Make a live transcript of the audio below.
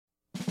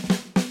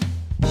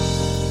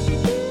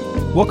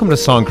Welcome to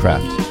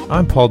Songcraft.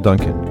 I'm Paul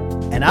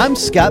Duncan. And I'm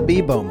Scott B.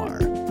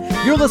 Bomar.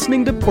 You're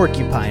listening to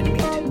Porcupine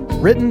Meat,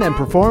 written and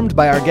performed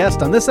by our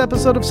guest on this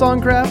episode of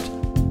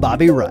Songcraft,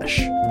 Bobby Rush.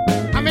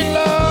 I'm in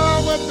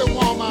love with the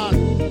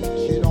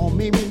woman. She don't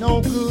mean me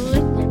no good.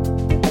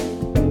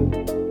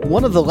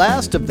 One of the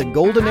last of the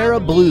golden era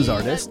blues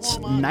artists,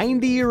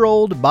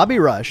 90-year-old Bobby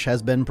Rush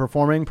has been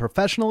performing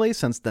professionally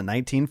since the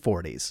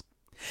 1940s.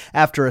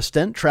 After a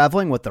stint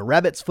traveling with the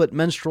Rabbit's Foot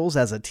Minstrels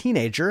as a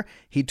teenager,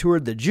 he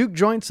toured the juke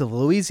joints of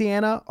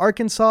Louisiana,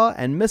 Arkansas,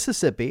 and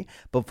Mississippi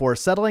before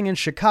settling in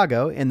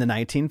Chicago in the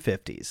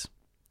 1950s.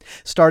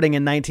 Starting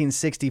in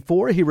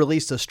 1964, he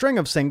released a string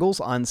of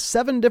singles on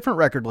 7 different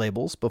record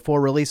labels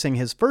before releasing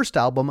his first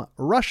album,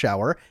 Rush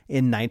Hour,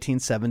 in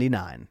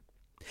 1979.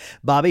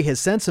 Bobby has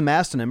since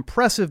amassed an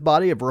impressive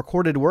body of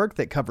recorded work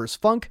that covers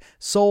funk,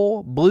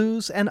 soul,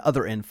 blues, and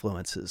other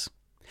influences.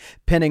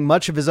 Penning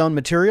much of his own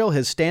material,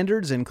 his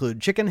standards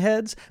include Chicken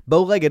Heads,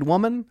 Bow-Legged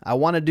Woman, I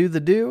Wanna Do the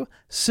Do,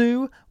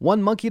 Sue,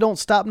 One Monkey Don't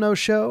Stop No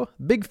Show,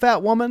 Big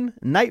Fat Woman,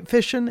 Night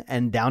Fishin',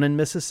 and Down in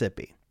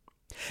Mississippi.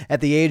 At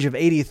the age of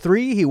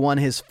 83, he won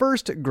his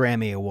first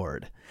Grammy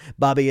Award.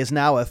 Bobby is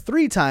now a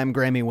 3-time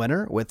Grammy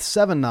winner with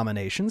 7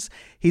 nominations.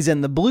 He's in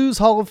the Blues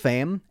Hall of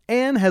Fame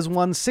and has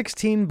won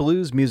 16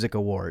 Blues Music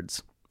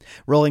Awards.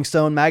 Rolling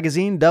Stone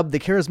magazine dubbed the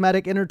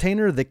charismatic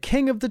entertainer the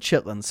king of the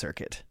Chitllin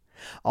Circuit.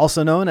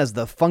 Also known as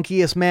the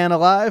funkiest man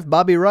alive,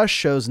 Bobby Rush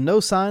shows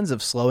no signs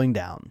of slowing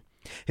down.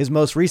 His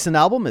most recent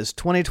album is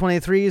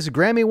 2023's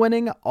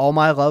Grammy-winning All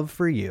My Love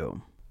for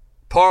You.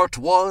 Part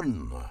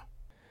 1.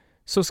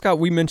 So, Scott,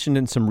 we mentioned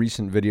in some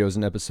recent videos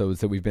and episodes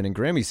that we've been in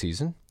Grammy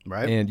season.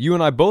 Right. And you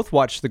and I both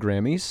watched the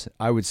Grammys.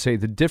 I would say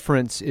the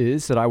difference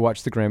is that I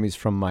watched the Grammys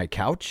from my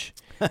couch.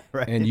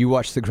 Right. And you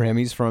watched the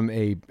Grammys from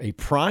a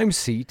prime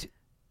seat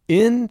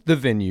in the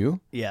venue.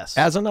 Yes.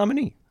 As a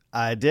nominee.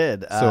 I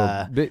did.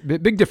 So,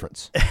 big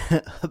difference.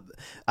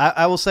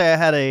 I will say I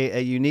had a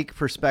unique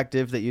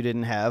perspective that you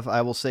didn't have.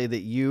 I will say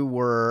that you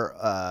were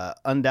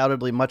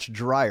undoubtedly much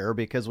drier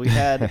because we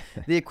had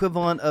the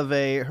equivalent of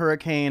a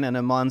hurricane and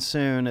a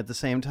monsoon at the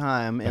same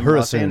time in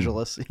Los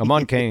Angeles. A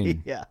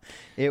moncane. Yeah.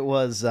 It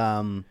was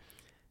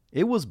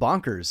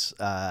bonkers.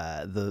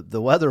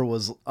 The weather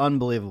was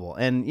unbelievable.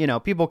 And, you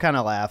know, people kind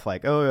of laugh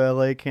like, oh,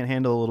 LA can't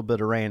handle a little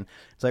bit of rain.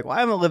 It's like, well,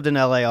 I haven't lived in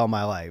LA all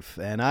my life,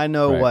 and I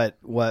know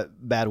what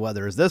bad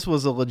weather is. This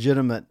was a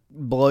legitimate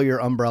blow your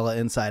umbrella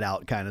inside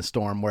out kind of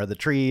storm where the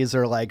trees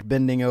are like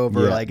bending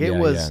over. It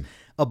was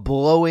a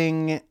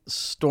blowing,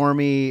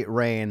 stormy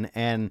rain.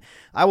 And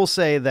I will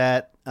say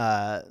that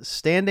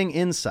standing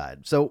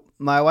inside. So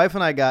my wife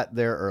and I got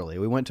there early.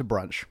 We went to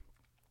brunch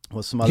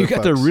with some other You got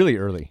folks. there really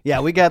early.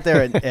 Yeah, we got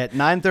there at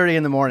 9:30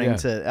 in the morning.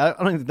 I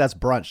don't think that's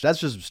brunch. That's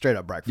just straight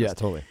up breakfast. Yeah,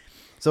 totally.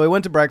 So we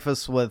went to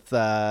breakfast with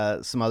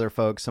some other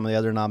folks, some of the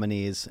other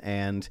nominees,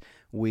 and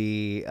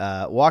we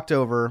walked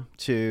over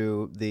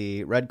to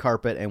the red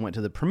carpet and went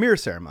to the premiere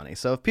ceremony.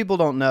 So if people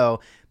don't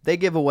know, they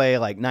give away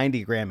like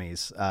 90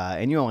 Grammys,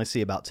 and you only see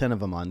about 10 of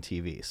them on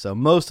TV. So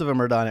most of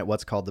them are done at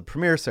what's called the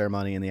premiere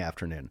ceremony in the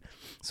afternoon.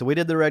 So we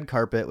did the red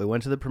carpet. We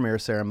went to the premiere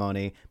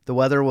ceremony. The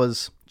weather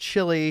was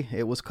chilly.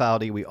 It was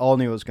cloudy. We all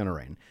knew it was going to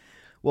rain.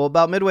 Well,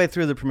 about midway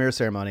through the premiere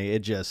ceremony,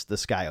 the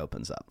sky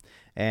opens up.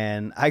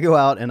 And I go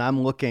out and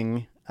I'm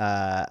looking.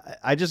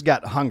 I just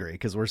got hungry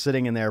because we're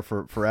sitting in there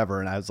for forever.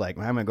 And I was like,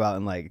 I'm going to go out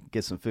and like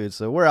get some food.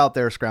 So we're out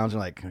there scrounging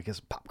like, I guess,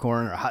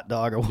 popcorn or a hot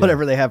dog or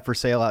whatever they have for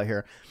sale out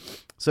here.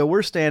 So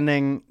we're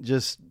standing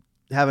just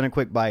having a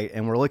quick bite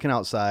and we're looking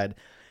outside.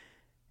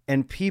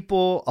 And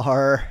people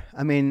are,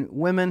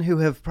 women who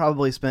have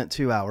probably spent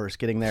 2 hours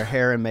getting their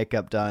hair and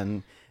makeup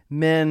done,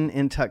 men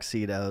in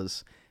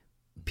tuxedos,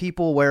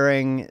 people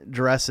wearing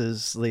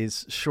dresses,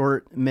 these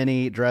short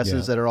mini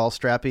dresses that are all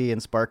strappy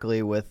and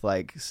sparkly with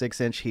like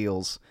 6-inch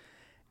heels.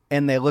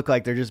 And they look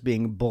like they're just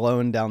being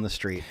blown down the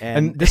street.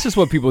 And this is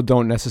what people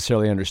don't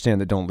necessarily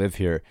understand that don't live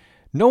here.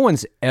 No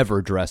one's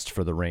ever dressed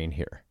for the rain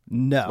here.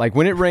 No. Like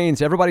when it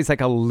rains, everybody's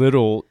like a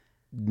little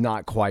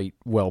not quite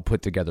well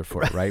put together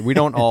for it, right? We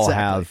don't all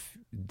have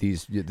the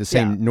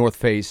same North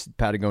Face,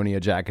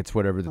 Patagonia jackets,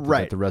 whatever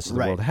that the rest of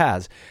the world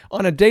has.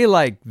 On a day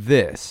like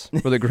this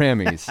for the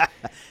Grammys,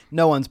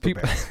 no one's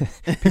prepared.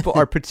 People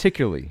are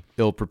particularly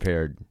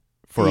ill-prepared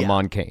for a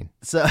moncane.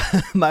 So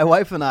my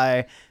wife and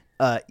I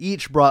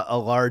each brought a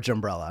large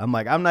umbrella. I'm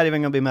like, I'm not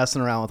even going to be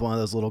messing around with one of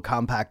those little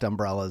compact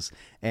umbrellas,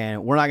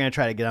 and we're not going to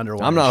try to get under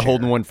one. I'm not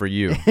holding one for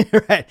you.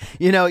 Right.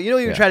 You don't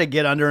even try to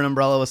get under an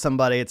umbrella with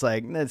somebody. It's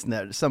like,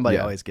 somebody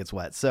always gets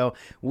wet. So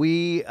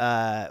we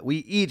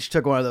each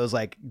took one of those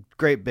like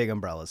great big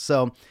umbrellas.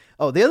 So,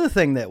 the other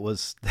thing that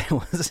was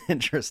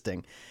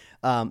interesting.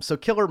 So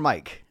Killer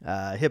Mike,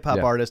 hip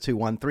hop artist who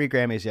won 3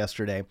 Grammys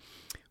yesterday.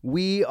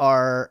 We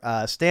are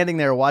standing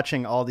there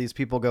watching all these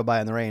people go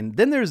by in the rain.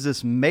 Then there's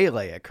this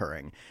melee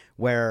occurring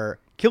where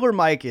Killer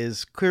Mike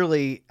is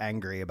clearly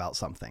angry about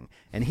something,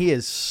 and he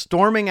is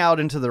storming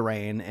out into the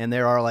rain, and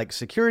there are like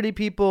security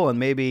people and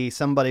maybe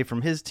somebody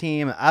from his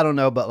team. I don't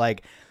know, but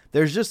like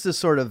there's just this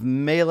sort of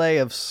melee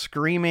of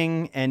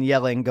screaming and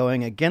yelling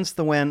going against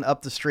the wind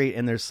up the street,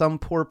 and there's some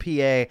poor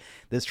PA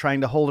that's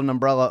trying to hold an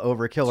umbrella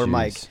over Killer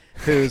Mike,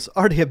 who's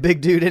already a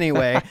big dude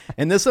anyway,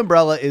 and this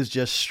umbrella is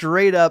just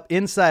straight up,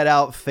 inside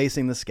out,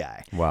 facing the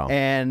sky. Wow.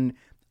 And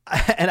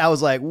I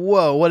was like,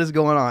 whoa, what is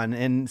going on?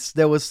 And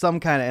there was some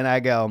kind of, and I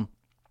go,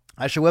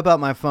 I should whip out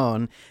my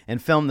phone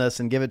and film this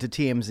and give it to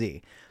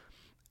TMZ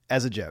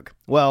as a joke.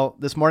 Well,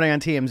 this morning on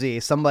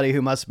TMZ, somebody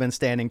who must have been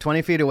standing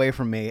 20 feet away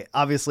from me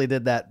obviously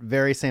did that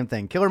very same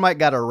thing. Killer Mike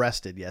got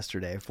arrested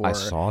yesterday for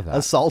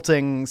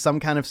assaulting some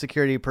kind of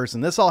security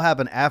person. This all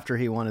happened after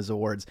he won his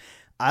awards.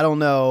 I don't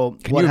know.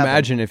 Can you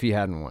imagine if he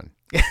hadn't won?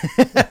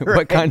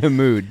 What kind of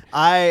mood?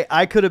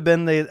 I could have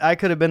been the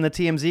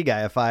TMZ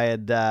guy if I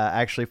had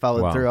actually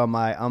followed through on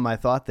my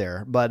thought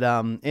there. But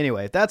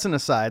anyway, that's an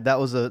aside. That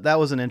was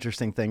an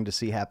interesting thing to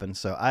see happen.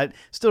 So I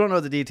still don't know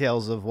the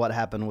details of what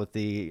happened with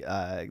the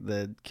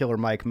Killer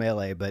Mike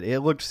melee, but it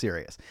looked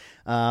serious.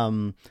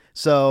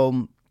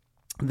 So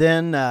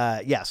then,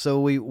 so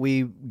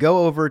we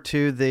go over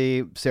to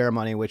the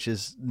ceremony, which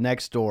is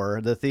next door.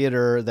 The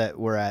theater that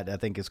we're at, I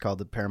think, is called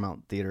the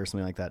Paramount Theater or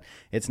something like that.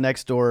 It's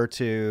next door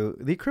to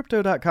the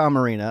Crypto.com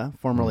Arena,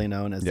 formerly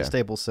known as the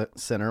Staples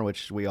Center,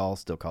 which we all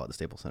still call it the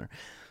Staples Center.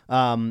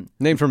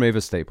 Named for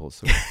Mavis Staples.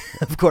 So.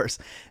 Of course.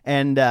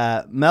 And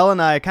Mel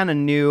and I kind of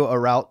knew a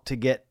route to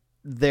get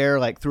there,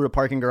 like through a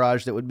parking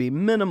garage that would be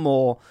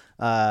minimal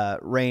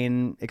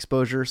rain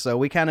exposure. So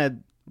we kind of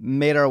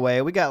made our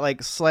way. We got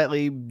like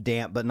slightly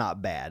damp, but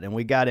not bad. And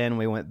we got in,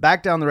 we went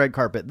back down the red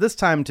carpet, this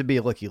time to be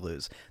a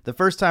looky-loos. The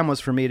first time was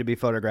for me to be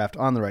photographed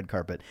on the red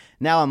carpet.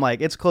 Now I'm like,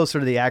 it's closer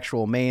to the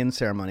actual main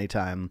ceremony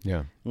time.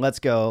 Yeah. Let's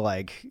go,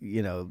 like,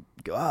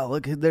 oh,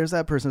 look, there's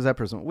that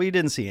person. We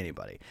didn't see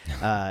anybody.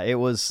 It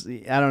was,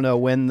 I don't know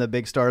when the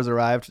big stars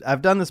arrived.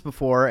 I've done this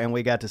before, and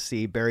we got to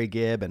see Barry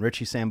Gibb and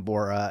Richie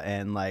Sambora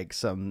and like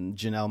some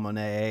Janelle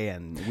Monáe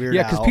and Weird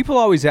Al. Yeah, because people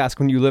always ask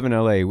when you live in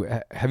LA,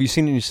 have you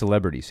seen any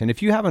celebrities? And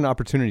if you have an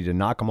opportunity to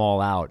knock them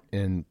all out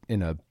in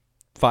a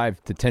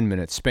 5 to 10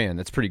 minute span,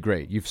 that's pretty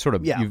great. You've sort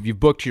of you've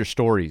booked your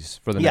stories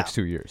for the next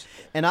 2 years.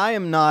 And I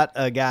am not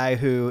a guy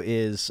who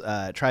is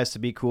tries to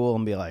be cool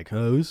and be like,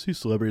 oh, we see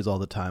celebrities all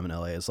the time in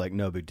LA. It's like,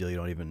 no big deal, you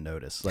don't even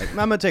notice. Like, I'm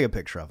gonna take a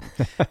picture of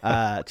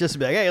them just to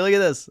be like, hey, look at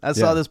this, I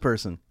saw this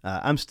person.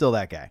 I'm still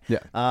that guy.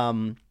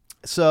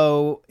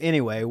 So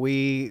anyway,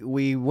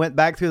 we went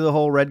back through the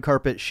whole red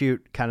carpet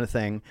shoot kind of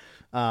thing,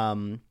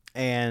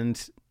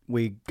 and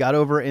we got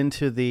over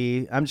into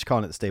I'm just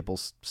calling it the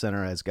Staples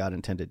Center as God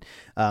intended.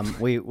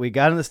 We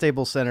got in the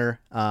Staples Center.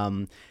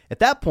 At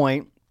that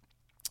point,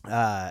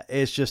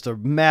 it's just a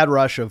mad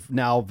rush of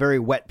now very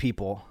wet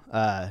people.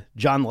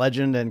 John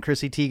Legend and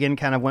Chrissy Teigen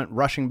kind of went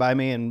rushing by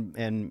me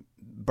and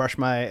brushed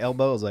my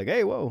elbow. I was like,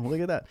 hey, whoa, look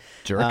at that.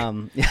 Jerk.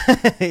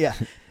 Yeah.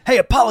 Hey,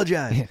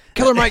 apologize.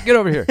 Killer Mike, get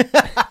over here.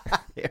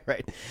 Yeah,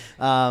 right.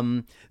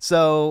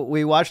 So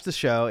we watched the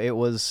show. It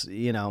was,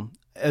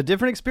 a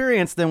different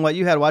experience than what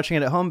you had watching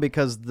it at home,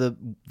 because the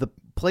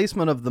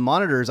placement of the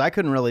monitors, I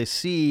couldn't really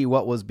see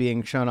what was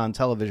being shown on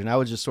television. I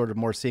was just sort of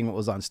more seeing what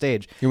was on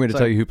stage. You want me to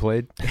tell you who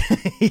played?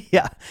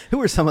 Yeah. Who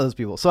were some of those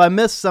people? So I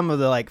missed some of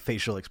the like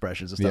facial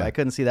expressions and stuff. Yeah. I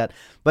couldn't see that,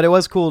 but it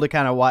was cool to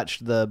kind of watch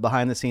the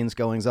behind the scenes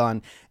goings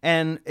on.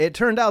 And it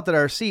turned out that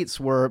our seats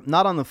were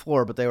not on the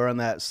floor, but they were in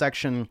that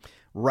section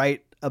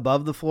right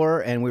above the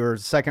floor, and we were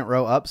second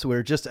row up. So we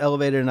were just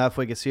elevated enough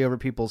we could see over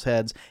people's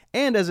heads.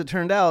 And as it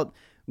turned out,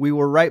 we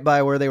were right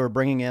by where they were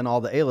bringing in all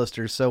the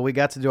A-listers, so we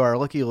got to do our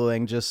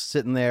looky-looing just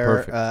sitting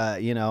there,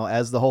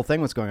 as the whole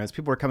thing was going on. As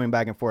people were coming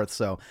back and forth,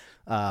 so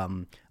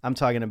I'm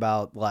talking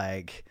about,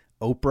 like,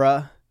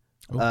 Oprah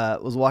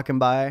was walking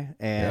by,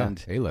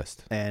 and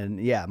A-list.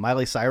 And,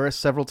 Miley Cyrus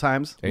several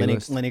times.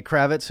 Lenny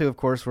Kravitz, who, of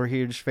course, we're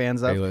huge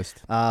fans of.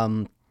 A-list.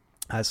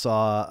 I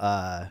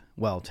saw,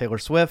 Taylor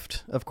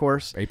Swift, of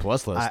course.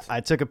 A-plus list.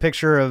 I took a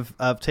picture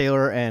of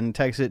Taylor and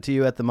texted it to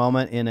you at the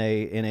moment in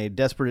a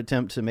desperate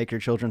attempt to make your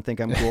children think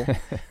I'm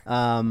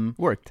cool.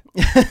 Worked.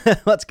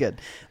 That's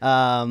good.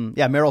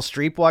 Meryl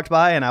Streep walked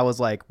by, and I was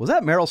like, was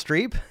that Meryl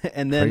Streep?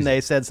 And then they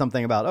said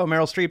something about, oh,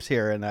 Meryl Streep's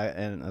here. And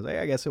I was like,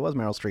 I guess it was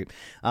Meryl Streep.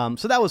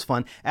 So that was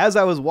fun. As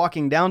I was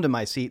walking down to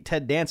my seat,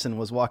 Ted Danson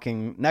was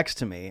walking next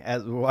to me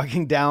as we're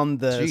walking down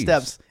the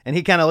steps. And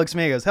he kind of looks at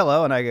me and goes,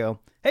 hello. And I go,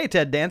 hey,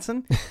 Ted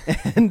Danson.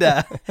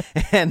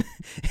 And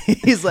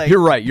he's like,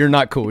 you're right. You're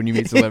not cool when you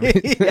meet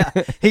celebrities. Yeah.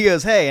 He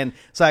goes, hey. And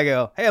so I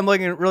go, hey, I'm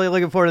really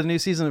looking forward to the new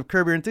season of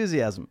Curb Your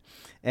Enthusiasm.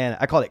 And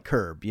I called it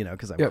Curb,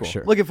 because I'm cool.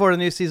 Sure. Looking forward to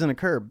the new season of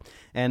Curb.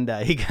 And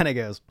he kind of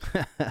goes,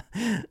 all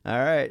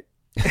right.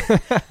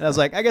 And I was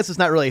like, I guess it's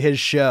not really his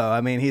show.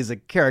 I mean, he's a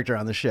character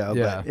on the show,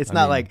 but it's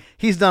not like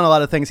he's done a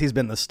lot of things he's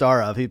been the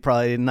star of. He's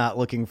probably not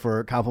looking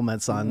for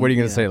compliments on. What are you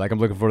going to say? Like, I'm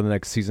looking forward to the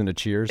next season of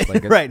Cheers?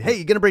 Like, right. Hey,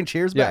 you going to bring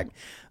Cheers back?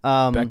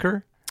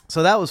 Becker?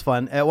 So that was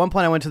fun. At one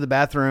point, I went to the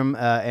bathroom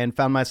and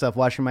found myself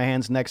washing my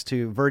hands next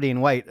to Verdine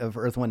White of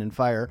Earth, Wind, and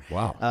Fire.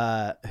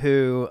 Wow.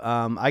 Who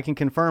I can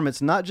confirm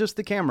it's not just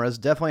the cameras.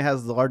 Definitely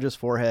has the largest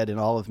forehead in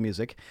all of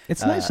music.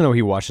 It's nice to know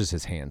he washes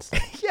his hands.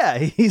 Yeah,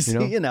 he's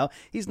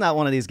he's not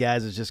one of these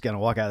guys that's just going to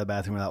walk out of the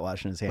bathroom without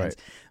washing his hands.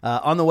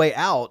 Right. On the way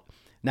out,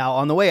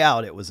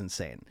 it was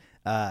insane.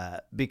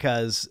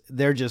 Because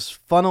they're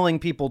just funneling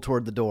people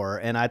toward the door.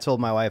 And I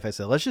told my wife, I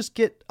said, let's just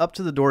get up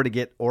to the door to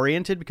get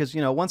oriented because,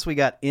 once we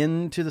got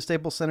into the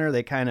Staples Center,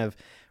 they kind of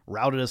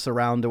routed us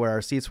around to where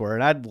our seats were.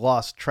 And I'd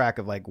lost track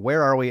of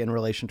where are we in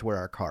relation to where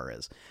our car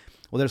is?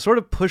 Well, they're sort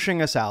of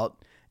pushing us out.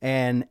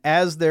 And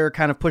as they're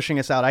kind of pushing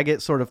us out, I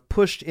get sort of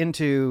pushed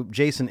into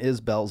Jason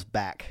Isbell's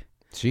back.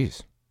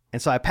 Jeez. And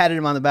so I patted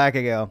him on the back.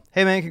 I go,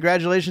 hey man,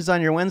 congratulations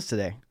on your wins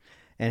today.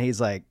 And he's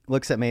like,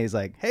 looks at me. He's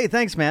like, hey,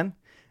 thanks, man.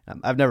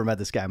 I've never met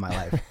this guy in my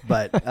life,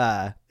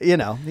 but,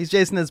 he's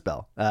Jason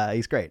Isbell.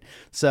 He's great.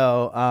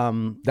 So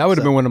that would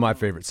have been one of my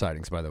favorite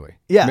sightings, by the way.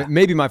 Yeah.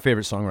 Maybe my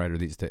favorite songwriter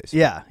these days.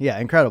 Yeah. Yeah.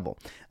 Incredible.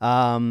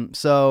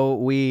 So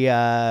we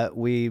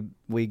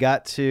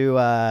got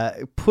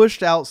to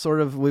pushed out sort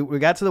of, we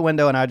got to the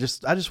window and I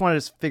just wanted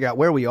to figure out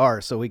where we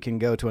are so we can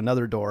go to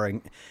another door.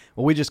 And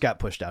we just got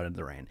pushed out into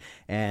the rain.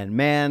 And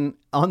man,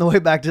 on the way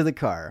back to the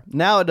car,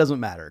 now it doesn't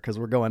matter because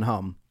we're going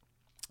home.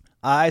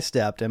 I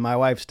stepped and my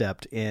wife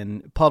stepped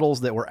in puddles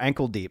that were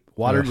ankle deep,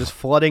 water just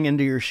flooding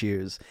into your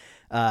shoes.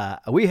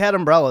 We had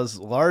umbrellas,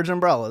 large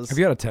umbrellas. Have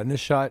you had a tetanus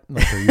shot?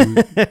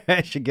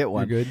 I should get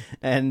one. You're good.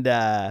 And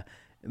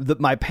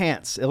my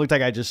pants, it looked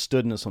like I just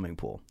stood in a swimming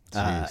pool.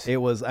 I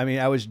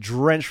was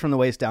drenched from the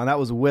waist down. That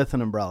was with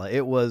an umbrella.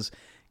 It was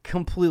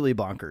completely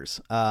bonkers.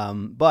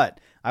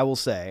 But I will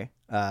say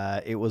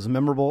it was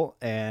memorable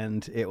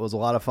and it was a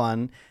lot of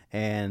fun.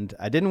 And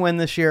I didn't win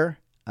this year,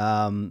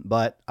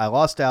 but I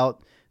lost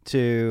out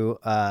to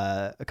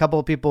a couple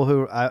of people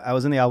who I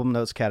was in the album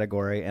notes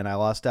category, and I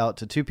lost out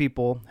to two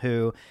people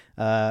who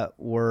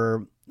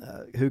co-wrote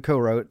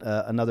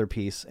another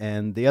piece,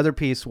 and the other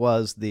piece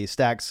was the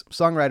Stax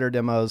songwriter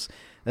demos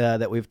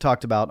that we've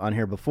talked about on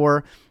here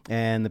before,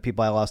 and the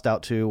people I lost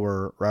out to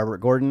were Robert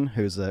Gordon,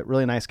 who's a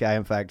really nice guy.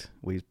 In fact,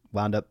 we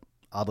wound up,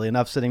 oddly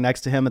enough, sitting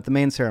next to him at the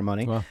main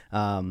ceremony,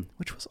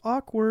 which was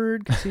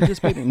awkward because he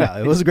just beat me. No,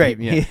 it was great.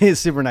 Yeah. He's a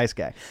super nice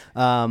guy.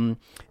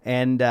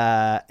 And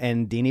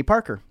Deanie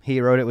Parker.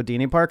 He wrote it with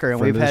Deanie Parker, and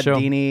we've had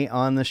Deanie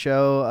on the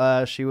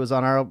show. She was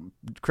on our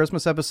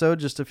Christmas episode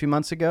just a few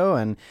months ago,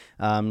 and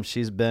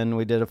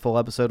we did a full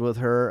episode with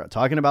her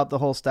talking about the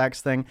whole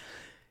Stax thing.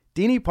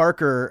 Deanie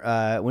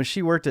Parker, when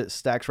she worked at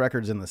Stax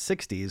Records in the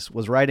 60s,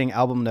 was writing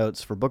album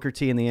notes for Booker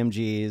T and the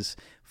MGs,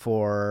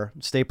 for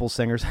staple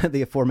singers,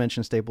 the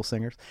aforementioned staple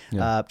singers,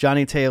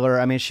 Johnny Taylor.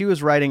 I mean, she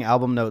was writing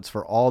album notes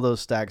for all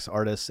those Stax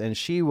artists, and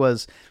she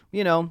was,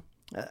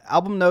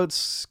 album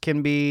notes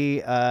can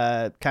be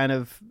kind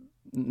of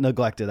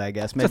neglected, I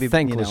guess. Maybe it's a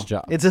thankless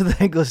job. It's a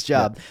thankless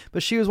job. Yeah.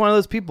 But she was one of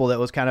those people that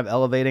was kind of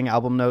elevating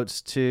album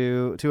notes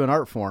to an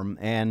art form,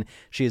 and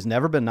she has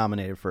never been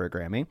nominated for a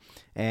Grammy.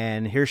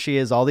 And here she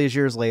is all these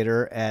years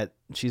later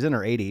she's in her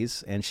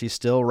 80s and she's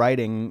still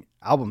writing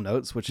album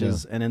notes, which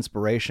is an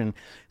inspiration.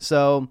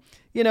 So,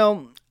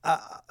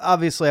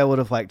 obviously I would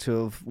have liked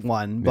to have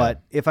won,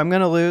 but if I'm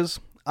going to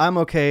lose, I'm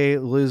okay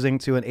losing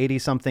to an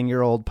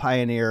 80-something-year-old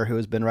pioneer who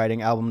has been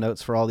writing album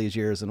notes for all these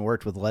years and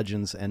worked with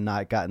legends and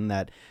not gotten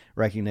that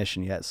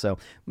recognition yet. So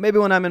maybe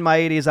when I'm in my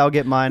 80s, I'll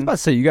get mine. I was about to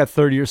say, you got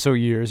 30 or so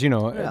years.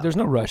 There's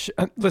no rush.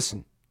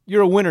 Listen,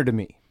 you're a winner to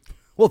me.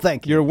 Well,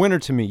 thank you. You're a winner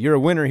to me. You're a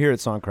winner here at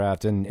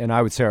Songcraft, and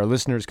I would say our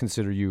listeners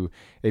consider you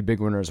a big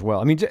winner as well.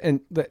 I mean,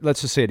 and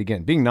let's just say it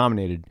again. Being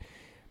nominated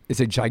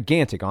is a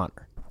gigantic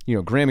honor.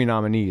 Grammy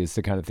nominee is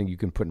the kind of thing you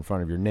can put in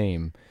front of your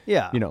name.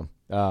 Yeah.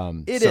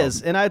 It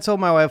is. And I told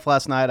my wife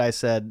last night, I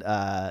said,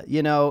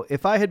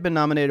 if I had been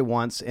nominated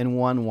once and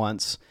won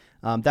once,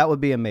 that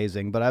would be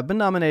amazing. But I've been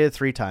nominated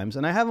 3 times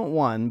and I haven't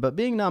won, but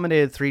being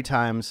nominated 3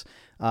 times,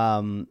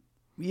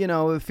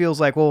 it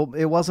feels like, well,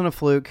 it wasn't a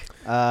fluke.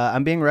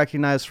 I'm being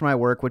recognized for my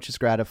work, which is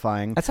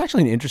gratifying. That's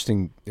actually an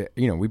interesting,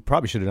 we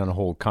probably should have done a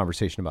whole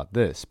conversation about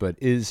this, but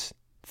is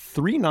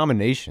 3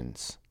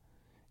 nominations,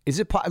 is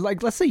it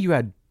let's say you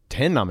had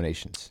 10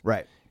 nominations.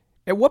 Right.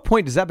 At what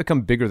point does that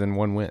become bigger than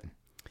 1 win?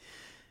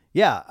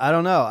 Yeah, I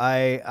don't know.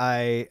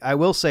 I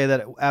will say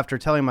that after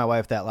telling my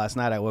wife that last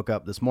night, I woke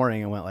up this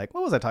morning and went like,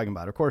 what was I talking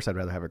about? Of course, I'd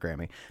rather have a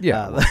Grammy.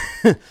 Yeah.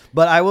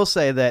 But I will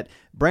say that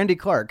Brandy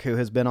Clark, who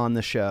has been on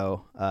the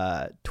show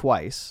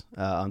twice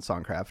on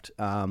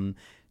Songcraft,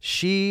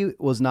 she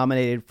was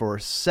nominated for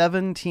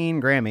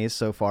 17 Grammys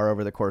so far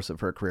over the course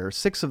of her career.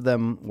 6 of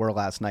them were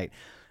last night.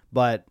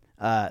 But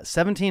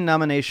 17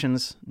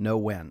 nominations, no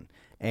win.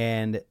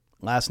 And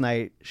last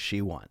night, she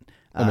won.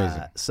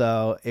 Amazing.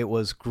 So it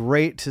was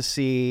great to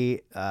see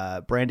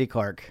Brandy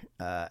Clark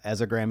as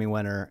a Grammy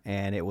winner,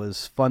 and it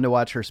was fun to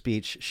watch her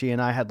speech. She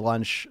and I had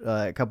lunch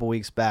a couple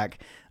weeks back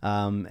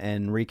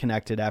and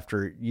reconnected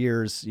after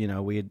years.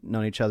 We had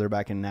known each other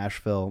back in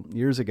Nashville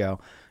years ago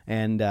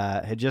and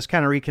had just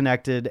kind of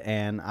reconnected.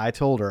 And I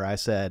told her, I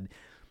said,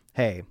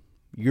 hey,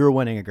 you're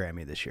winning a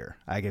Grammy this year.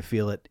 I can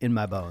feel it in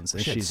my bones.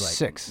 And she's like,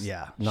 6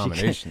 yeah,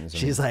 nominations.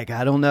 She's like,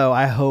 I don't know.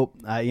 I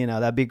hope,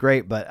 that'd be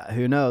great, but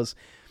who knows?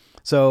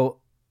 So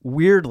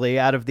weirdly,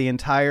 out of the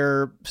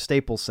entire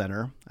Staples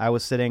Center, I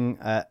was sitting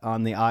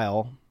on the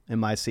aisle in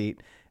my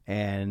seat,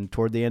 and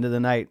toward the end of the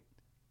night,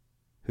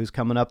 who's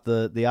coming up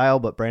the aisle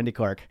but Brandy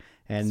Clark?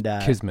 And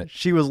Kismet.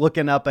 She was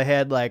looking up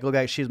ahead, looked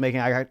like she was making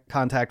eye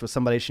contact with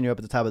somebody she knew up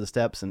at the top of the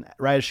steps. And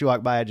right as she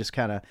walked by, I just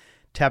kind of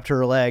tapped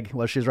her leg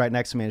while she was right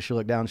next to me. And she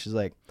looked down. And she's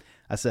like,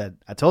 I said,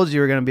 I told you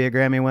were going to be a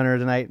Grammy winner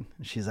tonight.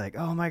 And she's like,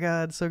 oh my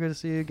God, so good to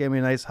see you. Gave me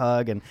a nice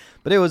hug.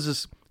 But it was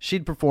just,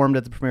 she'd performed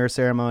at the premiere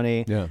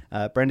ceremony.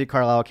 Yeah. Brandy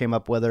Carlisle came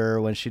up with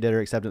her when she did her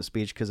acceptance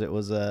speech because it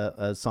was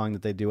a song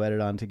that they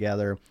duetted on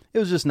together. It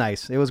was just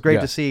nice. It was great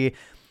to see.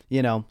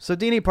 So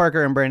Deanie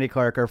Parker and Brandy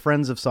Clark are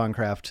friends of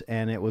Songcraft,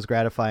 and it was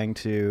gratifying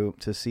to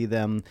see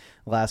them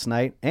last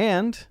night.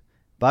 And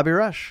Bobby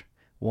Rush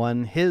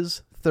won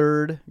his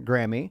 3rd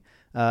Grammy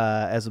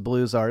as a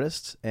blues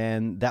artist,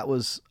 and that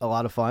was a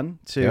lot of fun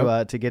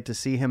to get to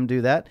see him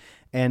do that.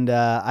 And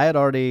I had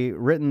already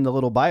written the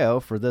little bio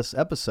for this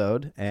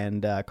episode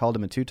and called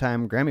him a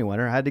 2-time Grammy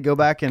winner. I had to go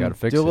back and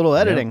do a little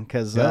editing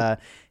because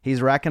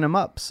he's racking them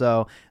up.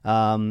 So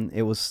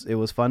it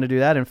was fun to do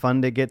that, and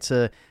fun to get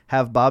to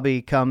have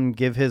Bobby come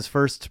give his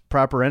first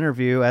proper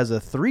interview as a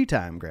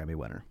 3-time Grammy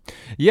winner.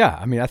 Yeah,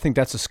 I mean, I think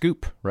that's a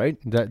scoop, right?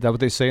 That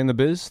what they say in the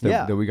biz?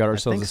 That we got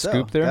ourselves a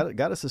scoop there?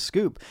 Got us a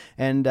scoop.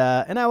 And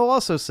I will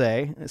also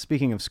say,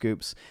 speaking of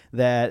scoops,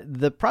 that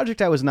the project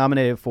I was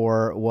nominated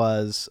for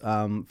was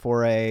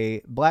for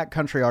a black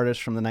country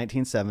artist from the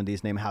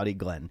 1970s named Howdy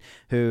Glenn,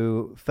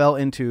 who fell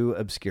into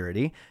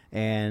obscurity.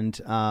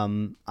 And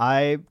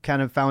I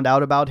kind of found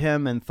out about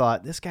him and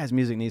thought, this guy's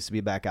music needs to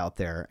be back out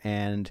there.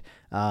 And,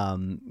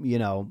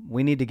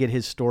 we need to get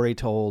his story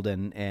told.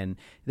 And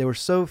there were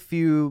so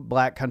few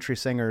black country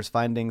singers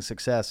finding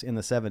success in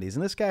the 70s.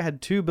 And this guy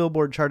had 2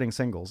 Billboard charting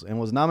singles and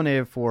was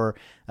nominated for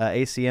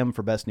ACM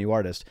for Best New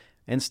Artist,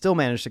 and still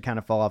managed to kind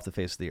of fall off the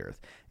face of the earth.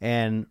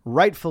 And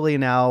rightfully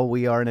now,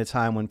 we are in a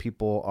time when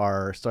people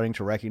are starting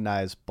to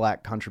recognize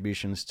black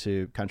contributions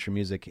to country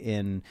music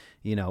in,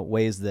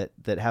 ways that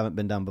haven't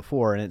been done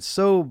before. And it's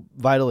so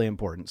vitally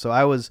important. So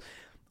I was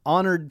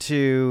honored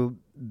to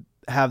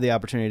have the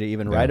opportunity to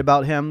even write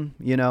about him,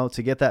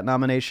 to get that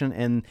nomination.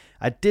 And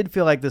I did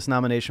feel like this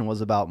nomination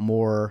was about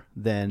more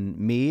than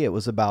me. It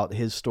was about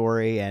his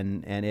story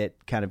and it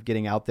kind of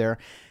getting out there.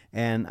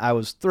 And I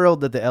was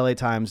thrilled that the LA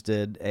Times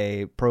did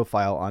a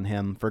profile on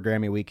him for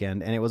Grammy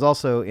weekend. And it was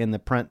also in the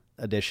print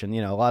edition.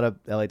 A lot of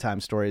LA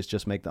Times stories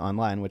just make the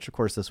online, which of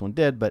course this one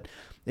did, but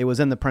it was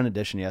in the print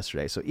edition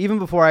yesterday. So even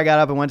before I got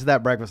up and went to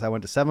that breakfast, I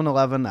went to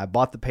 7-Eleven, I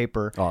bought the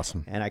paper.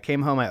 Awesome. And I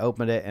came home, I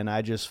opened it, and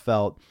I just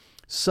felt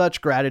such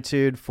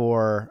gratitude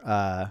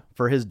for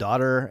his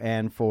daughter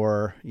and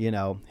for,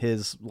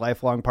 his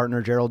lifelong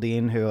partner,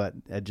 Geraldine, who I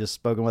had just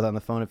spoken with on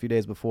the phone a few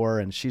days before.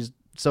 And she's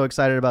so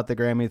excited about the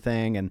Grammy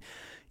thing. And,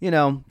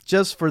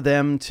 just for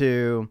them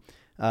to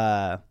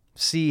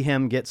see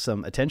him get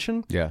some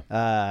attention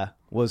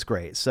was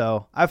great.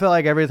 So I felt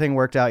like everything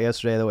worked out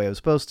yesterday the way it was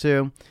supposed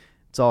to.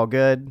 It's all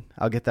good.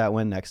 I'll get that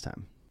win next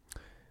time.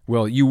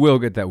 Well, you will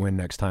get that win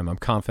next time. I'm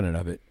confident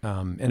of it.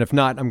 And if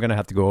not, I'm going to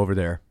have to go over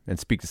there and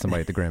speak to somebody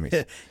at the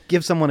Grammys.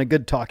 Give someone a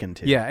good talking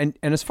to. Yeah, and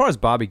as far as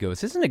Bobby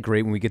goes, isn't it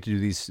great when we get to do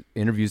these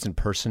interviews in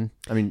person?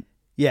 I mean...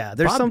 Yeah,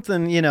 there's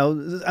something,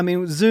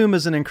 Zoom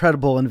is an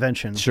incredible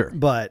invention. Sure.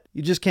 But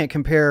you just can't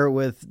compare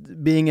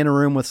with being in a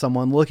room with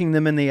someone, looking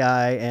them in the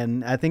eye,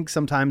 and I think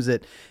sometimes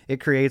it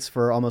creates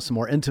for almost a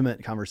more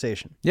intimate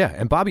conversation. Yeah,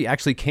 and Bobby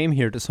actually came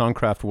here to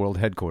Songcraft World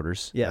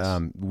headquarters.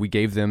 Yes. We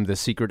gave them the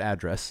secret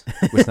address,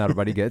 which not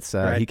everybody gets.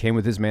 Right. He came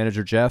with his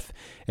manager, Jeff,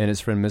 and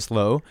his friend, Miss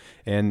Lowe,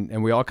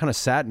 and we all kind of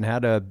sat and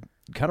had a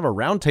kind of a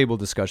roundtable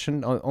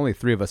discussion. Only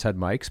 3 of us had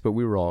mics, but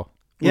we were all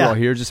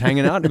here just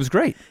hanging out. It was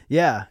great.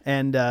 Yeah,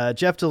 and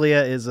Jeff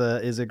D'Elia is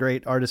a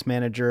great artist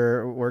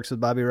manager, works with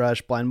Bobby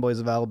Rush, Blind Boys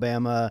of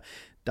Alabama,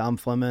 Dom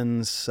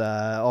Flemons,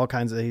 all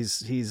kinds of.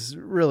 He's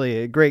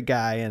really a great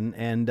guy,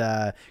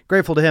 and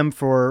grateful to him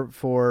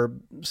for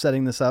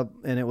setting this up.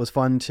 And it was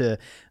fun to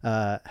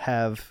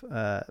have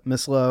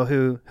Miss Lowe,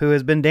 who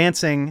has been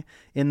dancing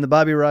in the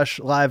Bobby Rush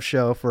live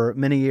show for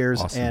many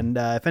years. Awesome. And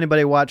if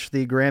anybody watched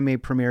the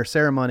Grammy premiere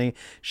ceremony,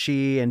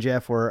 she and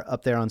Jeff were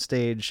up there on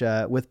stage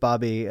with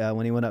Bobby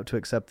when he went up to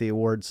accept the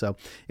award. So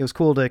it was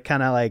cool to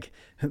kind of like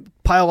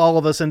pile all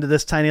of us into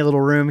this tiny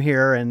little room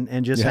here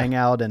and just hang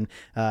out. And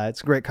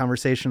it's great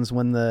conversations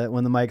when the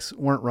mics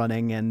weren't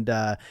running, and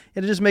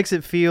it just makes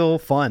it feel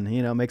fun.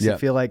 Makes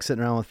it feel like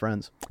sitting around with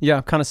friends. Yeah,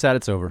 I'm kind of sad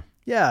it's over.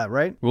 Yeah,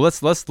 right. Well,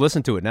 let's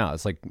listen to it now.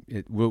 It's like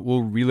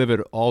we'll relive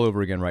it all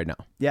over again right now.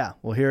 Yeah,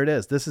 well, here it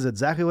is. This is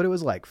exactly what it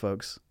was like,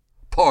 folks.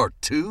 Part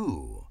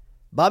 2.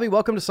 Bobby,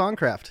 welcome to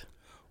Songcraft.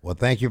 Well,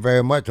 thank you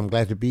very much. I'm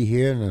glad to be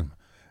here, and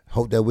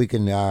hope that we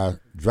can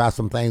dry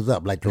some things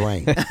up like the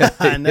rain.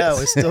 I know.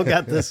 We still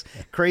got this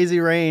crazy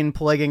rain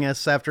plaguing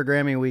us after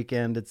Grammy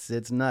weekend.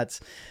 It's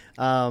nuts.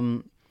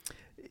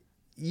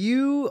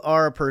 You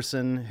are a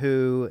person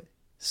who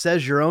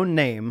says your own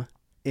name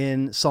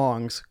in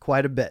songs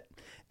quite a bit.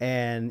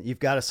 and you've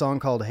got a song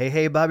called Hey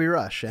Hey Bobby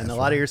Rush, and a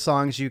lot of your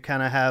songs you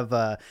kind of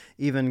have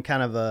even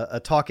kind of a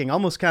talking,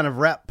 almost kind of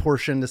rap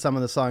portion to some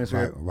of the songs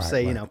where you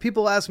say, you know,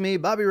 people ask me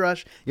Bobby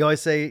Rush, you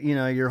always say, you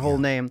know, your whole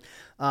name.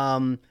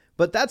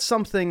 But that's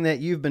something that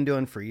you've been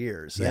doing for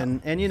years. Yeah.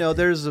 And you know,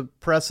 there's a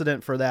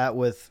precedent for that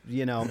with,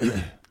 you know,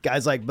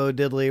 guys like Bo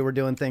Diddley were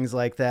doing things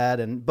like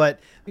that. But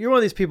you're one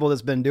of these people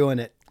that's been doing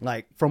it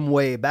like from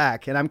way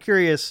back. And I'm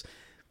curious,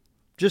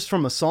 just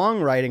from a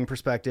songwriting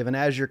perspective, and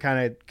as you're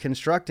kind of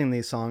constructing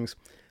these songs,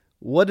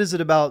 what is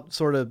it about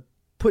sort of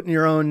putting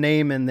your own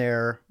name in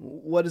there?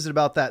 What is it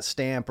about that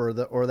stamp or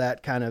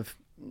that kind of,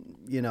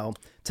 you know,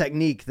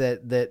 technique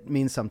that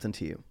means something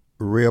to you?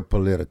 Real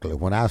politically,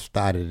 when I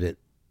started it,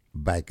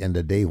 back in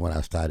the day when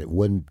I started,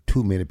 wasn't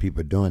too many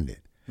people doing it.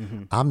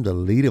 Mm-hmm. I'm the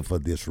leader for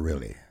this,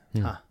 really.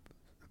 Huh.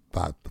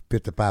 About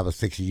 55 or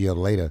 60 years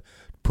later,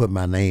 put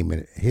my name in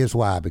it. Here's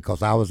why: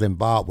 because I was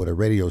involved with a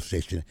radio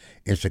station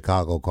in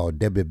Chicago called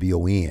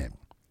WBON.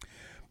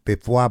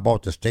 Before I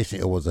bought the station,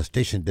 it was a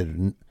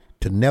station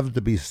to never to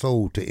be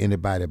sold to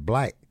anybody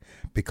black,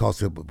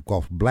 because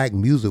black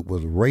music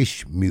was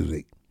race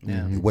music.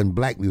 Yeah. It wasn't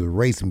black music,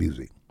 race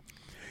music,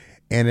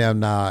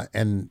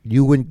 and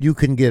you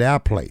couldn't get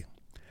airplay.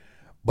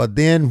 But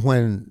then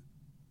when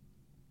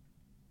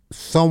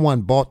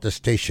someone bought the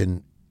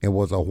station, it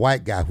was a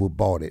white guy who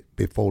bought it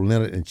before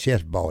Leonard and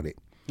Chess bought it.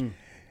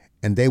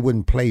 And they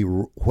wouldn't play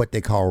what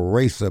they call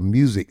racer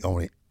music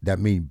on it. That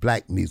means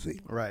black music.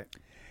 Right.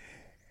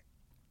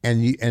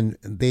 And you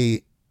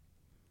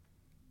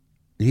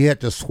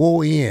had to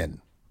swear in.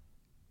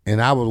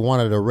 And I was one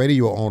of the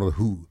radio owners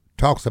who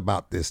talks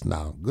about this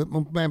now. Good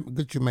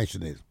you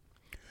mention this.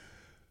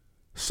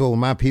 So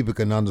my people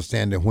can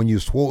understand that when you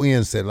swore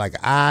in, said like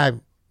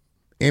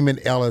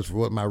Emmett Ellis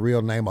was my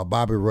real name, or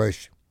Bobby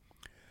Rush,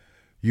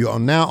 you are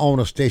now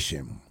on a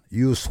station.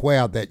 You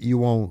swear that you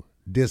won't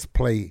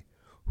display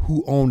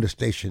who owned the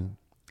station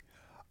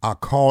or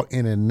call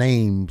any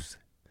names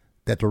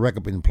that the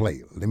record been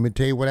played. Let me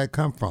tell you where that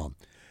come from.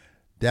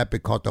 That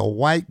because the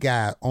white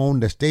guy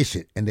owned the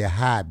station and they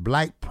hired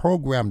black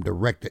program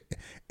director,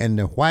 and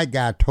the white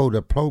guy told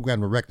the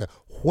program director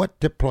what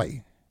to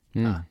play.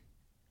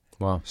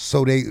 Wow.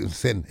 So they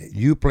said,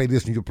 you play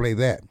this and you play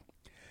that.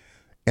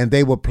 And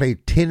they would play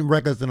 10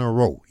 records in a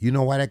row. You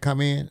know why that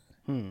come in?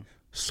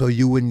 So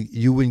you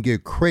wouldn't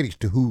give credits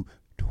to who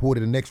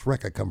the next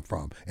record come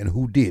from and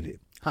who did it.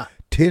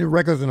 10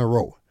 records in a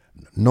row.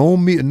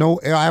 No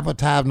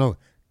advertisement.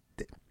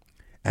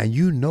 And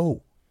you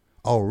know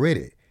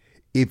already,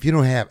 if you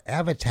don't have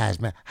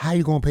advertisement, how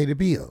you going to pay the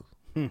bill?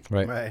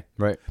 Right.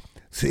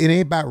 So it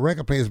ain't about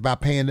record players, it's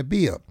about paying the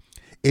bill.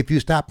 If you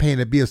stop paying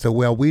the bill, so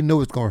well, we know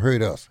it's going to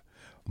hurt us,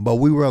 but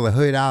we rather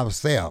hurt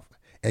ourselves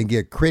and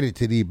give credit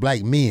to these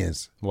black men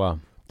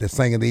that's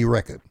singing these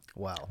records.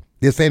 Wow.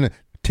 They're saying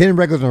 10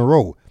 records in a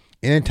row.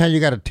 Anytime you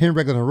got a 10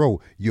 records in a row,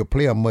 you'll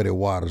play a Muddy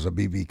Waters or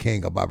B.B.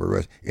 King or Bobby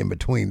Rush in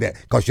between that,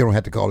 because you don't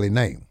have to call their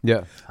name.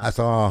 Yeah. I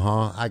said,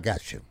 I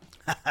got you.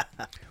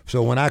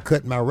 So when I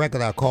cut my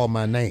record, I called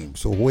my name.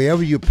 So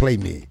wherever you play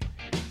me,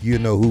 you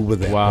know who was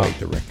that played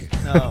the record.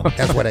 Oh.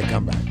 That's where that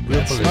come by.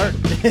 Real smart.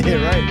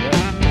 Right.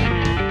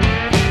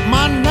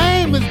 My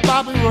name is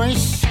Bobby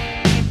Rush.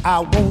 I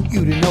want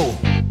you to know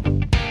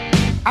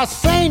I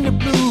sing the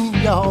blues,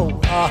 y'all,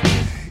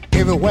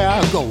 everywhere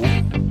I go.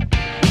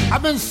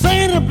 I've been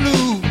singing the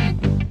blues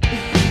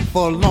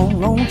for a long,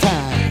 long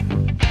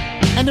time.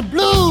 And the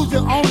blues the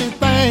only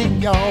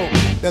thing, y'all,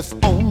 that's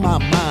on my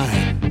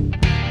mind.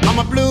 I'm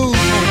a blues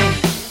man.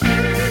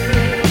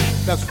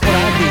 That's what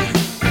I do.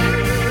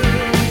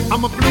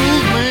 I'm a blues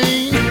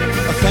man.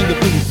 I sing the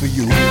blues for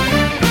you.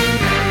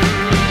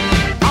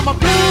 I'm a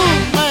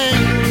blues man.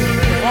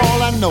 That's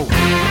all I know.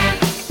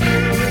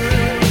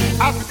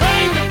 I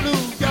sing the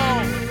blues,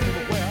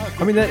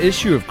 y'all. I mean, that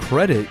issue of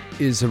credit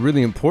is a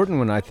really important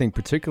one, I think,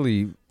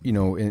 particularly, you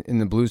know, in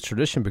the blues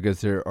tradition,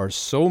 because there are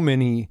so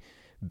many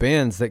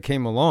bands that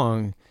came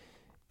along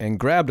and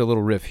grabbed a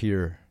little riff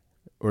here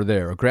or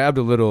there, or grabbed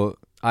a little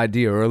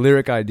idea or a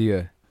lyric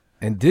idea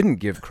and didn't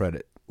give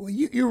credit. Well,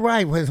 you're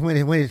right. When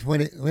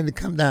it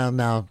come down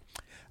now,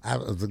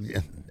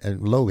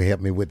 and Logan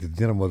helped me with the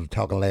gentleman was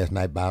talking last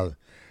night about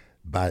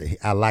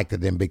I liked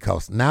them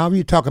because now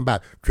you're talking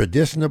about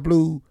traditional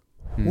blues.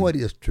 What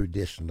is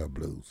traditional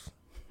blues?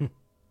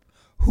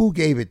 Who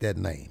gave it that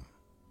name?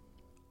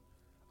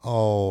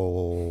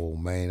 Oh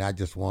man, I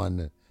just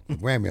won the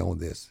Grammy on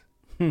this.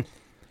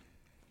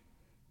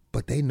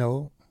 But they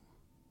know.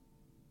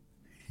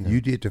 You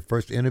did the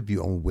first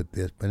interview on with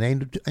this, but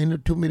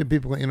ain't too many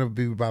people gonna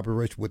interview Bobby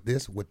Rush with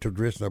this, with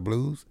traditional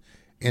blues.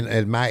 And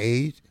at my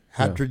age,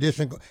 how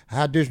traditional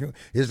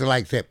is it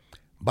like that?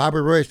 Bobby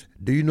Rush,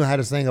 do you know how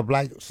to sing a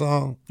black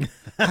song?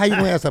 How you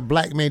gonna ask a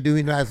black man, do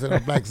you know how to sing a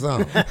black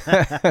song?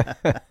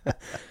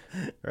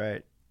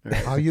 Right.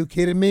 Are you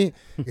kidding me?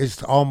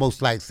 It's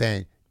almost like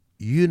saying,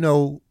 you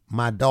know,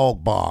 my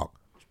dog bark.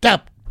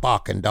 Stop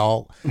barking,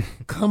 dog.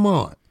 Come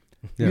on.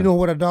 Yeah. You know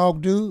what a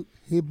dog do?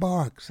 He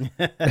barks.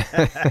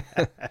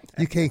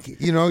 You can't,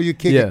 you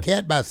kick a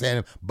cat by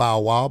saying bow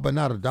wow, but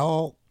not a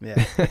dog.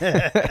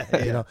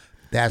 Yeah. You know,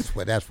 that's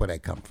where that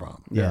come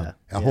from. Yeah.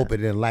 I hope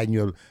it enlighten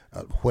you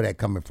where that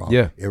coming from.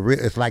 Yeah.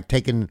 It's like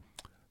taking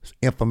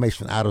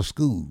information out of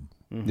school.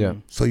 Yeah.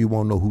 So you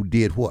won't know who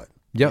did what.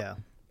 Yep. Yeah.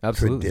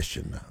 Absolutely.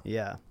 Tradition.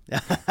 Yeah.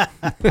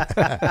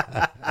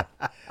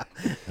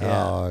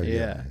 Oh,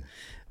 Yeah.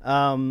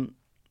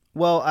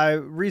 Well, I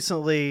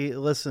recently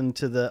listened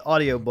to the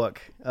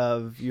audiobook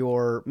of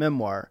your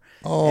memoir.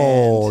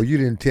 Oh, you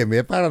didn't tell me.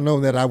 If I'd have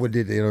known that, I would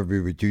did the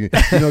interview with you.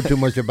 You know too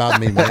much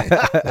about me, man.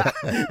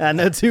 I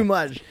know too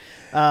much.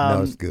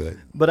 No, it's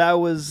good. But I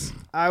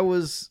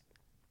was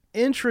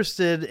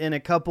interested in a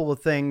couple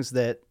of things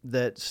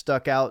that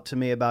stuck out to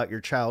me about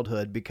your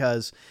childhood,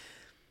 because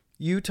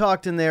you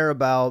talked in there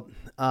about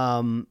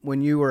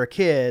when you were a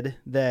kid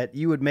that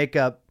you would make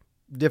up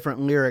different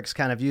lyrics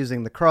kind of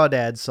using the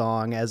Crawdad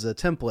song as a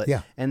template.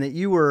 Yeah. And that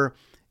you were,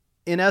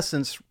 in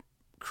essence,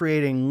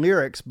 creating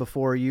lyrics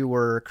before you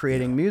were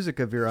creating music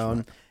of your own.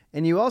 Right.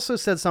 And you also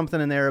said something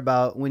in there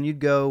about when you'd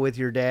go with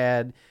your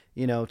dad,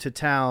 you know, to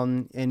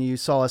town and you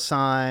saw a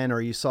sign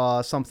or you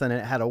saw something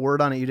that had a word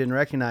on it you didn't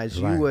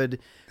recognize, right. you would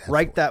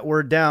write that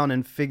word down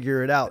and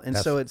figure it out. And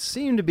so it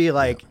seemed to be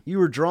like you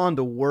were drawn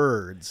to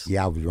words.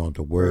 Yeah, I was drawn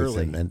to words.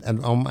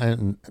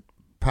 And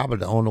probably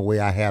the only way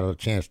I had a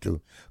chance to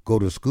go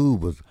to school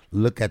was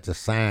look at the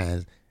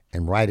signs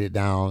and write it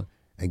down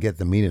and get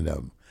the meaning of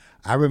them.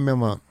 I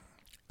remember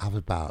I was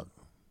about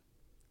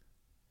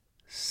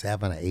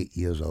 7 or 8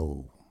 years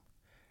old,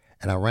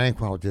 and I ran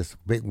across this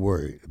big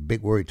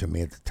word to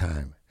me at the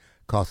time,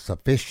 called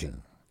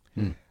sufficient.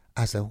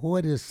 I said,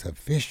 what is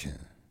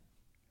sufficient?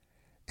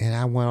 And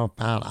I went and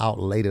found out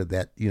later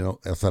that, you know,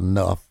 it's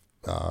enough.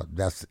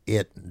 That's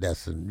it.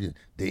 That's the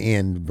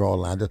end. Draw a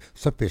line. That's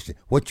sufficient.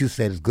 What you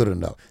said is good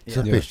enough. Yeah.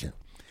 Sufficient.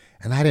 Yeah.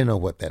 And I didn't know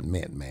what that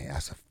meant, man. I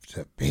said,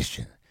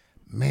 sufficient.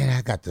 Man,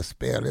 I got to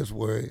spell this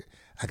word.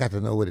 I got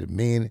to know what it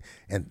means.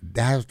 And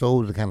those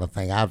are the kind of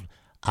things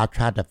I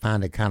tried to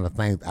find the kind of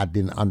things I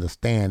didn't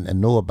understand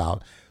and know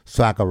about,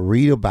 so I could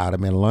read about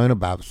them and learn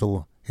about them,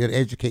 so it'd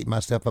educate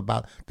myself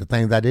about the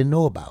things I didn't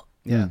know about.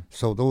 Yeah.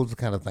 So those are the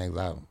kind of things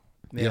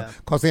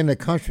because in the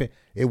country,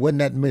 it wasn't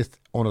that missed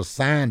on a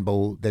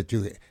signboard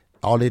that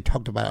all they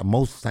talked about,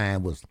 most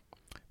sign was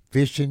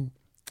fishing,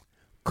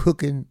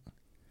 cooking,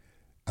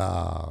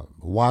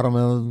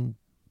 watermelon,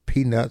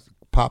 peanuts,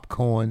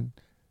 popcorn,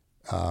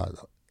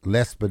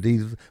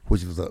 lespedizas,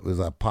 which was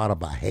a part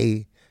of a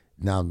hay.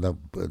 Now, the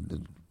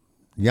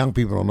young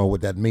people don't know what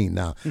that means.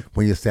 Now,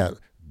 when you say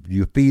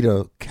you feed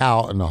a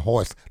cow and a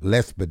horse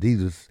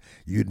lespedizas,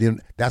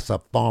 that's a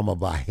form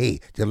of a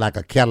hay, just like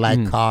a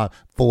Cadillac car,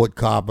 Ford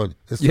car, but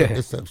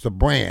it's a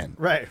brand.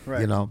 Right.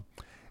 You know?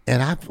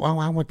 And I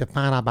went to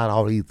find out about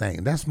all these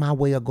things. That's my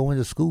way of going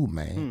to school,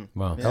 man.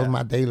 Wow. That was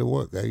my daily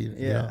work. You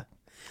know?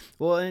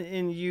 Well,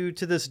 and you,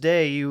 to this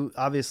day, you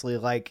obviously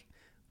like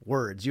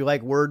words. You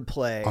like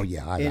wordplay. Oh,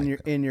 yeah,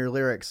 in your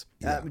lyrics.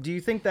 Yeah. Do you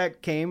think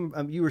that came?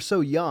 You were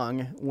so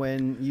young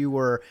when you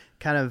were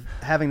kind of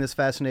having this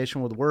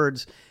fascination with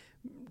words.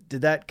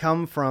 Did that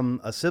come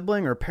from a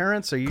sibling or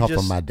parents? Or you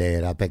from my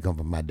dad. I think come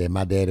from my dad.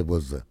 My dad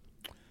was a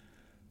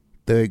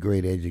third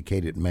grade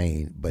educated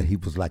man, but he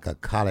was like a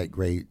college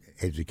grade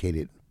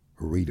educated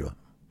reader.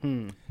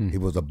 He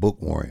was a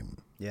bookworm.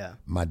 Yeah.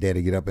 My dad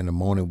would get up in the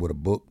morning with a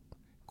book,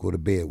 go to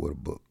bed with a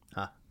book.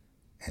 Huh.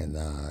 And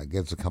I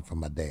guess it come from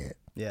my dad.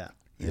 Yeah.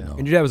 You know.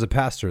 And your dad was a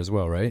pastor as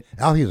well, right?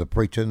 Oh, he was a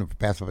preacher and a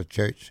pastor of a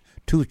church,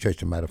 two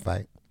churches, as a matter of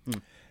fact.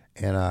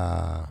 And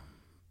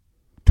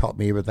taught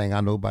me everything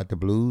I know about the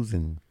blues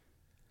and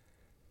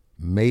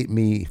made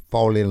me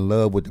fall in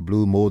love with the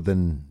blues more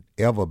than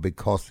ever,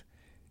 because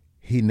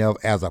he never,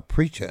 as a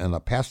preacher and a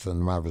pastor,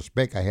 and my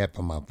respect I had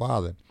for my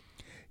father,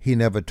 he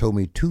never told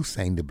me to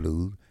sing the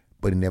blues,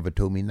 but he never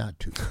told me not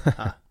to.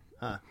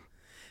 Yeah.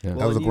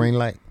 That was a green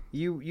light.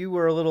 You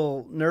were a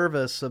little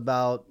nervous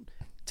about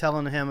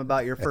telling him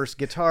about your first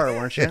guitar,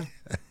 weren't you?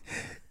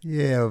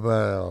 Yeah, but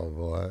oh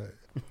boy,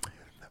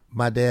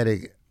 my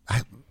daddy,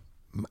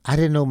 I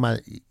didn't know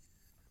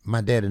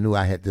my daddy knew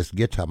I had this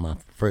guitar. My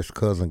first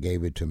cousin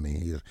gave it to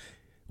me.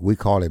 We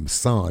call him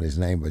Son. His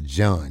name was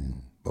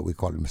John, but we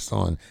called him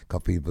Son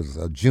because he was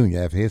a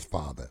junior after his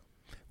father,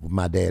 with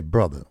my dad's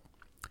brother.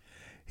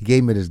 He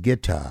gave me this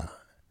guitar.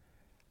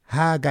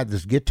 How I got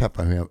this guitar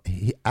from him,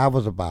 I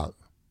was about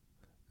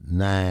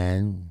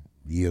 9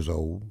 years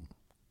old,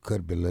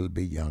 could be a little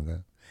bit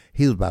younger.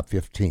 He was about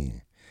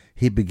 15.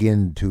 He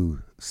began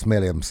to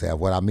smell himself.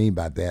 What I mean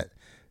by that,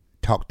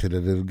 talk to the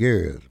little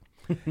girls.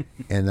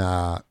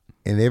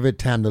 And every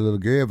time the little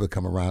girl would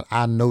come around,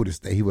 I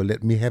noticed that he would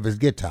let me have his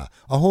guitar.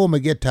 Hold my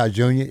guitar,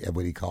 Junior, that's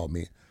what he called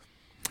me.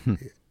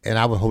 And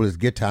I would hold his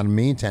guitar in the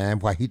meantime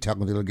while he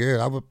talking to the little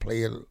girl. I would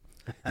play it,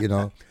 you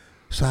know.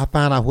 So I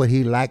found out what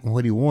he liked and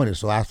what he wanted.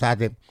 So I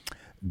started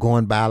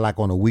going by, like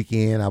on a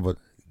weekend, I would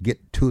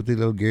get 2 or 3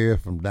 little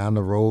girls from down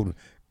the road.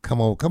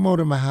 Come on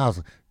to my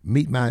house,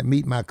 meet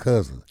my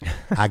cousin.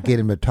 I get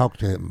him to talk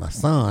to my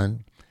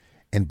son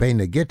and bring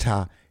the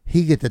guitar.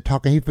 he get to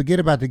talking, he forget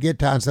about the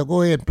guitar and say,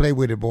 go ahead and play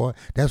with it, boy.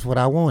 That's what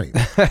I wanted.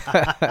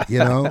 You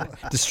know?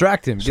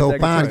 Distract him. So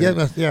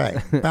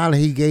finally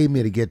he gave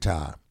me the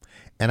guitar.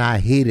 And I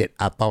hid it.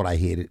 I thought I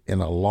hid it in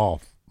a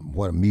loft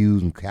where the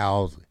mules and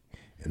cows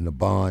in the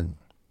barn.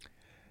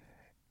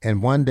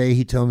 And one day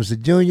he told me,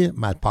 said, Junior,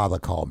 my father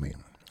called me.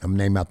 I'm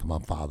named after my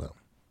father.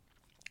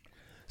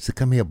 He said,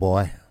 come here,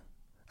 boy.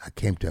 I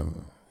came to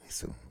him.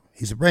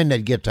 He said, bring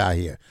that guitar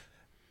here.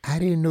 I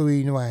didn't know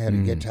he knew I had a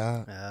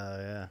guitar. Oh,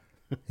 yeah.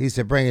 He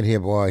said, bring it here,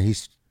 boy. He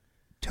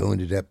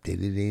tuned it up.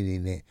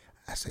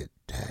 I said,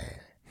 Dad,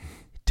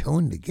 he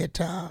tuned the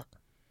guitar?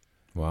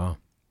 Wow.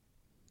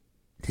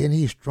 Then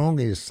he strung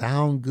it. It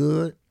sound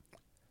good.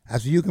 I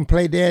said, you can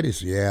play, Dad? He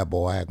said, yeah,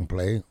 boy, I can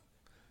play.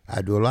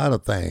 I do a lot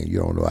of things you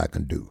don't know I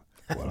can do.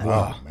 Well,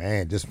 oh,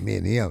 man, just me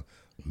and him.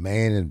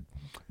 Man and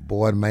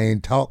boy, man,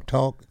 talk.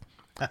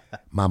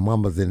 My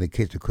mom was in the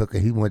kitchen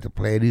cooking. He went to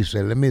play it. He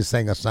said, let me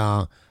sing a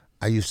song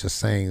I used to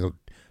sing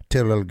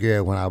to a little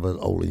girl when I was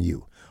older than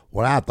you.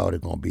 Well, I thought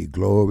it was going to be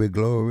glory,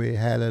 glory,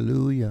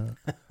 hallelujah,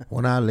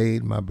 when I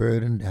laid my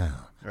burden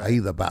down. Right.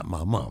 Either about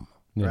my mom.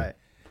 Yeah. Right.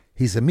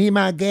 He said, me and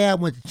my gal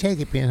went to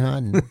Checky Pin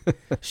hunting.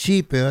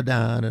 She fell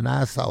down and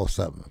I saw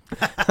something.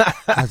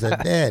 I said,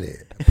 Daddy,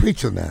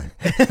 preacher now.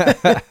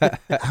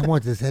 I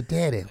wanted to say,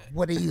 Daddy,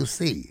 what do you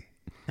see?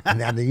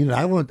 And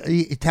I want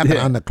he tapping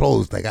on the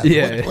clothes thing. I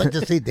said, what you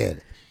see,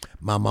 Daddy?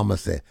 My mama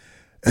said,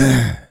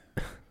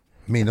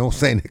 don't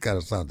sing that kind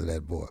of song to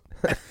that boy.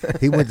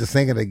 He went to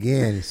sing it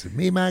again. He said,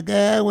 me and my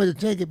gal went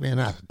to Checky Pin.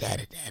 I said,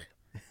 Daddy.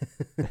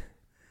 Here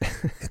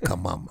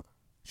come Mama.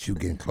 She was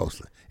getting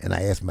closer. And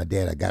I asked my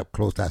dad, I got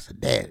close, I said,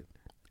 Dad.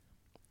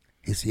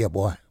 He said, yeah,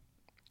 boy.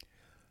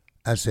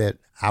 I said,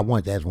 I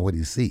wanted to ask him what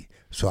he see.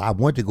 So I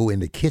went to go in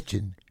the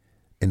kitchen,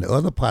 in the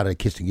other part of the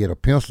kitchen, get a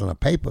pencil and a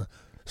paper,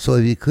 so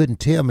if he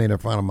couldn't tell me in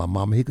front of my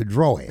mama, he could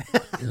draw it,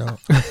 you know.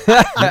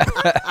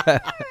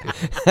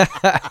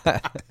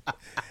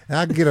 And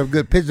I could get a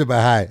good picture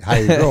about how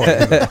he draw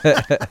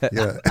it, you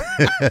know.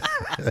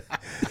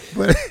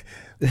 Yeah.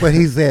 But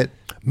he said,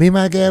 me and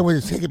my gal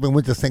went to sing it, but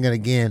went to sing it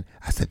again.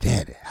 I said,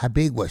 Daddy, how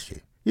big was she?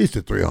 He's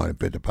a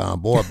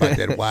 350-pound boy, about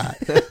that wide.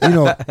 You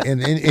know,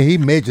 and he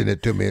measured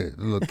it to me, a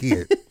little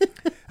kid.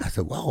 I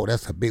said, whoa,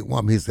 that's a big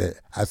woman.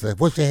 I said,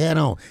 what's your hat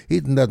on?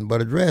 He's nothing but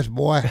a dress,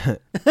 boy.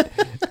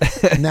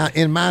 Now,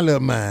 in my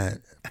little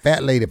mind,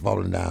 fat lady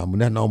falling down,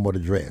 nothing on but a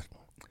dress.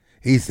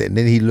 He said, and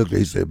then he looked,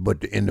 he said,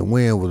 but the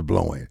wind was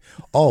blowing.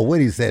 Oh,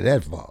 what he said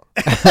that for?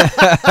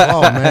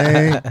 Oh,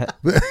 man.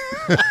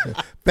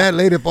 Fat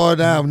lady fall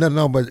down, nothing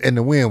on but, and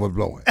the wind was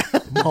blowing.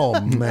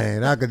 Oh,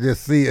 man, I could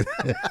just see it.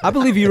 I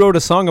believe you wrote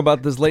a song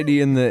about this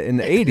lady in the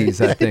 80s,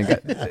 I think.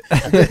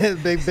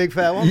 big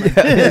fat woman.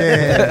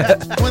 Yeah.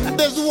 When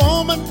this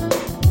woman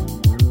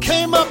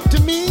came up to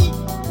me,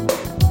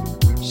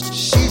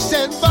 she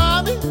said,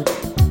 Bobby,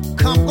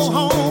 come go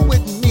home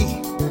with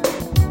me.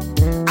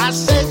 I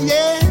said,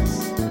 yes.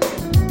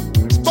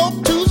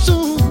 Spoke too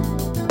soon.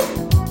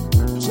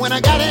 When I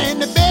got her in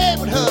the bed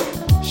with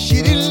her,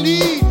 she didn't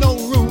leave no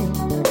room.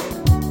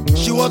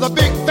 She was a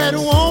big fat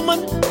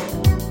woman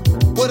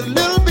with a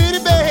little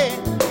bitty bed.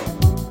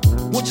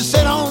 Once you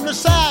sit on the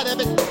side of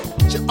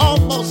it, she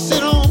almost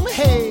sit on my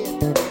head.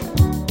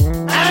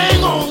 I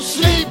ain't gonna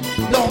sleep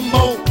no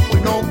more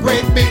with no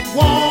great big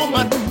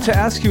woman. To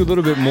ask you a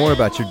little bit more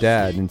about your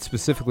dad and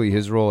specifically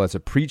his role as a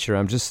preacher,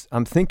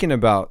 I'm thinking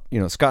about,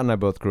 Scott and I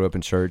both grew up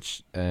in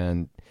church,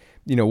 and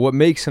what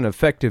makes an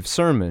effective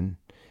sermon.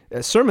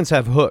 Sermons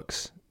have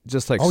hooks,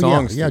 just like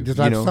songs. Yeah, just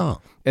like songs.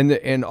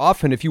 And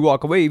often, if you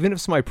walk away, even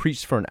if somebody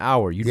preached for an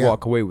hour, you'd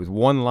walk away with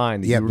one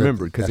line that you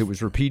remembered because it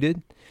was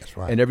repeated. That's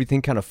right. And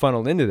everything kind of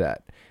funneled into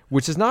that,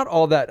 which is not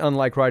all that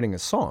unlike writing a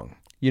song.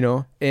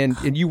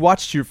 And you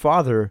watched your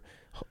father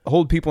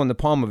hold people in the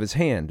palm of his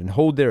hand and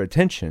hold their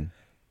attention.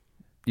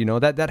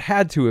 That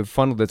had to have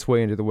funneled its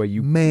way into the way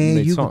you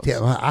made songs. Can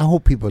tell. I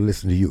hope people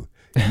listen to you.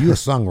 You're a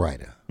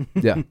songwriter.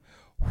 Yeah.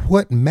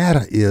 What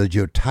matter is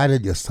your title,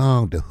 your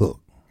song, the hook.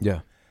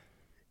 Yeah.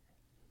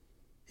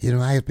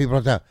 I ask people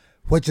all the time,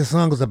 what your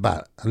song is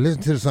about? I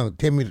listen to the song.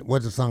 Tell me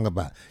what the song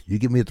about. You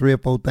give me 3 or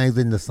 4 things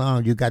in the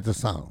song, you got the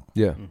song.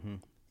 Yeah.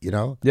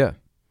 Mm-hmm. Yeah.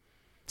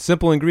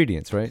 Simple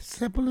ingredients, right?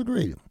 Simple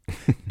ingredients.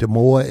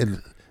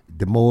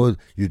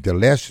 the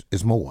less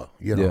is more.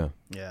 Yeah.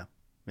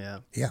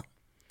 Yeah.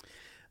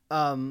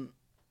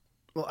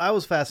 Well, I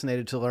was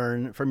fascinated to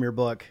learn from your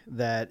book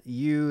that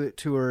you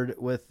toured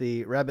with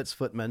the Rabbit's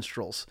Foot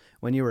Minstrels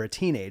when you were a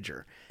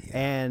teenager. Yeah.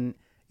 And,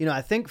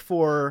 I think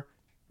for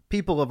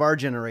people of our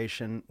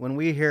generation, when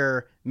we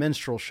hear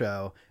minstrel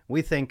show,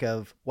 we think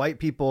of white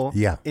people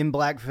in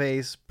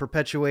blackface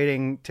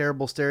perpetuating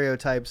terrible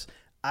stereotypes.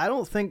 I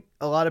don't think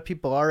a lot of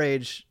people our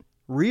age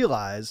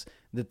realize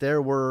that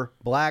there were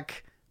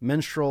black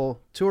minstrel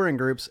touring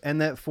groups,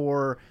 and that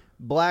for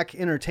black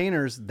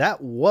entertainers, that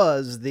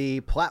was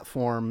the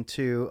platform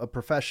to a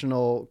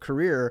professional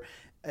career.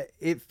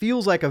 It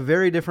feels like a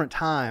very different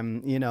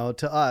time,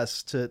 to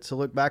us to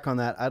look back on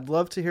that. I'd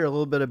love to hear a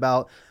little bit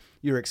about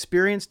your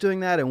experience doing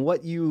that and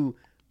what you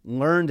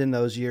learned in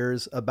those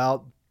years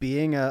about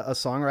being a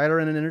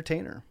songwriter and an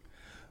entertainer?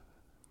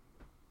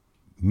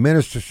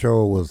 Minister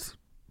Show was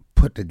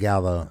put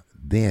together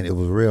then. It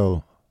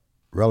was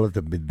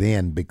relatively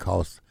then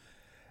because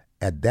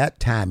at that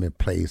time and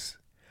place,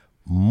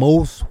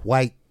 most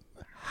white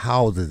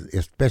houses,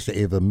 especially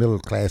if the middle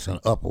class and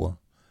upper,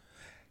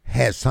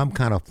 had some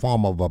kind of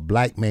form of a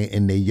black man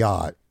in their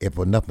yard, if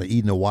for nothing,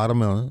 eating a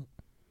watermelon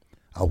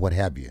or what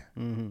have you.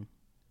 Mm-hmm.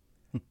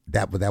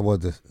 That was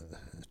the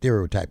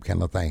stereotype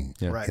kind of thing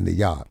in the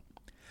yard.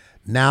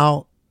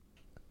 Now,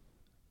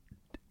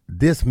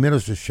 this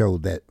Minister Show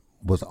that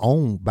was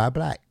owned by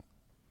black,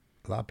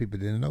 a lot of people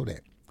didn't know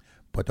that,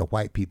 but the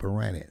white people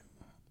ran it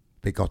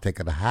because they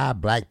could hire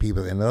black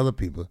people and other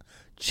people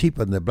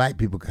cheaper than the black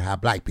people could hire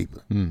black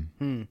people.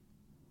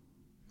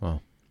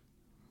 Wow.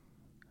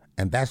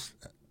 And that's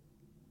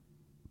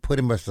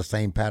pretty much the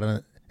same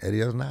pattern it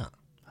is now.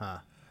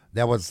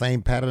 That was the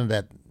same pattern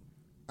that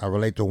I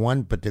relate to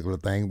one particular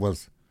thing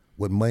was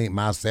with me,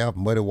 myself,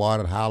 Muddy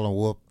Water, Howlin'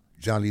 Wolf,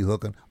 John Lee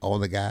Hooker, all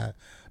the guys.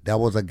 There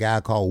was a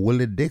guy called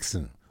Willie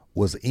Dixon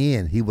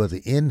he was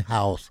an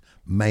in-house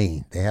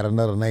man. They had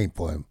another name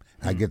for him.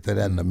 I'll get to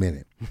that in a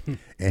minute.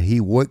 And he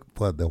worked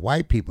for the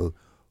white people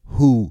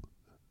who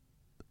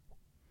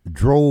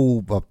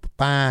drove a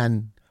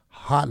fine,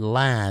 hot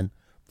line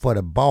for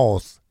the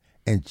boss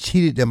and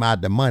cheated them out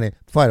of the money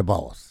for the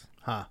boss.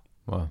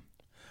 Wow.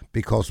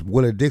 Because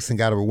Willie Dixon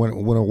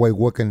went away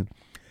working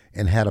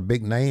and had a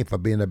big name for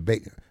being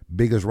the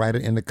biggest writer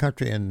in the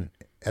country and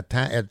at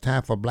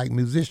time for a black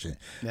musician.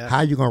 Yeah.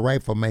 How you gonna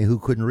write for a man who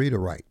couldn't read or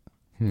write?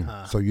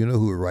 So you know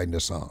who was writing the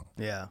song.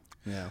 Yeah.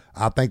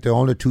 I think the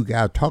only two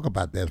guys talk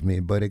about that is me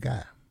and Buddy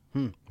Guy.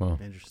 Wow.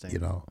 Interesting. You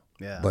know.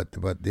 Yeah.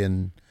 But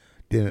then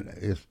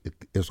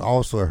it's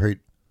also hurt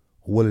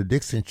Willie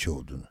Dixon's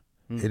children.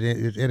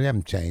 It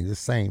haven't changed.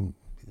 It's the same.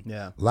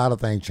 Yeah. A lot of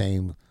things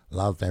change. A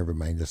lot of things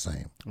remain the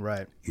same.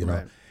 Right. You know.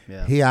 Right.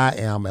 Yeah. Here I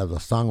am as a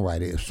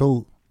songwriter. It's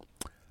so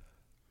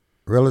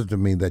relative to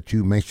me that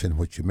you mentioned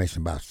what you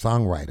mentioned about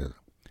songwriters.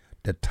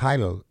 The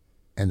title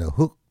and the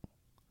hook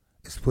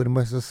is pretty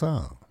much the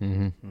song.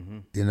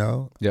 You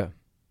know? Yeah.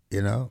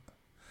 You know?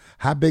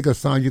 How big a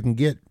song you can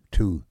get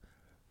to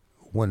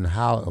when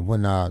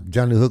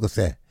Johnny Hooker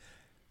said,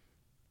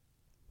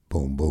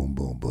 boom, boom,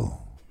 boom, boom.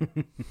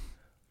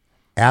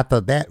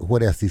 After that,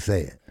 what else he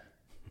said?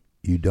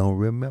 You don't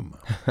remember.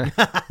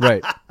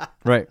 Right.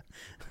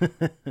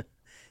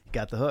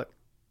 Got the hook.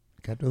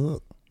 Got the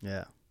hook.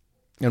 Yeah.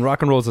 And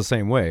rock and roll is the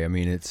same way. I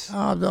mean, it's...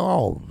 Oh, they're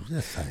all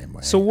the same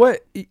way. So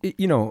what,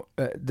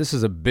 this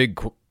is a big,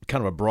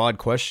 kind of a broad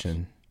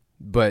question,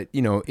 but,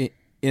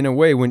 in a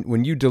way,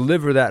 when you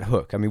deliver that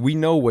hook, I mean, we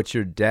know what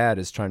your dad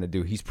is trying to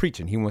do. He's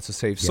preaching. He wants to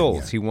save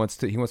souls. Yeah.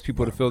 He wants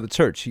people to fill the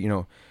church,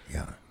 Yeah.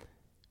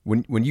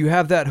 When you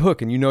have that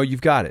hook and you've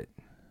got it,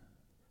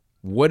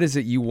 what is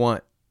it you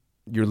want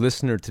your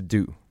listener to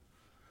do?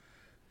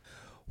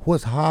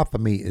 What's hard for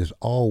me is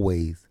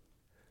always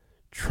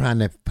trying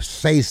to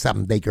say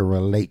something they can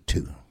relate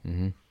to.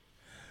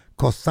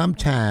 Because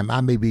sometimes I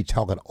may be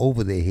talking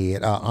over their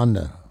head or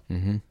under,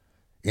 and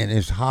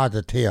it's hard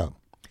to tell.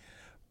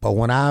 But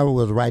when I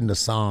was writing a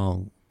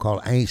song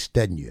called I Ain't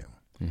Studying You,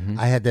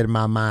 I had that in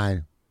my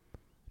mind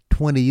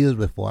 20 years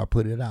before I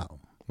put it out.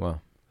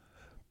 Wow.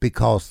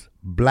 Because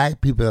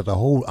black people as a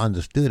whole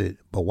understood it,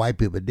 but white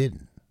people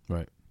didn't.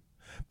 Right.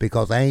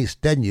 Because I ain't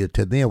studying you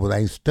to them was I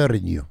ain't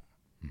studying you.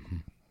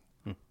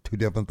 Two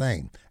different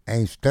things. I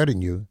ain't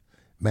studying you,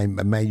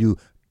 man, you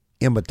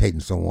imitating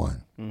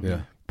someone.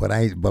 Yeah.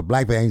 But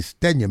black people ain't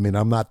studying you, mean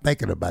I'm not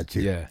thinking about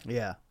you.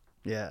 Yeah.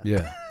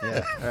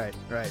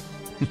 Right.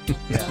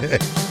 Yeah.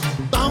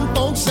 Some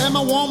folks say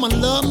my woman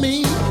love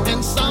me,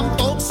 and some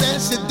folks say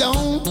she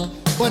don't.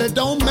 But it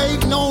don't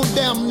make no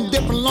damn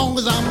difference long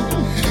as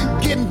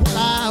I'm getting what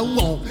I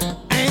want.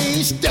 I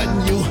ain't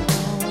studying you.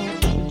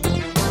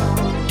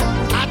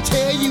 I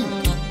tell you,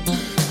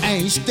 I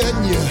ain't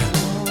studying you.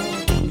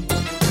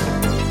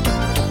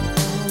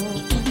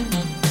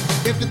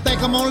 If you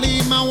think I'm gonna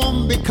leave my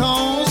woman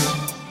because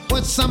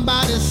what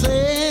somebody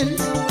said,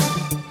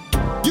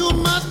 you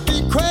must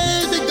be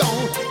crazy,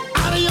 gone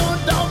out of your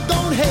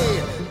doggone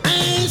head. I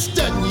ain't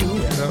studying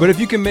you. But if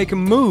you can make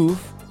them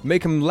move,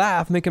 make them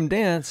laugh, make them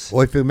dance.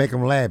 Or if you make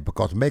them laugh,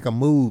 because make them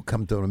move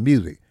come to the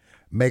music.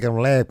 Make them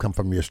laugh come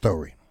from your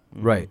story.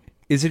 Right.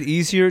 Is it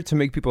easier to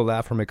make people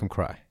laugh or make them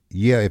cry?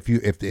 Yeah, if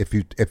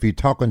you're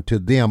talking to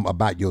them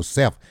about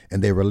yourself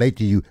and they relate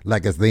to you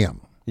like it's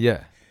them.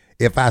 Yeah.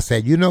 If I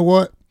said, you know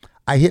what,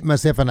 I hit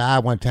myself in the eye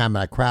one time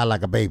and I cried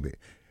like a baby.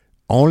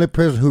 Only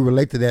person who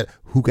relate to that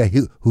who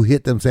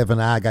hit themselves in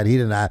the eye got hit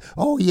in the eye.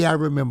 Oh yeah, I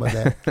remember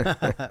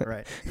that.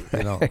 Right.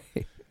 You know.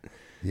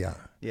 Yeah.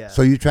 Yeah.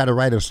 So you try to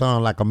write a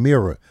song like a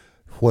mirror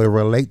where it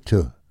relate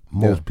to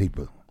most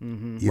people.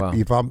 Wow.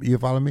 You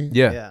follow me?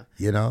 Yeah.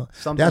 You know.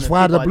 Something that's that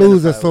why the people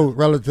blues are identify so with.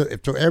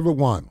 relative to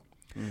everyone.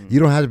 You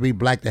don't have to be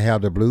black to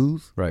have the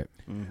blues. Right.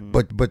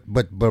 But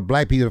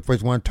black people are the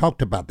first one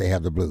talked about they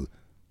have the blues.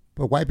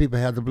 But white people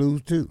have the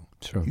blues too.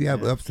 Sure. You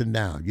have ups and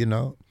downs, you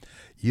know.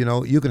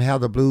 You can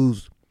have the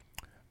blues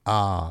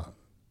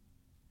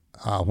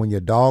when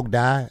your dog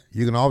died.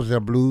 You can always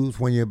have blues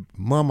when your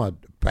mama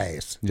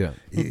passed. Yeah.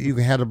 You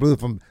can have the blues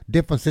from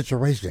different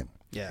situations.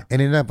 Yeah.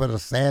 And it's not but a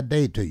sad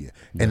day to you.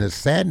 Yeah. And the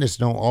sadness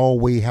don't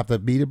always have to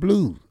be the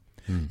blues.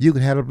 You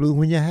can have the blues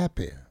when you're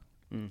happy.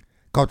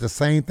 Because the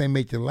same thing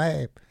make you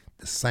laugh,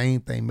 the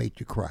same thing make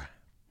you cry.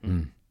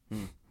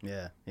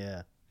 Yeah,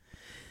 yeah.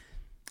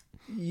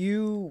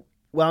 You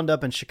wound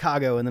up in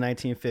Chicago in the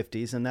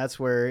 1950s, and that's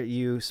where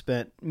you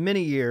spent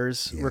many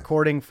years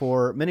recording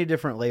for many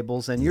different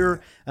labels. And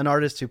you're an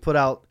artist who put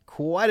out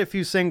quite a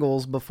few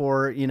singles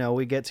before,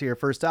 we get to your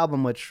first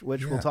album, which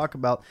we'll talk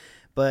about.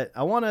 But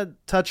I want to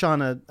touch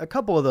on a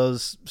couple of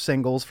those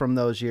singles from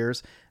those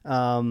years.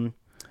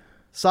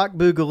 Sock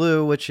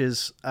Boogaloo, which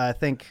is, I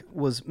think,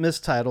 was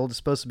mistitled. It's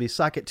supposed to be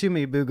Sock It To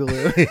Me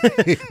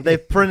Boogaloo. They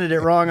printed it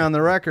wrong on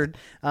the record.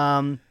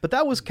 But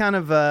that was kind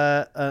of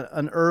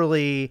an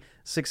early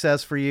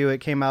success for you. It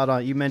came out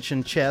on, you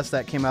mentioned Chess,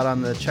 that came out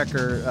on the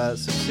Checker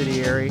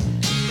subsidiary.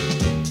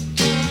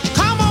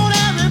 Come on,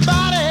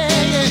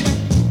 everybody,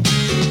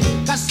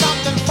 got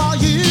something for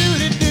you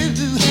to do.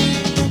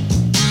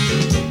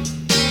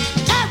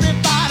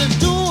 Everybody's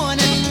doing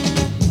it.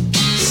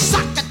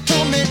 Sock it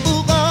to me,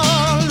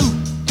 Boogaloo.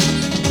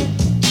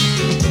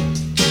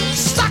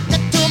 Sock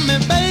it to me,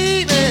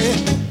 baby,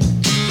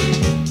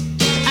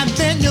 and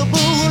then you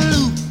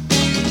boogaloo.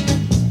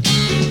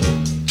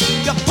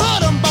 You put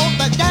them both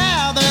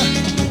together.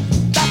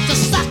 That's the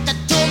sock it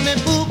to me,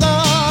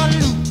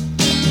 Boogaloo.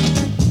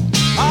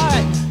 All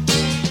right.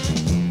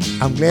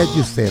 I'm glad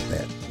you said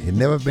that. It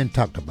never been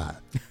talked about.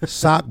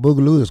 Sock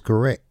Boogaloo is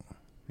correct.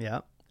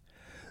 Yeah.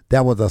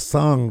 That was a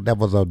song, that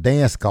was a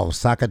dance called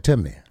Sock It To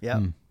Me. Yeah.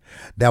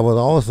 That was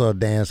also a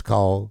dance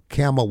called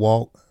Camel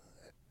Walk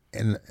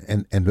and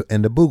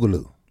the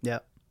Boogaloo. Yeah.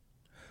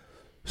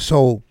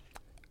 So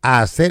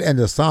I said in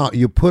the song,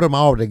 you put them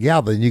all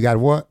together and you got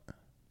what?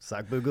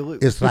 Sock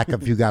Boogaloo. It's like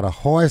if you got a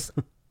horse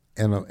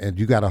and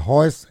you got a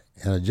horse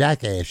and a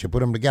jackass, you put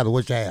them together,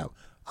 what you have?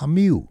 A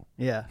mule.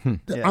 Yeah.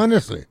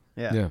 Honestly.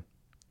 Yeah.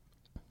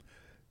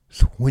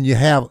 So when you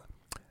have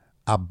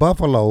a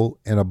buffalo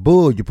and a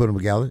bull, you put them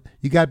together,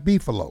 you got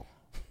beefalo.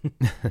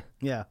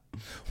 Yeah.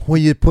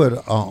 When you put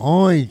an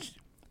orange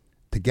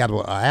together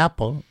with an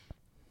apple,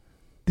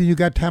 then you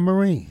got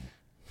tamarind.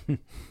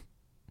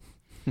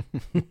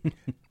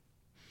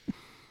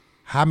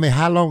 How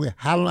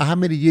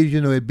many years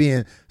it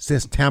been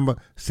since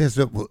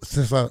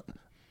a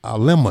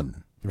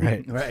lemon?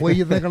 Right. Where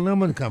you think a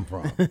lemon come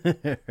from?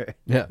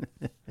 Yeah.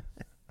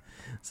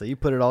 So you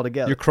put it all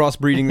together. You're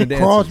crossbreeding the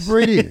dances.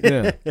 Crossbreeding.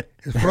 Yeah.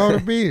 It's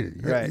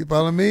crossbreeding. Right. You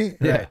follow me?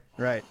 Yeah.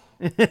 Right.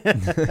 Cause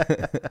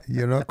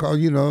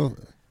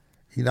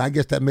I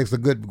guess that makes a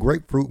good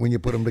grapefruit when you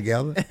put them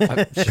together.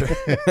 Sure.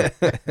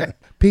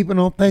 People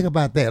don't think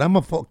about that.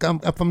 I'm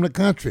from the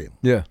country.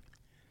 Yeah.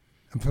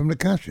 I'm from the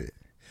country.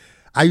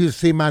 I used to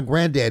see my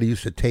granddaddy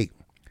used to take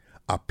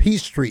a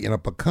peach tree and a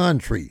pecan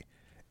tree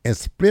and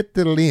split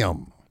the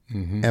limb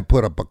and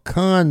put a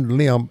pecan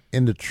limb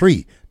in the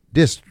tree.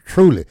 This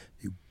truly,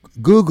 you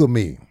Google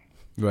me.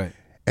 Right.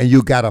 And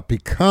you got a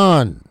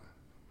pecan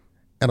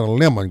and a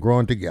lemon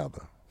growing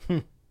together.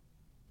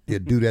 You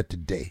do that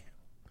today.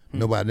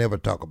 Nobody never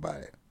talk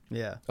about it.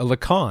 Yeah. A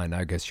lacan,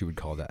 I guess you would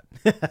call that.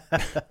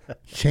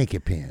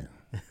 Chinky pen.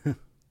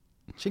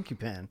 Chinky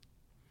pen.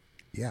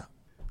 Yeah.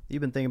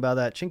 You've been thinking about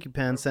that chinky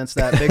pen since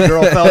that big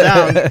girl fell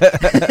down.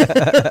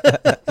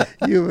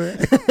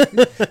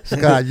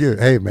 Scott,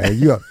 hey man,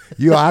 you.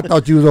 I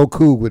thought you was so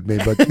cool with me,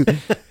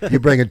 but you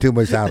bringing too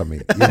much out of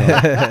me.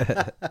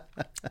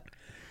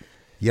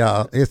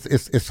 Yeah,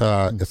 it's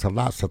a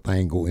lots of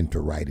things go into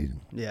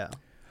writing. Yeah.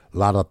 A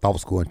lot of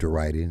thoughts go into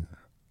writing.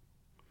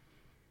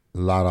 A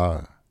lot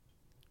of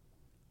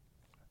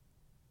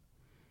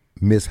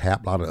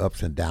mishap, a lot of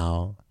ups and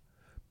downs.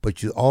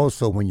 But you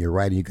also, when you're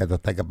writing, you got to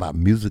think about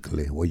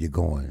musically where you're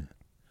going.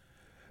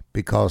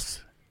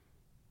 Because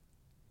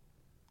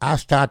I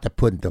started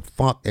putting the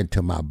funk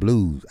into my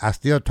blues. I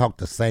still talk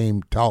the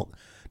same talk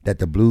that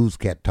the blues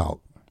cat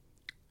talk.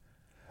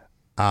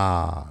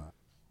 But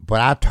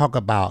I talk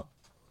about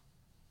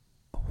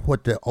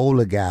what the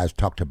older guys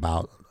talked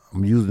about.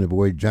 I'm using the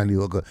word Johnny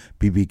Hooker,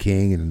 B.B.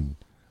 King, and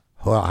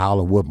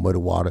Howlin' Wolf, Muddy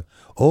Water.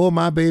 Oh,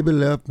 my baby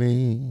left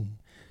me.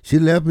 She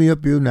left me a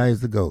few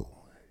nights ago.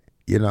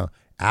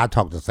 I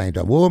talk the same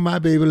time. Oh, my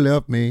baby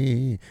left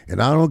me,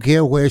 and I don't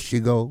care where she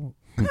go.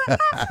 you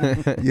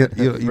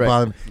right.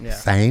 Follow me? Yeah.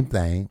 Same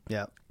thing.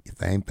 Yeah.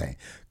 Same thing.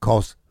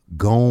 'Cause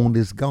gone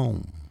is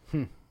gone.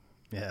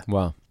 Yeah.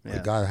 Wow.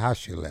 Regardless how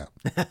she left.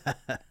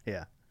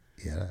 Yeah.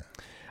 Yeah.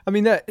 I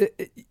mean, that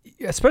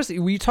especially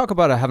when you talk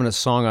about having a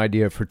song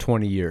idea for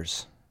 20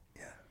 years,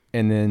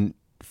 and then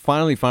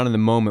finally finding the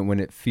moment when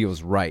it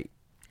feels right.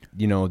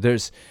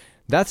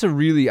 That's a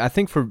really, I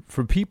think for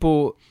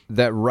people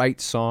that write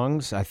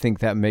songs, I think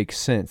that makes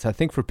sense. I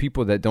think for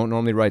people that don't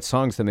normally write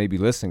songs that may be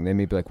listening, they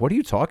may be like, what are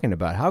you talking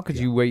about? How could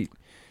you wait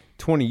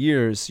 20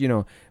 years?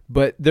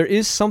 But there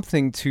is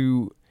something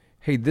to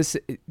hey,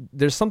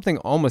 there's something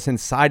almost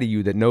inside of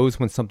you that knows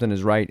when something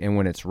is right and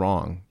when it's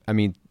wrong. I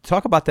mean,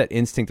 talk about that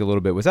instinct a little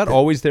bit. Was that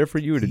always there for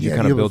you, or did you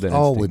kind of build that instinct? It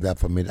was always there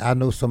for me. I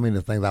know so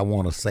many things I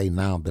want to say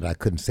now that I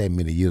couldn't say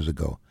many years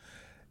ago.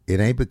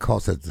 It ain't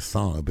because it's the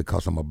song, it's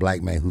because I'm a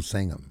black man who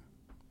sing them.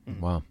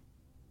 Wow.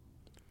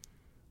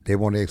 They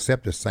want to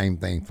accept the same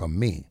thing from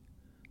me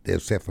they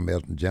accept from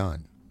Elton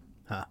John.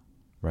 Huh.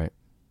 Right.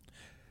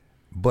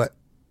 But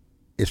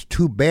it's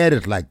too bad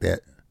it's like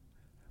that.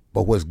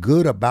 But what's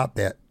good about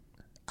that,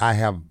 I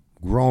have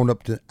grown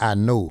up to, I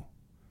know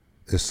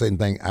there's certain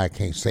things I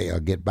can't say or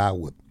get by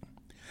with.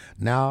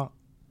 Now,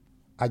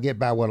 I get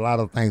by with a lot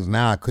of things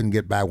now I couldn't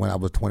get by when I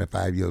was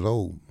 25 years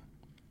old.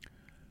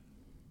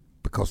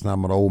 Because now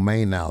I'm an old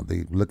man now.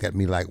 They look at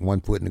me like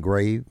 1 foot in the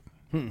grave,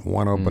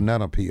 one on a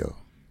banana peel.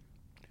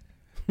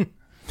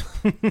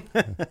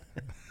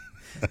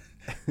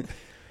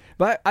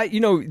 But,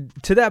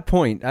 to that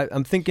point,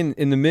 I'm thinking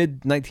in the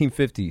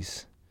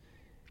mid-1950s,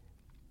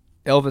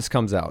 Elvis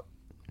comes out.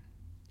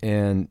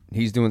 And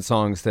he's doing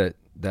songs that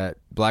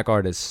black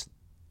artists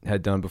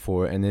had done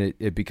before, and then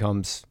it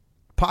becomes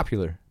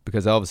popular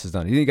because Elvis has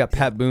done it. You got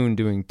Pat Boone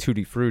doing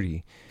Tutti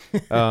Frutti.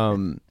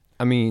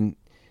 I mean,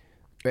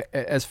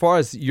 as far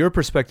as your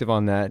perspective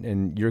on that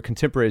and your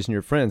contemporaries and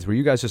your friends, were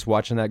you guys just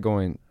watching that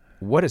going,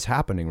 what is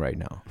happening right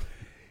now?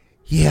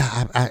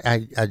 Yeah,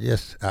 I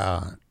just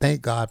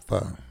thank God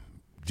for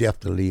Jeff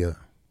D'Elia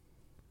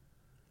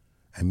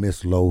and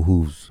Miss Lowe,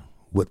 who's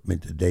with me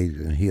today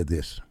to hear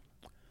this.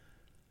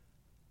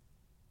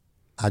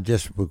 I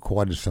just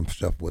recorded some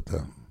stuff with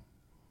a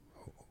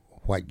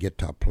white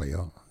guitar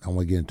player. I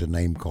won't get into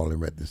name calling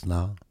right this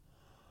now.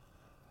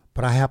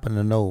 But I happen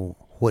to know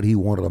what he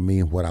wanted of me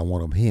and what I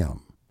want of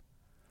him.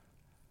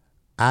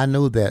 I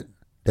know that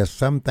there's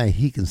something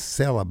he can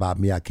sell about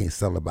me I can't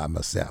sell about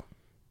myself.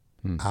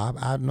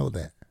 I know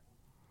that.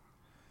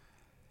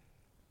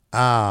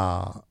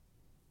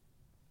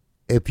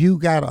 If you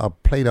got a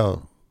plate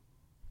of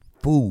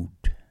food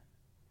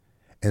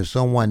and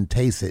someone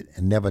tastes it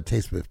and never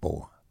tasted it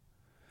before,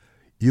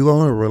 you're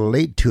going to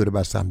relate to it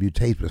about something you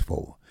tasted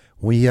before.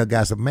 When you hear a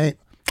guy say, man,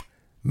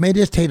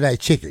 this tastes like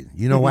chicken.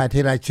 You know why it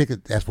tastes like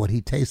chicken? That's what he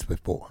tasted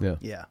before.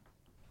 Yeah.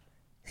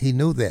 He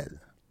knew that.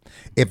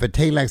 If it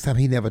tastes like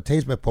something he never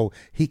tasted before,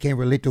 he can't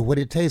relate to what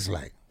it tastes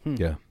like.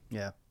 Yeah.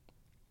 Yeah.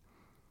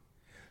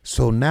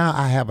 So now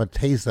I have a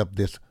taste of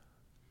this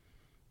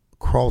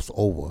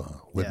crossover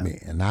with me,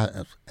 and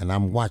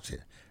I'm watching.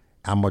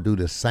 I'm gonna do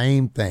the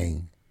same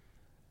thing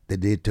they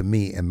did to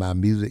me and my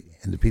music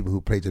and the people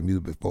who played the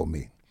music before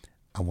me.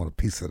 I want a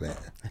piece of that.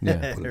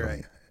 Yeah.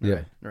 Right.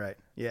 Yeah. Right.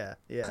 Yeah.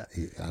 Yeah.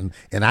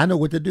 And I know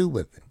what to do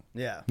with it.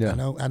 Yeah. I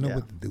know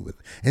what to do with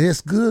it, and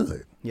it's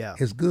good. Yeah.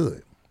 It's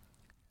good.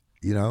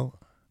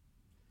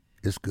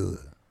 It's good.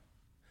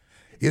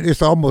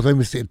 It's almost, let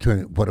me say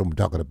what I'm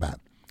talking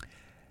about.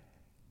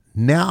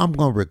 Now I'm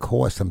going to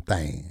record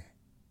something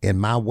in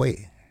my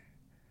way.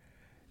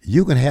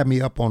 You can have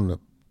me up on the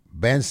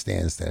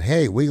bandstand and say,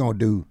 hey, we're going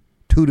to do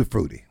Tutti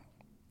Frutti.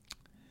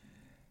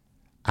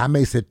 I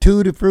may say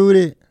Tutti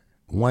Frutti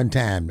one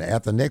time.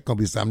 After that, going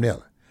to be something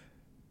else.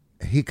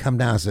 He come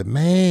down and said,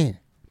 man,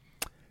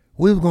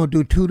 we were going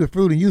to do Tutti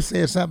Frutti and you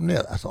said something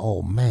else. I said,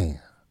 oh,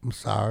 man, I'm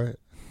sorry.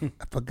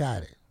 I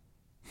forgot it.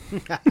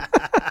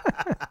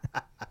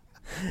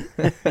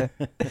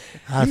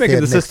 You're making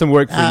the system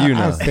work for you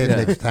now. I'll say it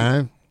next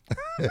time.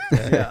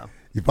 Yeah.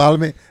 You follow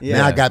me? Yeah.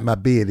 Now I got my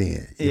beard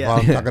in. You follow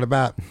what I'm talking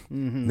about?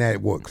 Mm-hmm. Now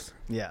it works.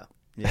 Yeah.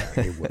 Yeah.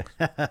 It works.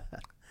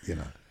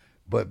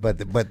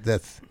 But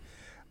that's,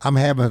 I'm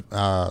having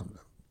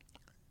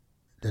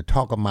the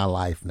talk of my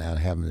life now,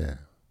 having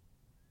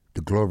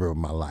the glory of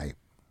my life.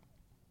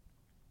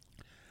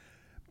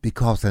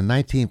 Because in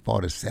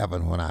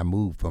 1947, when I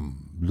moved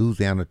from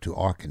Louisiana to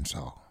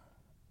Arkansas,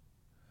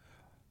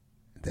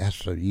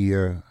 that's a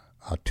year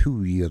or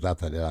 2 years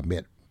after that I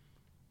met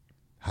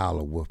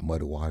Howler Wolf,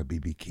 Muddy Water,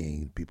 B.B.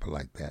 King, people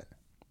like that.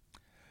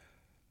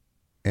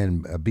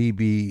 And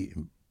B.B.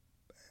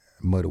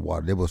 Muddy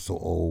Water, they were so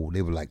old.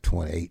 They were like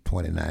 28,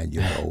 29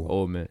 years old.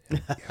 Old man.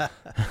 Yeah.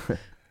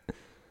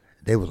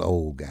 They was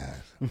old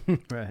guys.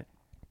 Right.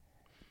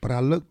 But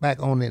I look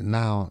back on it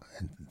now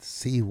and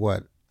see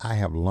what I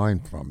have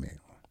learned from it.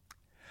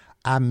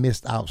 I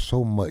missed out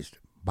so much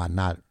by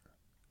not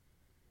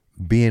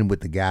being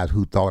with the guys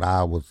who thought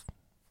I was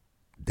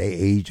their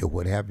age or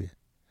what have you.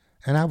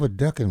 And I was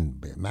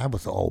ducking. I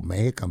was an old man.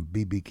 Here come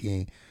B.B.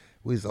 King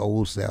with his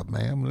old self,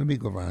 man. Let me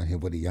go around here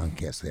with the young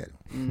cats at.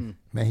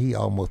 Man, he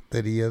almost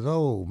 30 years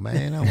old,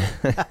 man.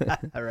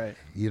 All right.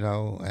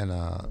 And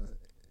of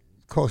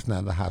course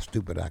not how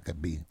stupid I could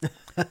be.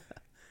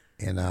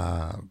 And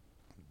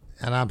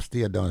I'm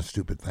still doing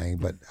stupid things,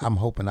 but I'm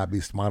hoping I'll be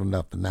smart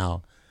enough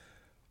now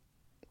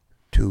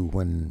to,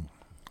 when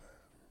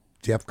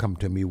Jeff come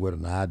to me with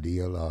an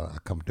idea, or I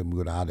come to me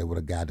with an idea with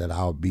a guy, that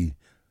I'll be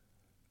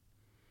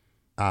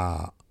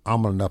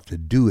humble enough to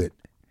do it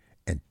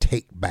and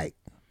take back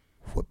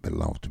what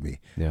belongs to me.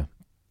 Yeah.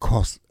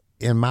 Because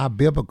in my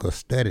biblical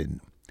study,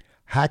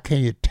 how can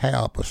you tie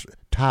up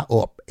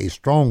a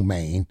strong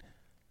man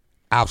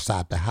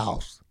outside the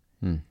house.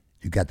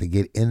 You got to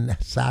get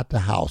inside the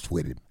house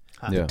with him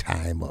to tie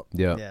him up.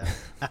 Yeah.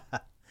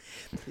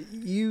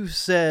 You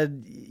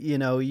said,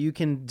 you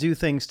can do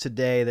things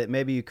today that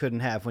maybe you couldn't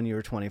have when you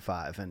were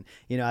 25. And,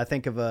 I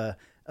think of a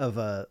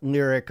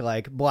lyric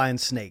like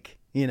Blind Snake,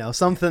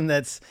 something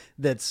that's,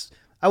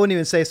 I wouldn't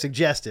even say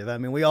suggestive. I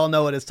mean, we all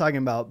know what it's talking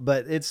about,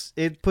 but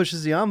it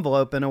pushes the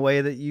envelope in a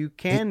way that you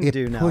can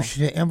do now. It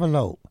pushes the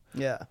envelope.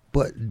 Yeah.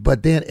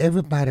 But then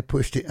everybody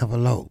pushed the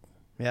envelope.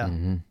 Yeah.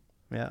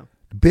 Mm-hmm. Yeah.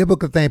 The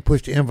biblical thing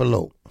pushed the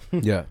envelope.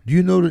 Yeah. Do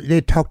you know that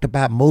they talked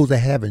about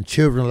Moses having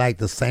children like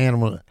the sand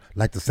on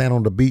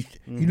the beach?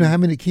 You know how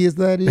many kids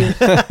that is?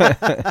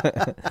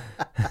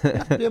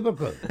 It's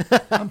biblical.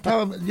 I'm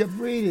talking. You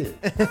read it.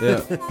 Yeah.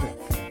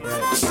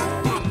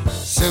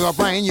 Sugar,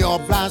 bring your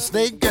blind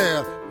snake,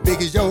 girl,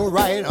 big as your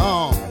right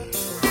arm.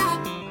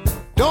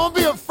 Don't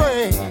be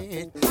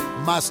afraid,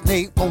 my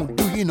snake won't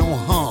do you no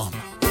harm.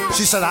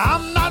 She said,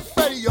 I'm not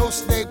afraid of your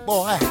snake,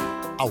 boy,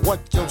 or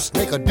what your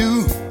snake'll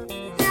do.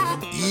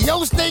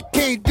 Your snake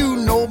can't do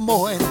no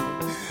more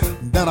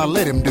than I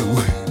let him do.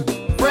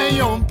 Bring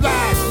your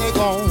blind snake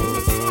on,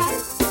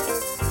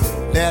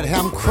 let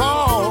him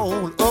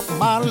crawl up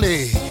my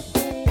leg.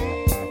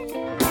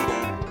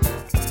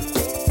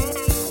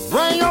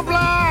 Bring your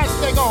blind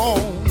snake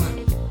on.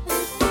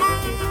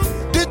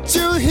 Did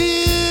you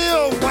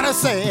hear what I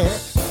said?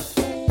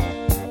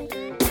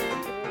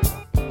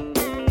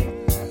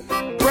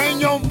 Bring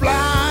your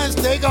blind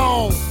snake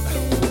on.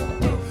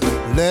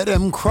 Let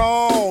him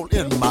crawl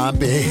in my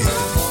bed.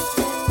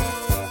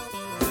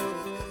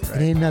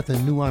 It ain't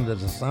nothing new under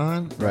the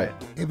sun. Right.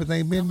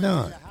 Everything been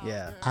done.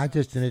 Yeah. I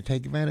just didn't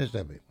take advantage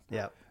of it.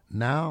 Yeah.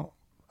 Now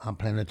I'm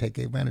planning to take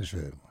advantage of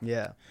it.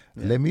 Yeah.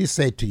 Let me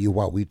say to you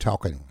while we're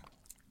talking.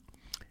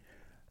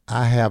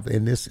 I have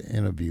in this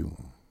interview,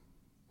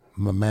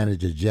 my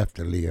manager Jeff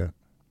DeLear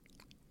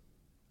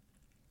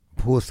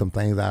pulled some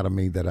things out of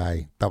me that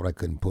I thought I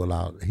couldn't pull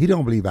out. He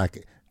don't believe I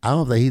could. I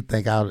don't think he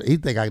think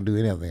I can do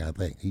anything. I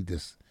think he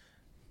just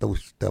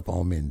throws stuff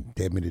on me and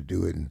tell me to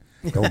do it and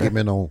don't give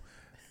me no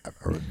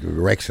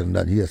direction.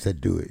 Nothing. He just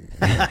said do it,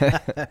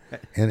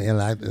 and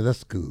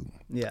that's cool.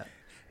 Yeah.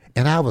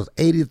 And I was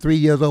 83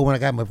 years old when I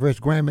got my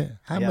first Grammy.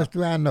 How much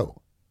do I know?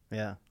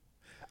 Yeah.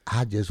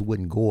 I just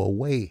wouldn't go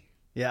away.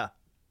 Yeah.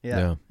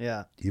 Yeah.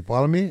 Yeah. You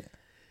follow me?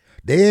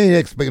 They ain't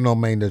expecting no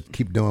man to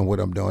keep doing what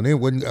I'm doing. I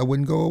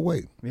wouldn't go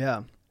away.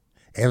 Yeah.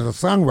 As a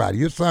songwriter,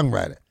 you're a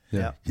songwriter.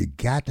 Yeah. You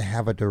got to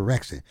have a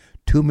direction.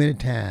 Too many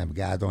times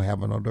guys don't have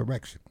no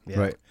direction. Yeah.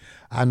 Right.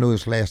 I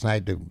noticed last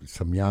night that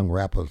some young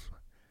rappers,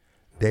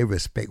 they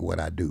respect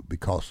what I do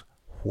because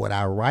what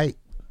I write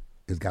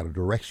has got a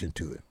direction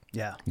to it.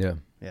 Yeah. Yeah.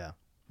 Yeah.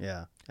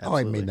 Yeah. Oh,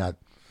 I may not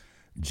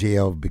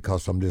jail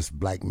because I'm this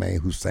black man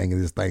who's singing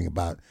this thing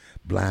about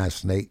Blind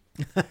Snake.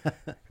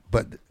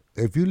 But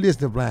if you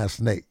listen to Blind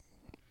Snake,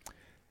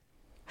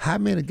 how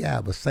many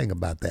guys would sing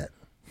about that?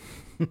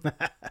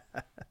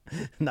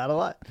 Not a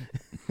lot.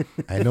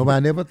 Ain't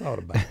nobody never thought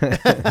about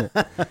it.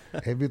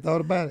 Have you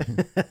thought about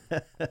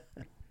it?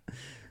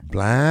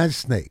 Blind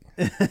Snake.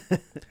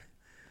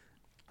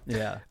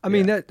 Yeah. I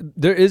mean, that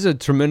there is a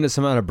tremendous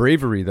amount of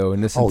bravery though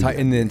in this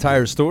in the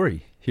entire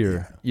story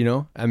here.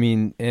 Yeah. I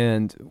mean,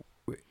 and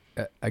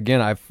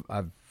again, I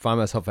find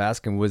myself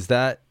asking, was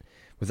that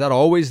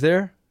always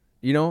there?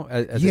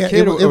 As a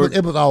kid,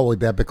 it was always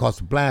there because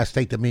Blind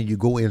Snake to me, you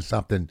go in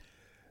something,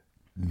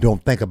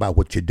 don't think about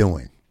what you're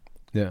doing.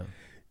 Yeah.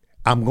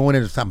 I'm going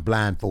into something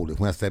blindfolded.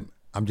 When I said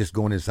I'm just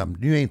going into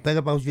something, you ain't think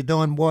about what you're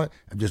doing, boy.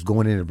 I'm just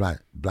going into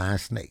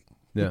blind snake.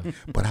 Yeah.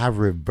 But I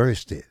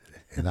reversed it,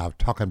 and I was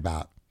talking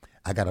about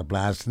I got a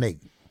blind snake.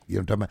 You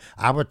know what I'm talking about?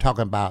 I was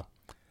talking about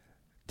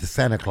the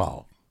Santa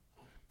Claus,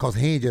 cause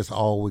he ain't just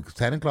always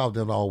Santa Claus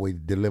doesn't always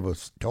deliver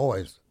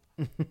toys.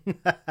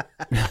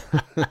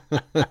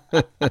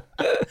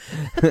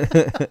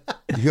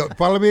 You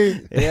follow me?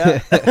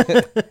 Yeah.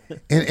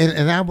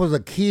 and I was a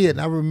kid,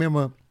 and I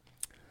remember.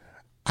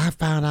 I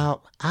found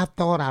out, I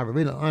thought I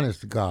really,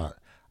 honest to God,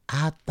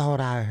 I thought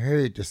I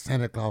heard the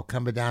Santa Claus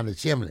coming down the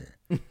chimney.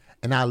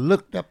 And I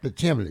looked up the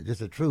chimney,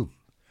 just the truth.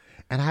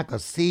 And I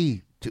could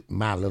see, to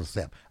my little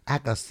self, I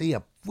could see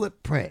a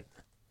footprint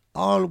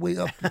all the way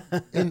up.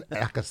 And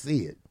I could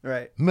see it.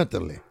 Right.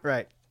 Mentally.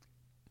 Right.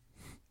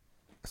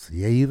 I said,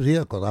 yeah, he was here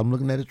because I'm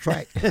looking at the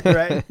track.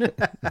 Right.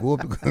 go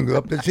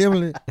up the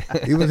chimney.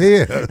 He was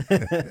here.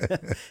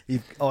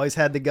 You've always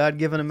had the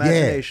God-given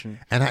imagination.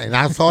 Yeah. And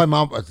I saw him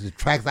on the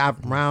tracks out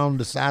around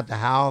the side of the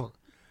house.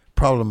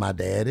 Probably my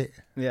daddy.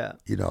 Yeah.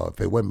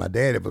 If it wasn't my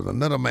daddy, it was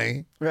another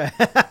man. Right.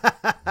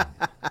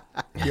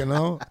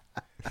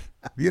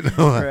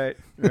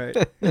 Right.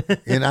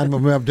 And I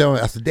remember telling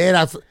him, I said,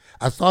 Dad,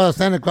 I saw a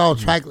Santa Claus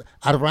track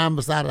out around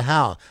beside the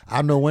house.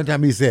 I know one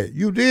time he said,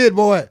 "You did,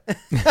 boy."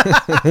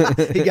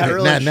 He got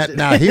really interested.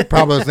 Now he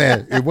probably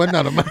said it wasn't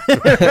none of mine.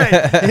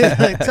 Right. He's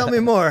like, tell me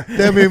more.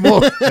 Tell me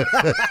more.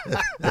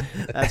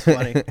 That's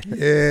funny.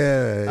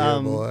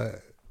 Yeah,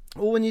 boy.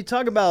 Well, when you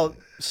talk about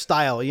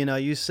style,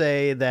 you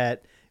say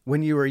that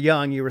when you were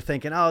young, you were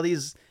thinking, "Oh,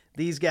 these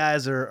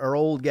guys are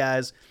old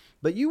guys."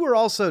 But you were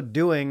also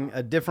doing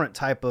a different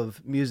type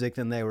of music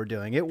than they were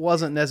doing. It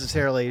wasn't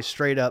necessarily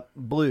straight up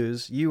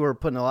blues. You were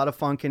putting a lot of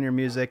funk in your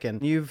music,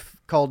 and you've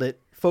called it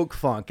folk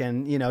funk.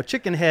 And, you know,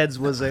 Chicken Heads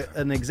was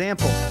an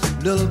example.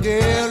 Little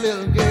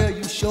girl,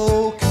 you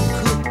sure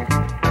can cook.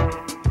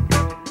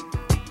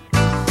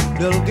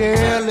 Little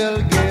girl,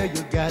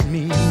 you got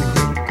me hooked.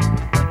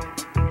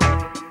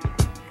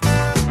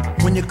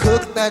 When you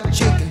cook that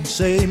chicken,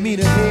 say me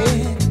the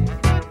head.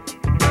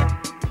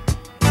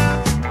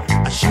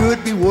 I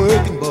should be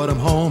working, but I'm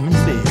home in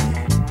bed.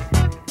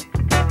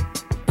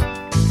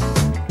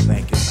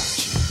 Thinking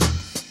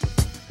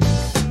about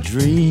you,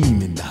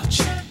 dreaming about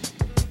you.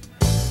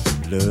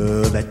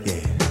 Love that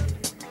gal.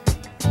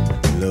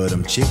 Love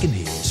them chicken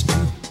heads too.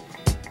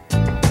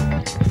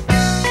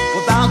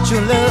 Without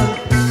your love,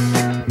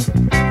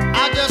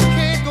 I just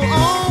can't go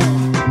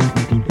on.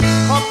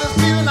 'Cause this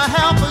feeling I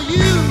have for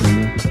you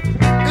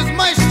is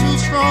much too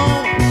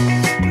strong.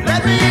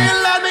 Let me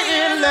in, let me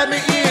in, let me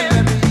in,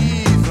 let me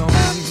ease on in.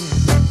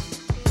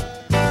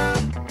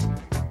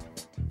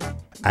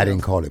 I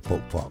didn't call it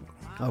folk funk.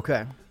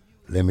 Okay.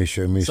 Let me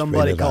show me.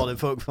 Somebody called it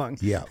folk funk.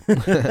 Yeah.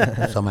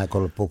 Somebody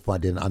called it folk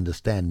funk. Didn't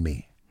understand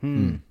me.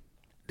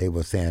 They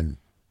were saying,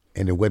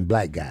 and it wasn't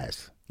black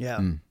guys. Yeah.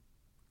 Of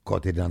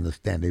course, they didn't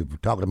understand. They were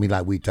talking to me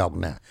like we talk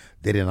now.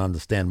 They didn't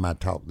understand my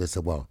talk. They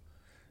said, well,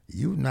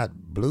 you not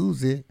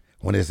bluesy.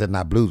 When they said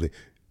not bluesy,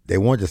 they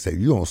wanted to say,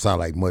 you don't sound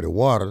like Muddy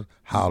Waters,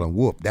 Howlin'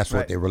 Wolf. That's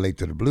what they relate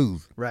to the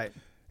blues. Right.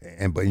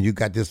 But you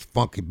got this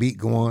funky beat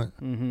going,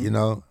 you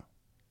know.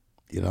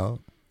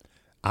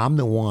 I'm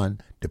the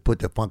one to put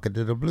the funk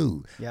into the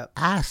blues. Yep.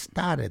 I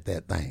started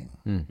that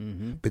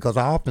thing because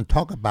I often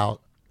talk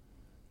about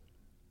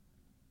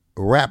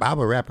rap. I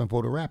was rapping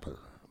for the rappers,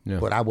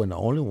 but I wasn't the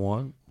only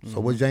one. So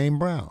was James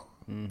Brown,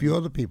 a few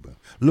other people.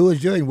 Louis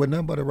Jordan was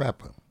nothing but a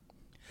rapper.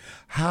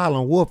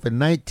 Howlin' Wolf in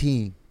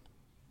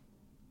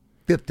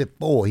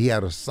 1954, he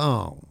had a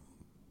song.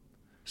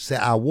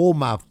 Said, I wore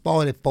my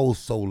 44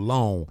 so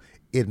long,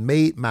 it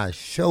made my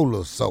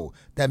shoulders so.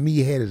 That me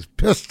had his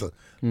pistol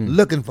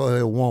looking for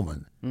a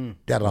woman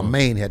that a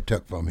man had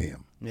took from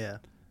him. Yeah.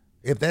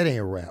 If that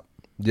ain't rap.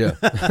 Yeah.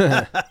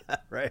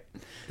 Right.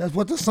 That's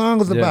what the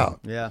song is about.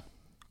 Yeah.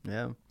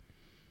 Yeah.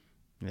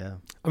 Yeah.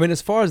 I mean,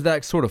 as far as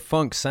that sort of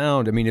funk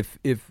sound, I mean, if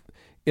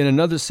in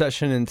another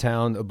session in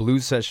town, a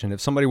blues session, if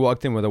somebody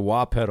walked in with a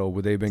wah pedal,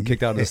 would they have been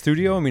kicked out of the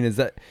studio? I mean, is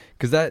that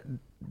because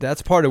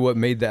that's part of what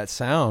made that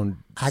sound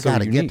I so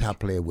got a unique. guitar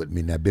player with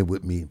me now, been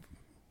with me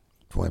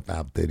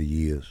 25, 30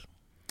 years.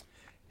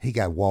 He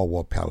got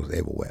wall pedals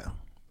everywhere.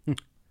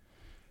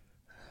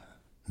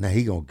 Now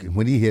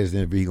when he hears the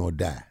interview, he gonna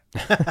die.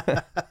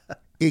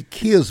 It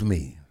kills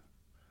me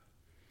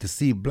to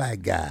see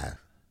black guys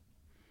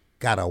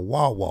got a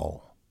wah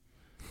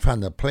trying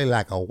to play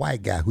like a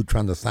white guy who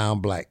trying to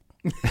sound black.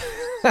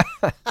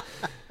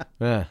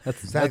 Yeah,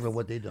 That's exactly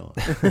what they doing.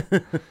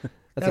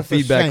 that's a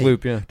feedback shame.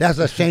 loop. Yeah, That's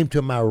a shame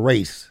to my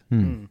race.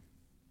 You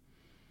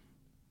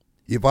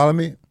follow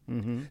me?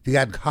 You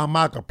got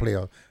harmonica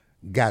player,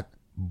 got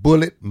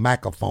bullet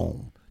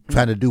microphone,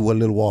 trying to do what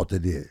Little Walter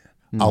did,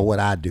 or what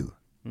I do.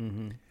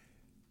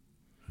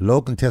 Lo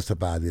can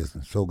testify this,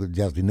 and so could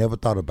Jesse. Never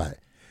thought about it.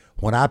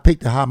 When I pick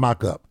the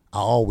harmonica up, I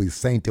always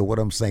sing to what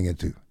I'm singing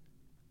to.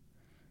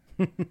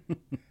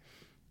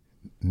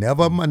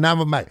 Never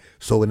mic.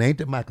 So it ain't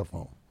the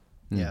microphone.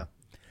 Yeah.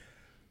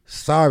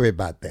 Sorry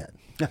about that.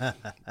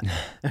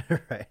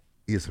 Right.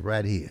 It's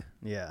right here.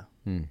 Yeah.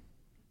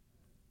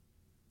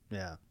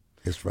 Yeah.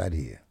 It's right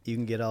here. You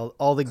can get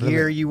all the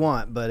gear you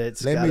want, but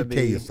it's got to Let be me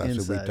tell you something.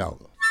 inside. We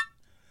talk.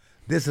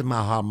 This is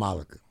my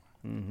harmonica.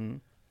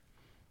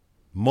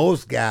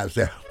 Most guys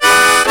say,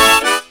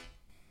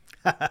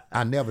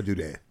 I never do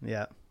that.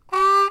 Yeah.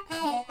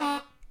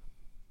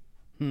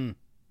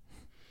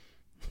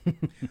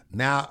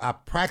 Now I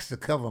practice to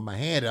cover my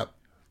hand up,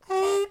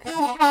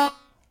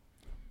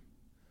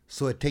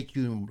 so it takes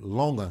you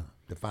longer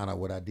to find out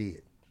what I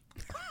did.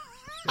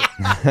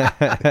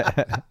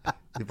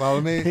 You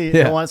follow me? You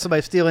don't want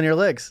somebody stealing your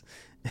licks.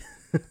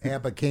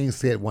 Albert King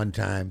said one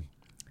time,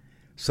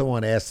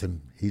 someone asked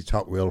him, he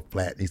talked real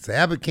flat. He said,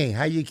 Albert King,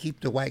 how you keep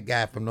the white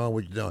guy from knowing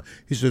what you're doing?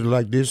 He said,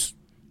 like this,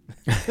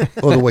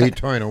 or the way he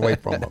turned away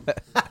from him.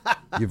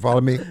 You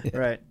follow me?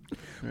 Right.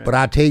 But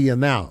I tell you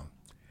now,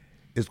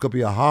 it's going to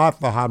be hard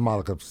for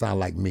harmonica to sound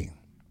like me.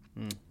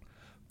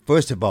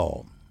 First of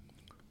all,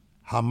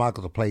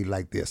 harmonica play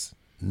like this.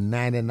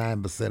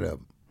 99% of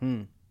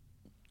them.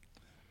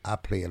 I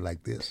play it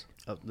like this.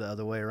 Up the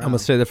other way around. I'm gonna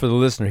say that for the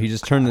listener. He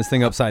just turned this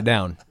thing upside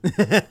down.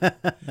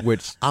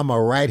 Which I'm a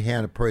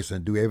right-handed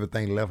person, do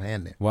everything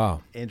left-handed.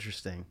 wow.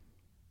 Interesting.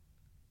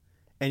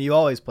 And you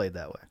always played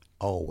that way.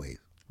 Always.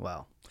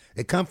 Wow.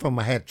 It come from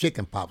I had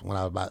chicken pox when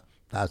I was about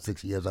 5,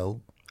 6 years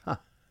old. Huh.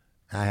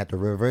 I had to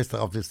reverse it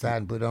off this side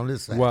and put it on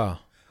this side. Wow.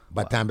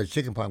 By the time the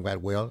chicken pox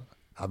got well,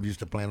 I'm used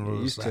to playing on the You're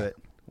other used side. to it.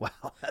 Wow,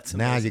 that's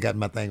Now amazing. you got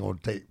my thing on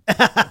tape.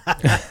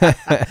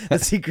 The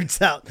secret's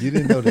out. You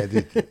didn't know that,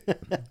 did you?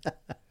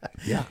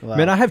 Yeah. Wow.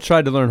 Man, I have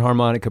tried to learn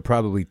harmonica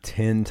probably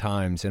 10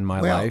 times in my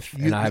Well, life,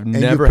 you- and I have and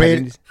you never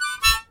played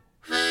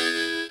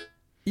had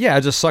Yeah, I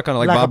just suck on it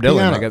like Bob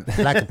Dylan.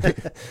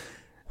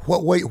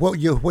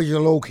 What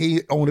your low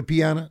key on the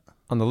piano?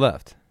 On the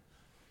left.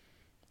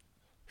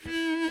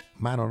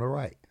 Mine on the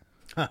right.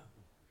 Huh.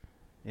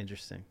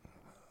 Interesting.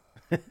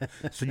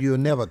 So you'll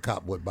never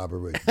cop what Bobby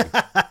Ray did.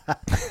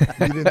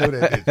 You didn't know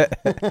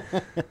that, did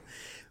you?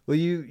 Well,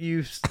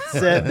 you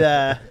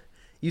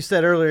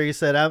said earlier, you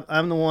said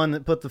I'm the one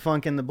that put the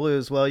funk in the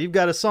blues. Well, you've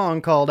got a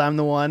song called "I'm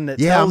the One" that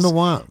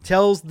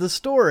tells the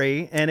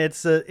story, and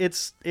it's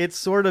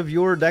sort of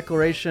your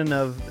declaration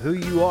of who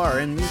you are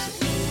in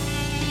music.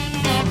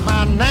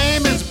 My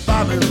name is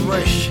Bobby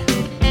Rush.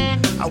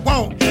 I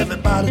want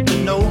everybody to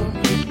know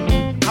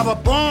I was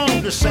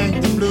born to sing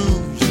the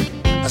blues.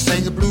 I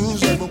sing the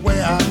blues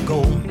everywhere I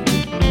go.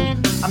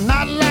 I'm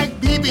not like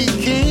B.B.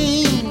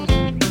 King,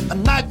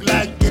 I'm not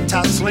like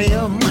Guitar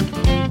Slim,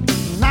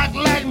 not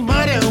like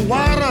Muddy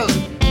Waters,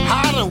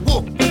 Hot and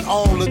Whoop and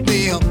all of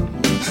them.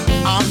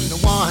 I'm the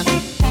one.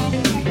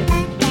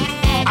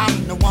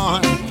 I'm the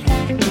one.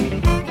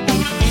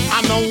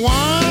 I'm the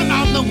one.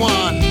 I'm the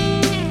one.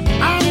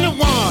 I'm the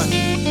one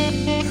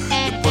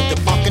to put the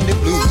funk in the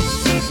blues.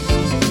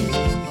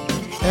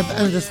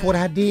 And that's what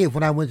I did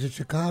when I went to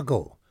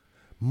Chicago.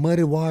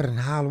 Muddy Water and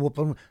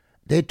Hollywood,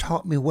 they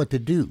taught me what to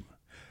do.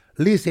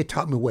 At least they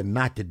taught me what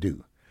not to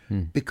do.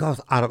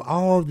 Because out of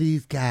all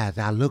these guys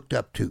I looked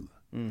up to,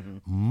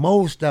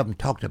 most of them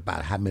talked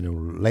about how many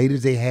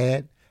ladies they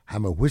had, how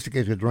much whiskey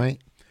they could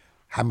drink,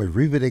 how much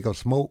reefer they could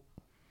smoke.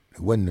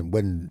 It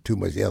wasn't too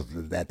much else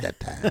at that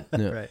time.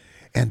 Right.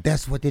 And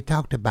that's what they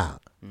talked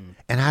about.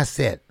 And I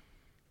said,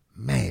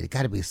 man, there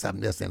got to be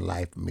something else in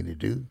life for me to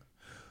do.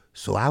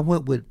 So I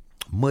went with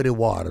Muddy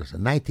Waters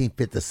in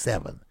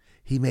 1957.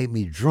 He made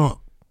me drunk.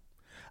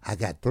 I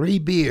got 3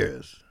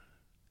 beers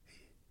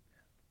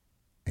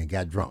and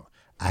got drunk.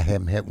 I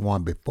haven't had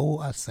one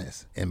before or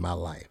since in my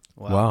life.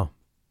 Wow.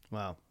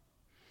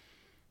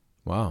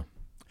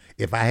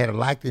 If I had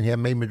liked it and had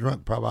made me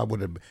drunk, probably I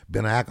would have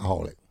been an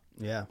alcoholic.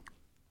 Yeah.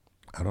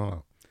 I don't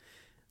know.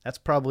 That's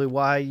probably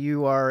why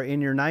you are in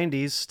your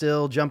 90s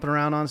still jumping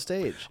around on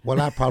stage. Well,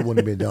 I probably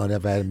wouldn't have been doing that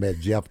if I hadn't met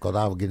Jeff, because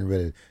I was getting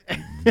ready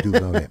to do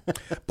something.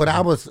 But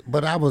I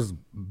was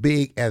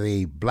big as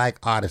a black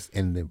artist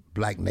in the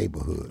black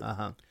neighborhood.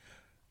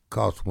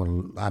 Because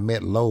when I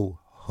met Lo,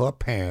 her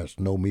parents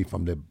know me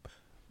from the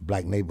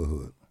black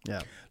neighborhood.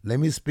 Yeah. Let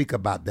me speak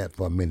about that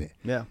for a minute.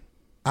 Yeah.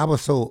 I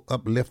was so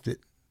uplifted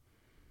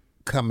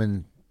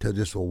coming to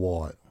this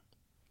award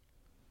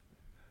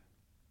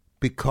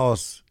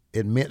because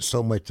it meant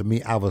so much to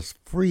me. I was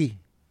free.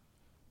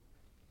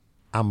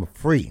 I'm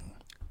free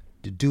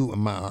to do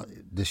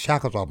the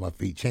shackles off my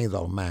feet, chains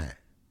off mine.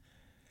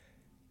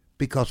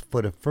 Because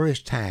for the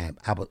first time,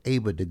 I was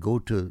able to go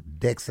to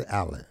Dexter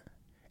Island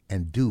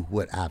and do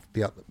what I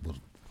felt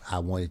I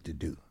wanted to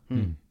do.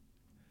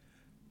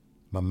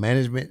 My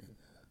management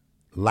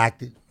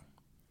liked it.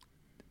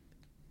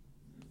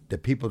 The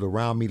people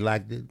around me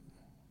liked it.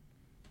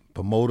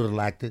 Promoters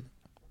liked it.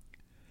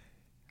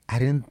 I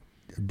didn't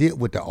deal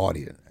with the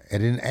audience. I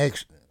didn't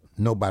ask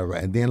nobody.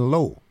 And then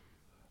Lo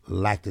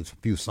liked a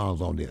few songs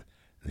on there.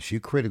 And she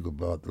critical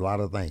about a lot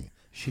of things.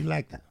 She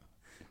liked it.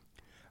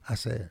 I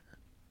said,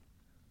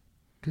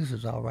 this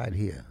is all right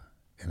here.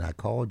 And I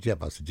called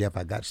Jeff. I said, Jeff,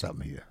 I got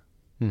something here.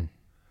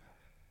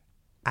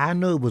 I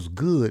know it was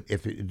good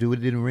if it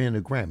didn't win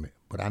the Grammy,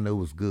 but I know it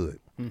was good.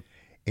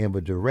 In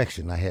the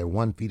direction, I had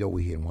 1 feet over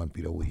here and 1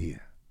 feet over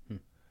here.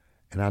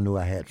 And I knew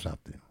I had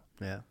something.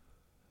 Yeah.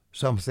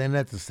 So I'm saying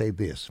that to say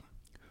this.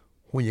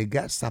 When you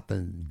got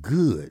something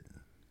good,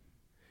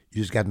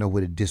 you just got to know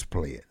where to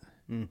display it.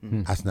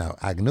 I said, now,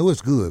 I know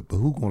it's good, but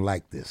who's going to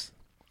like this?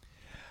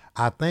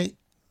 I think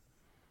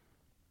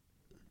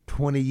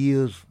 20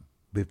 years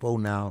before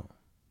now,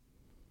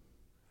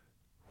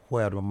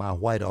 where my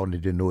white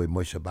audience didn't know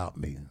much about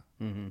me.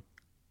 And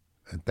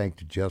thank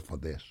you just for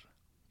this.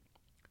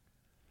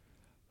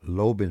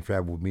 Lo been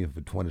traveling with me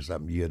for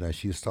 20-something years now.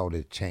 She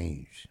started to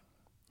change.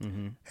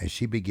 And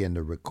she began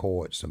to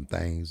record some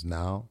things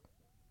now.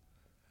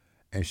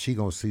 And she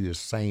going to see the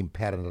same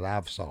pattern that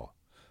I've saw.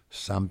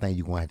 Some things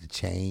you're going to have to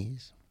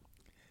change.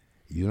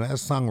 You're not a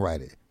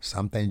songwriter.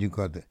 Some things you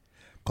got to...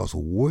 Because the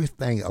worst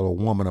thing a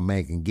woman or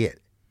man can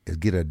get is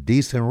get a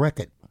decent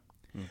record.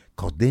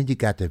 Because then you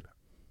got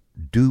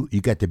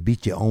to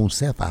beat your own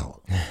self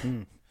out.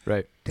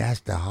 Right.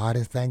 That's the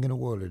hardest thing in the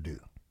world to do.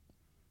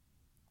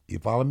 You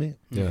follow me?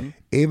 Yeah.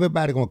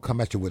 Everybody gonna come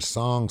at you with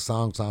song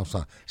sound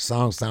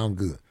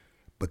good.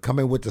 But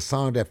coming with the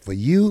song that for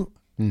you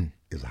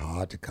is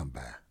hard to come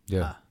by.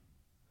 Yeah.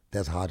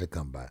 That's hard to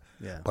come by.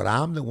 Yeah. But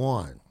I'm the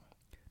one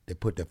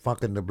that put the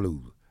funk in the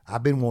blues.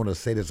 I've been wanting to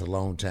say this a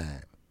long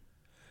time.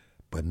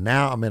 But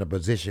now I'm in a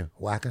position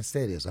where I can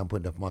say this. I'm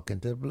putting the funk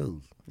into the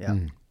blues. Yeah.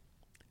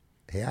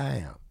 Here I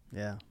am.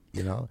 Yeah.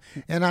 You know?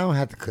 And I don't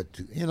have to cut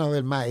to,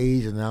 at my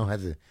age, and I don't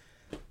have to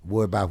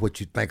worry about what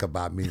you think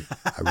about me.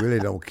 I really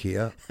don't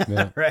care.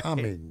 Right. I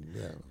mean,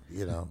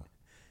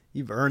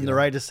 You've earned the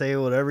right to say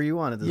whatever you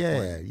want at this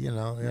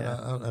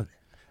point.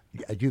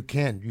 You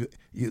can't.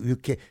 You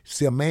can't.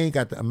 See, a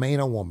man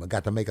or woman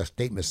got to make a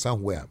statement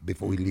somewhere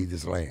before we leave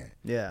this land.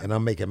 Yeah. And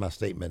I'm making my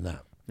statement now.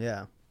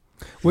 Yeah.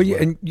 Well,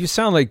 and you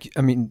sound like,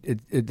 I mean,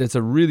 that's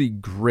a really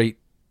great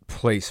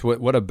place.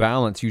 What a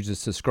balance you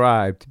just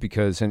described,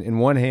 because in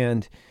one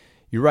hand,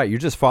 you're right, you're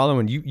just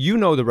following. You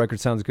know the record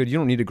sounds good. You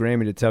don't need a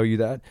Grammy to tell you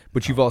that.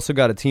 But you've also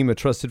got a team of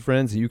trusted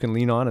friends that you can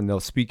lean on, and they'll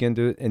speak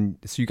into it. And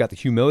so you got the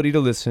humility to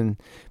listen,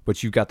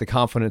 but you've got the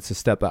confidence to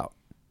step out.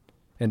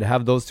 And to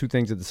have those two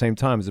things at the same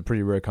time is a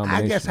pretty rare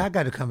combination. I guess I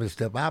got to come and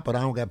step out, but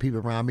I don't got people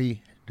around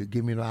me to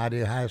give me no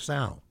idea how it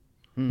sounds.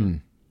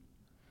 I'm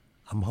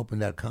hoping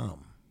that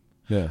comes.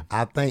 Yeah.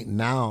 I think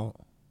now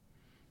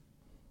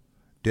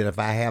that if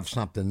I have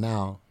something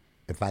now,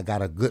 if I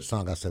got a good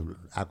song, I said,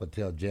 I could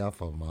tell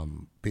Jeff or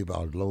people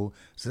out low,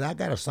 said, I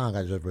got a song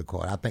I just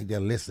recorded. I think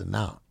they'll listen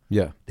now.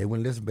 Yeah. They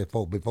wouldn't listen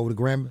before the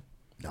Grammy?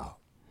 No.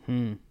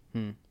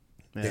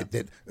 Yeah.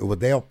 It was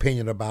their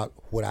opinion about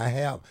what I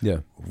have. Yeah.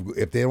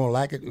 If they don't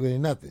like it, it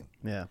ain't nothing.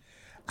 Yeah.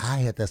 I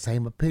had that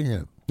same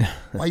opinion.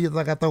 Why you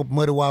think I thought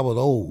Muddy Wild was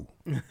old?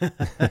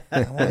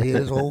 I want to hear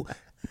this old.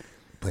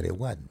 But it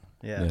wasn't.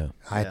 Yeah.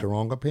 I had the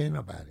wrong opinion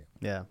about it.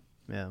 Yeah.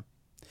 Yeah.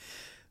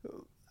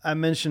 I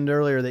mentioned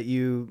earlier that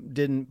you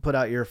didn't put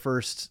out your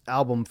first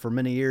album for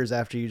many years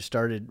after you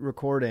started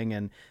recording,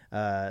 and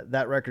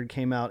that record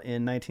came out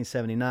in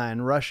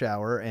 1979, Rush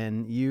Hour,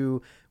 and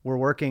you were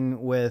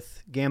working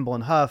with Gamble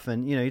and Huff,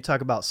 and you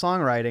talk about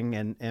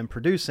songwriting and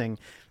producing.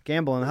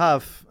 Gamble and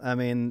Huff, I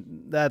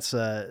mean, that's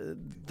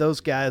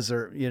those guys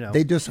are,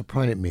 They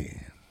disappointed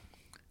me.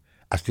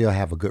 I still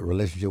have a good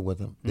relationship with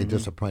them. They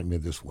disappointed me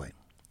this way.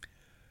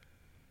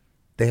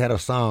 They had a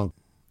song,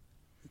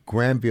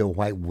 Granville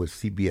White with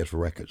CBS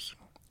Records.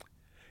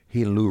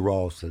 He and Lou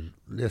Rawls said,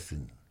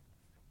 listen,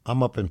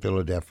 I'm up in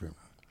Philadelphia.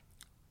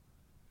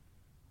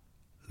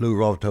 Lou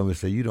Rawls told me,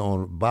 said,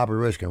 Bobby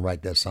Rush can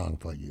write that song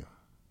for you.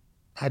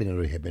 I didn't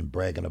know they had been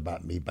bragging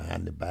about me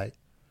behind the back.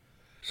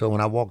 So when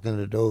I walked in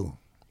the door,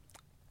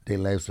 they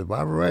laughed and said,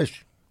 Bobby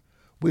Rush,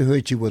 we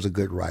heard you was a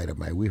good writer,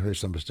 man. We heard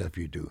some of the stuff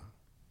you do.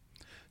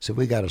 So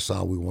we got a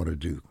song we want to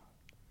do.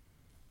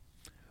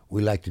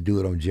 We like to do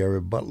it on Jerry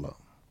Butler.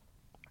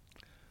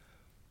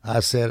 I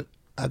said,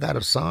 I got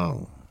a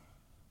song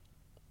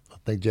I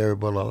think Jerry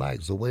Butler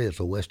likes. The way it's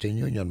a Western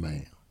Union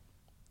man.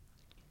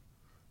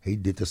 He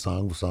did the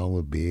song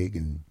was big,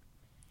 and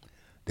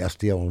that's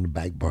still on the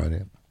back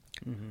burner.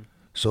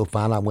 So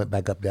finally I went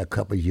back up there a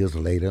couple of years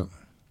later.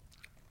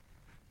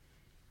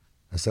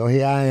 I said,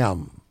 here I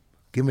am.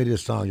 Give me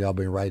this song y'all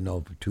been writing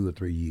on for 2 or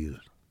 3 years.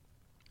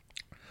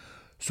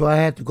 So I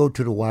had to go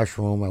to the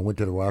washroom. I went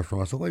to the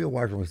washroom. I said, where's your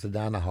washroom? I said,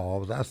 down the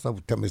hall. I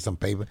said, tell me some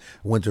paper.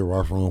 I went to the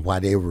washroom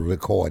while they were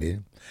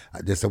recording.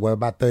 They said, well,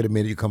 about 30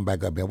 minutes, you come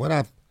back up here. When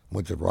I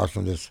went to the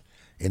washroom, just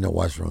in the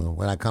washroom.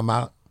 When I come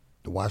out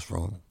the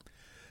washroom,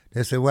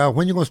 they said, well,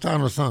 when you going to start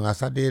on the song? I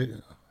said, I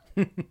did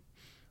it.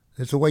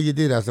 They said, well, you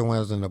did. I said, when I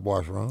was in the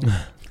washroom.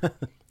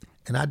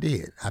 And I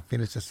did. I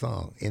finished the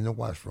song in the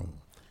washroom.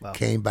 Wow.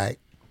 Came back,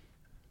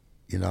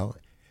 And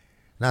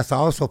I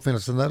also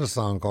finished another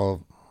song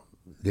called,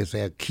 they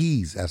said,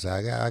 Keys. I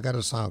said, I got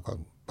a song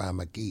called By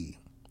My Key.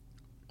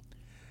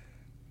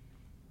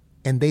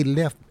 And they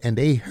left, and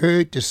they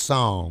heard the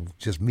song,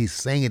 just me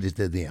singing it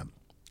to them.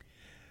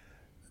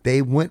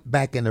 They went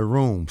back in the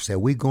room, said,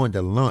 we're going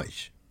to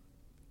lunch.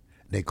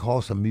 They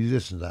called some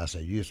musicians. I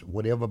said, yes,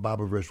 whatever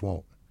Bobby Rush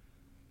want,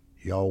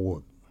 y'all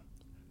work.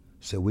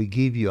 So we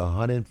give you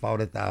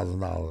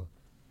 $140,000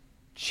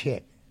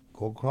 check.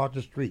 Go across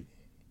the street,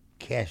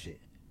 cash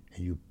it,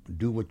 and you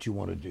do what you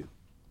want to do.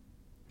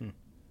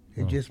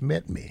 They just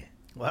met me.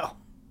 Wow.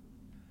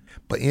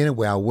 But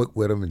anyway, I worked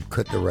with them and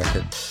cut the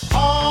record.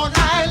 All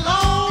night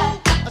long,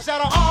 I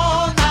said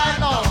all night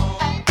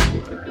long.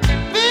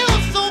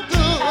 Feels so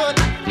good.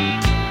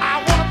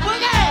 I want to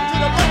bring it to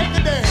the break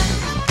of day.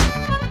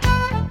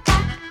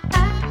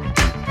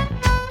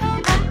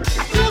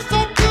 I feel so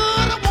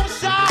good, I want to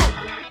shout.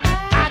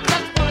 I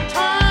just want to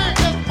turn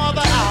this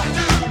mother out.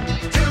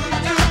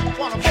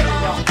 Want to put it on.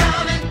 I want to put it on.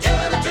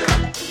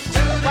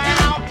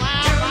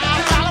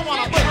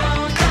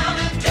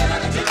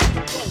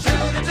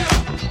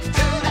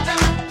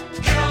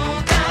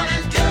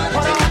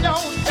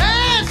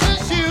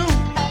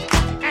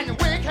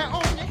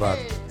 About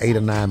 8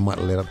 or 9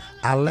 months later,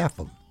 I left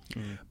them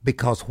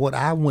because what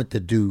I want to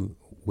do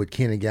with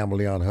Kenny Gamble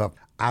and Huff,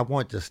 I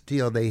want to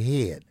steal their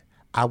head.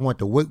 I want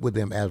to work with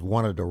them as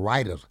one of the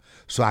writers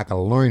so I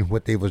could learn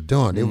what they was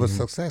doing. They was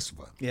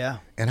successful. Yeah.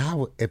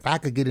 And if I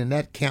could get in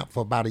that camp for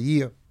about a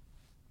year,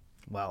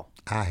 wow,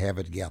 I have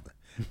it together.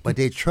 But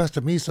they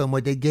trusted me so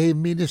much, they gave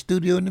me the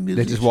studio and the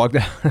music. They just walked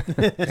out.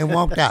 And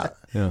walked out.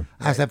 Yeah.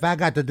 I said, if I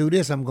got to do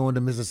this, I'm going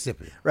to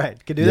Mississippi.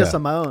 Right. Could do this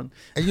on my own.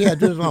 And do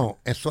this on.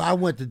 And so I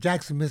went to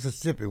Jackson,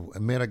 Mississippi,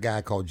 and met a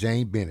guy called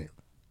James Bennett.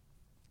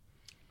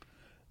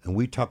 And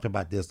we talked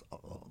about this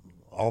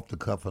off the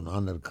cuff and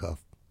under the cuff.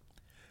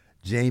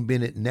 James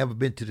Bennett never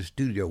been to the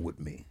studio with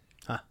me.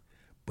 Huh.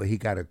 But he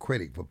got a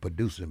credit for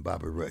producing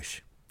Bobby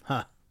Rush.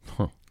 Huh.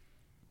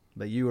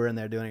 But you were in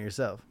there doing it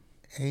yourself.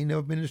 ain't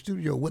never been in the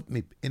studio with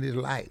me in his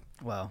life.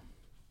 Wow.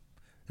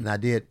 And I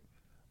did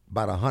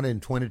about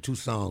 122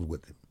 songs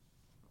with him.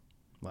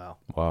 Wow.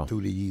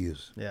 Through the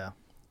years. Yeah.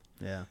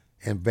 Yeah.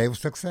 And very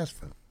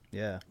successful.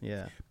 Yeah.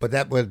 Yeah. But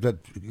that's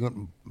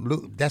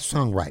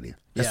songwriting.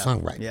 That's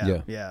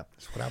songwriting. Yeah.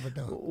 That's what I would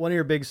do. One of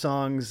your big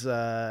songs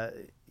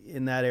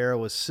in that era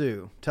was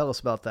Sue. Tell us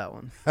about that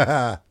one.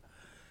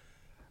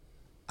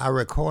 I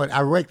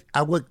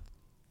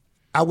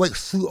worked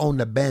Sue on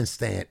the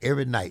bandstand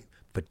every night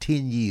for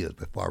 10 years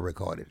before I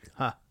recorded it.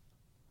 Huh.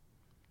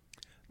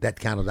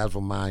 That's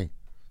what my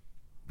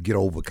get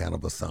over kind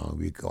of a song,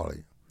 we call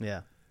it.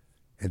 Yeah.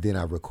 And then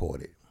I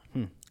recorded.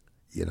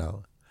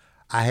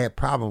 I had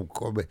problem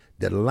with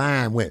the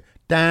line went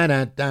da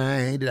da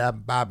da da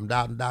da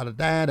da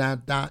da da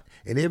da,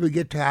 and every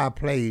guitar I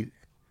played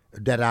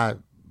that I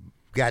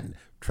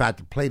tried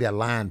to play that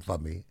line for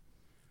me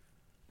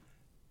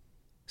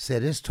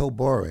said it's so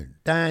boring.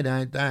 Da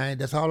da da.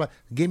 That's all.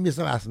 Give me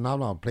some. I said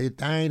no, play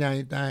da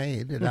da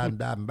da da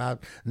da da da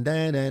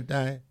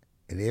da.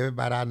 And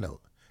everybody I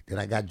know. Then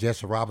I got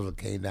Jesse Robertson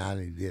came down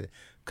and he did it.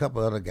 A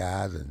couple other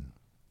guys and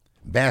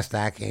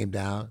Bastard came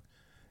down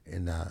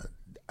and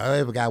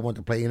every guy wanted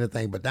to play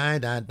anything but die.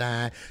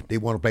 They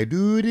want to play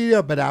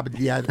no.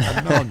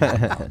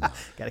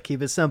 Got to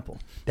keep it simple.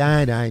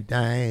 Die,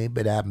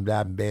 but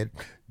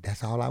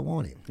that's all I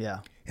wanted. Yeah.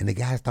 And the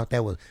guys thought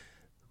that was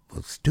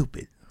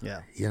stupid.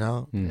 Yeah.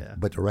 Yeah.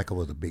 But the record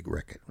was a big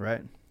record.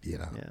 Right.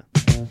 Yeah.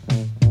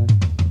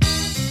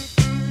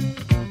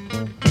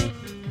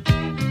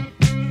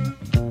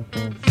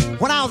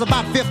 When I was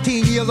about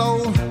 15 years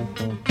old,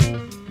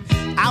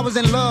 I was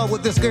in love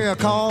with this girl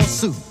called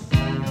Sue.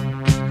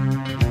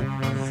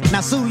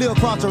 Now, Sue lived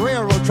across the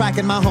railroad track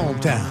in my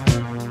hometown.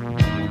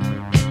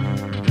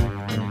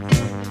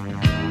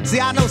 See,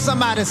 I know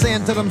somebody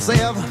saying to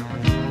themselves,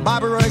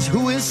 Bobby Rush,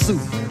 who is Sue?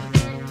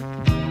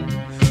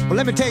 Well,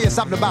 let me tell you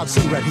something about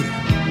Sue right here.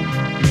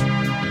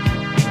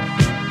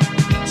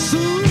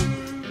 Sue,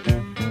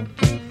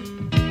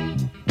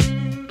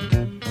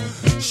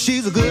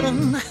 she's a good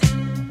one.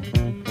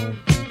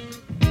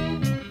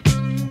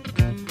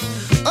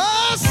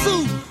 Oh,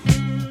 Sue,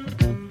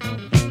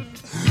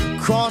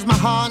 cross my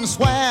heart and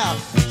swear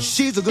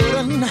she's a good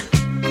one.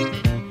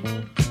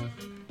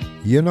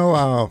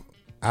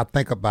 I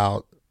think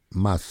about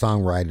my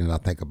songwriting. I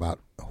think about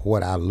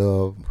what I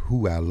love,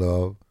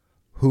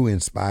 who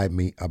inspired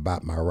me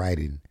about my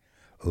writing.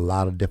 A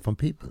lot of different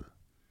people.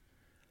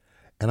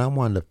 And I'm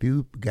one of the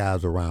few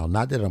guys around,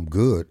 not that I'm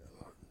good,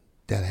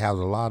 that has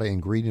a lot of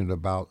ingredients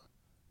about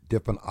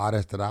different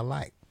artists that I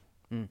like.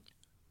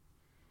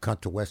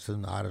 Country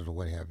western artists or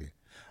what have you.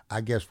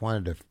 I guess one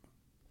of the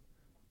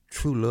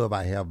true love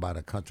I have about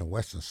a country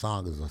western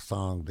song is a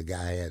song the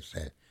guy had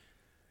said.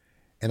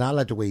 And I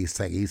like the way he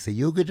sang. He said,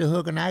 you get the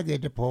hook and I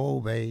get the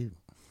pole, babe.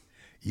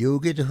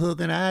 You get the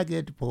hook and I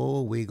get the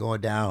pole. We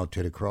going down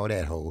to the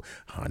crawdad hole.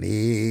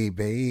 Honey,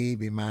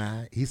 baby,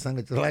 mine. He sung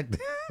it just like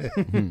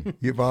that.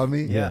 You follow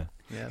me? Yeah.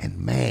 And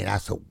man, I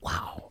said,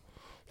 wow.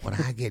 When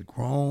I get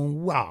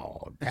grown,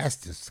 wow. That's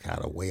just kind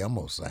of way I'm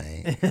going to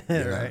sing.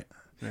 Right.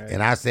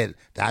 And I said,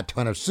 I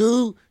turn her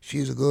Sue,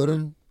 she's a good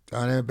one.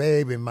 Honey,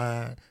 baby,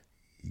 mine.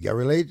 You got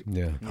relate?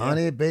 Yeah.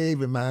 Honey,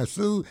 baby, my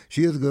Sue,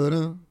 she's a good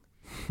one.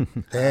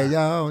 Hey,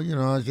 y'all,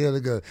 she's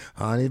a good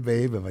honey,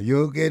 baby.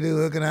 You get the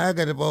hook and I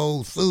got the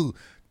old Sue.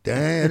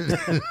 Damn.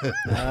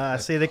 I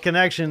see the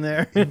connection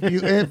there.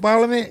 You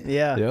follow me?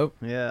 Yeah. Yep.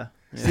 Yeah.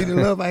 See the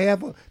love I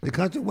have for the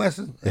country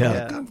western?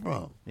 Where it come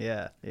from?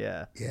 Yeah.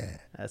 Yeah.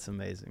 That's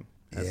amazing.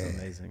 That's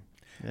amazing.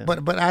 Yeah.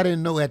 But I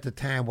didn't know at the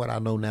time what I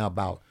know now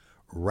about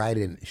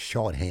writing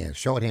shorthand.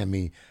 Shorthand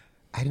means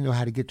I didn't know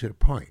how to get to the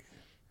point.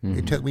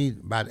 It took me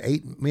about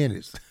 8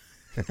 minutes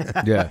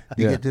to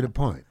get to the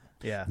point.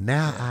 Yeah.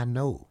 Now I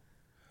know.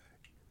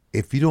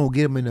 If you don't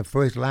get them in the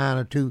first line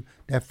or two,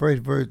 that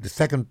first verse, the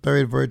second,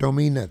 third verse don't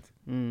mean nothing.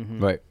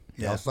 Mm-hmm. Right.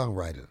 Y'all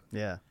songwriters.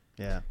 Yeah.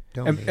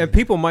 And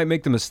people might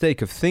make the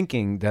mistake of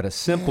thinking that a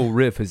simple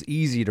riff is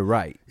easy to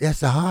write. That's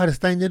the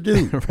hardest thing to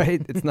do.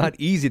 Right? It's not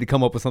easy to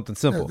come up with something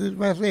simple.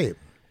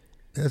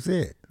 That's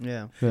it.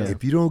 Yeah.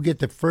 If you don't get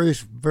the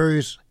first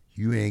verse,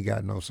 you ain't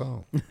got no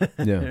song.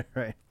 Yeah.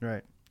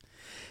 Right.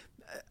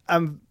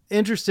 I'm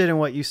interested in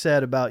what you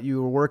said about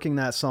you were working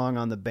that song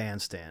on the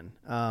bandstand.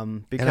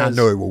 Because, and I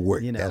know it will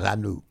work. That I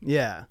knew.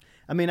 Yeah.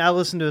 I mean, I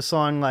listen to a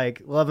song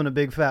like Loving a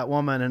Big Fat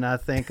Woman and I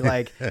think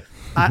like,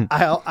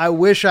 I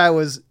wish I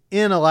was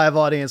in a live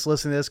audience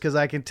listening to this because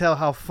I can tell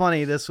how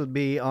funny this would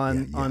be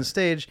on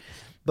stage.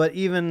 But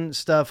even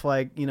stuff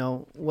like,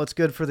 what's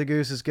good for the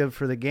goose is good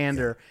for the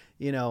gander,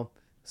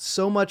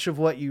 so much of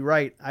what you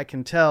write, I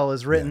can tell,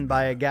 is written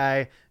by a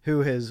guy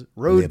who has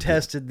road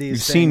tested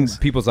these things. You've seen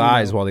people's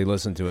eyes while they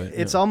listen to it.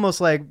 It's almost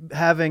like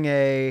having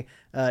a,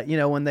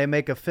 when they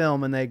make a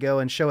film and they go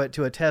and show it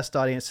to a test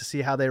audience to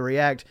see how they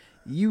react.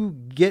 You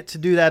get to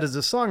do that as a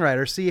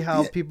songwriter, see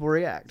how people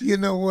react. You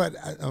know what?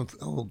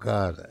 Oh,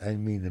 God, I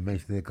didn't mean to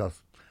mention it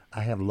because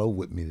I have Lo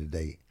with me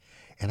today.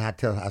 And I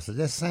tell her, I said,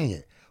 just sing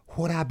it.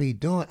 What I be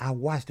doing, I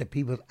watch the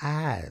people's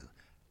eyes.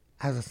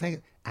 I was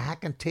saying, I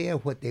can tell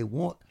what they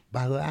want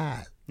by her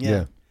eyes.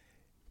 Yeah.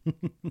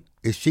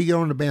 If she get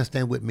on the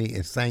bandstand with me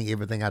and sang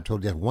everything I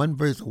told, just one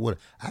verse of what,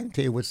 I can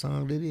tell you what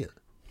song it is.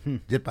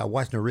 Just by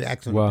watching the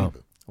reaction of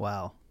people.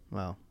 Wow.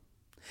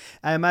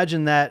 I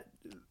imagine that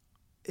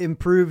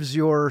improves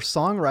your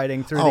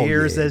songwriting through the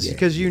years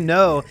because you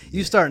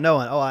start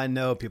knowing, I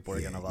know people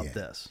are going to love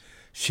this.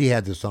 She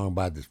had the song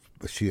about this,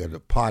 but she had a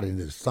part in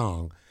this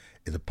song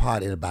is a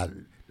part in about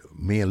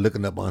men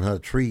looking up on her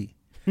tree.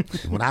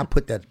 When I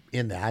put that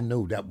in there, I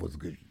know that was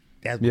good.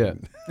 I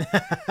mean,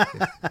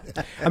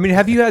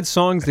 have you had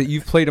songs that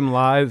you've played them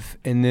live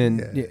and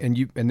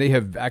then and they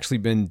have actually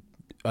been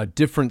a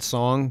different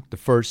song the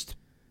first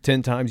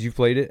 10 times you've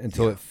played it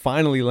until it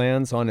finally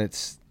lands on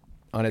its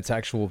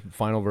actual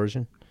final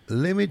version?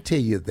 Let me tell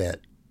you that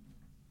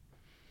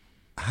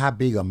how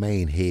big a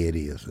main head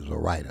is as a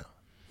writer.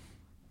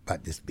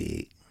 About this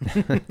big.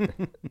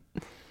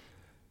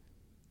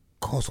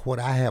 Because what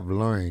I have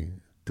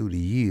learned through the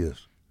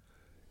years,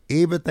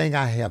 everything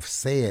I have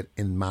said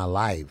in my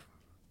life,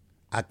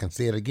 I can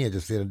say it again,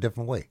 just say it a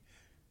different way.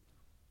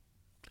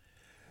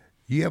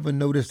 You ever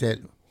notice that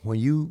when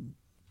you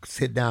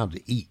sit down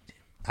to eat,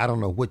 I don't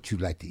know what you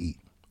like to eat,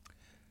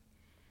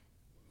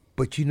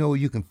 but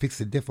you can fix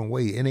it a different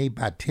way. It ain't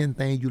about 10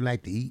 things you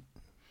like to eat.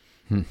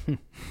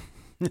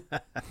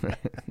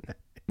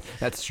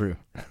 That's true.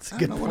 That's a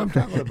good point. What I'm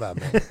talking about,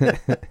 man.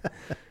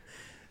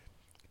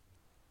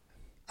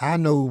 I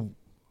know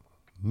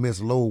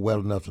Miss Lowe well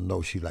enough to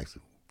know she likes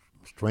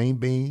string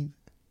beans,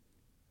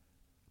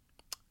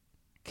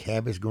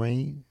 cabbage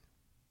green,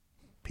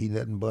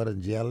 peanut and butter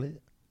and jelly,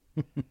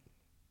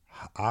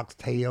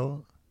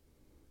 oxtail.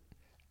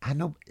 I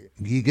know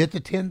you get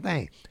the 10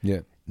 things.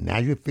 Yeah. Now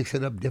you fix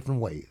it up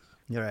different ways.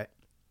 You're right.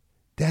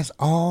 That's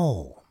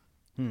all.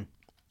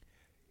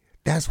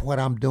 That's what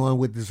I'm doing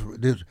with this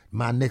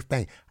my next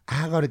thing.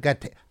 I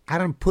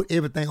done put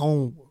everything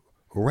on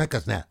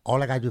records now.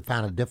 All I got to do is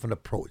find a different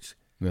approach.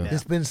 Yeah.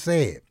 It's been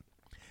said.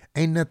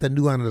 Ain't nothing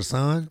new under the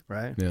sun.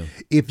 Right. Yeah.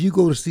 If you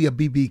go to see a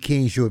B.B.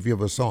 King show, if you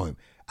ever saw him,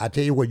 I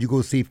tell you what, you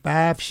go see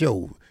 5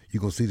 shows,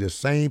 you're going to see the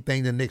same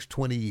thing the next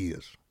 20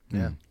 years.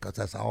 Yeah. Because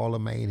that's all the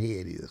main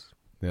head is.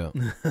 Yeah.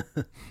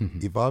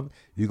 If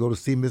you go to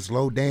see Miss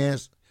Lowe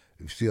dance,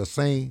 if you see her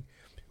sing,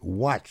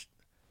 watch.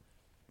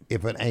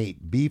 If it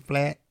ain't B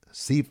flat,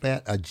 C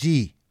flat, or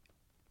G,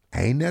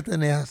 ain't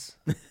nothing else.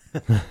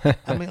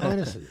 I mean,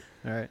 honestly.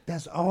 All right.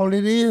 That's all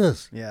it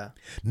is. Yeah.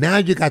 Now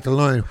you got to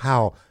learn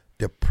how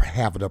to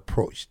have an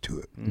approach to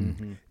it.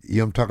 Mm-hmm. You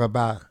know what I'm talking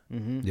about?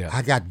 Mm-hmm. Yeah.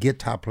 I got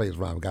guitar players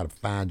around. I got a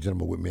fine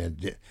gentleman with me.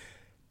 And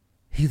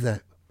he's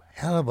a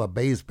hell of a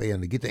bass player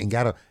on the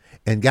guitar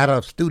and got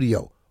a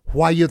studio.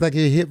 Why you think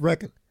he hit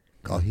record?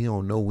 Because he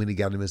don't know when he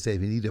got him himself.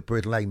 He need a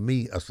person like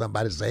me or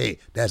somebody to say, hey,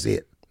 that's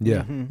it.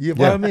 Yeah. You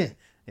know what I mean?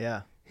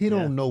 Yeah. He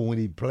don't know when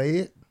he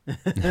play it.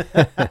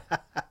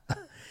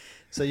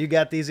 So you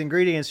got these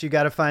ingredients. You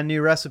got to find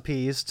new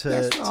recipes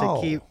to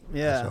keep.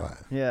 Yeah. That's all right.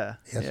 Yeah.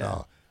 That's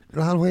all.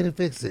 There's a way to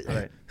fix it.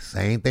 Right.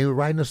 Same thing with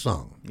writing a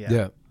song.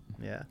 Yeah.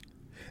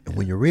 And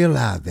when you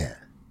realize that,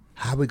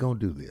 how we going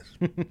to do this?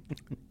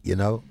 You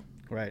know?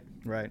 Right.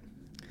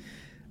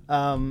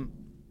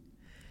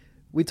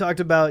 We talked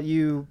about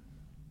you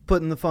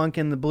putting the funk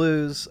in the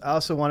blues. I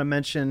also want to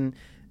mention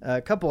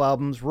a couple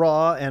albums,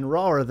 Raw and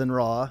Rawer Than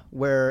Raw,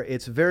 where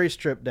it's very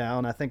stripped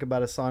down. I think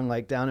about a song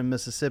like Down in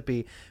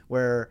Mississippi,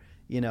 where,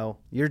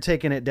 you're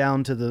taking it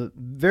down to the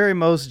very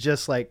most,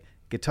 just like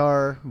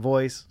guitar,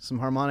 voice, some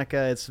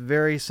harmonica. It's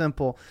very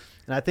simple.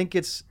 And I think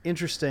it's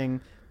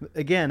interesting.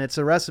 Again, it's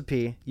a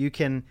recipe. You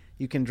can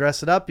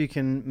dress it up. You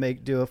can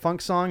do a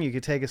funk song. You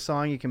could take a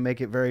song. You can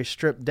make it very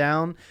stripped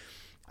down.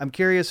 I'm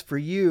curious for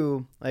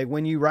you, like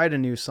when you write a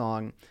new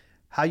song,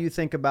 how you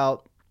think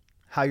about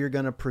how you're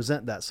going to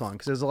present that song.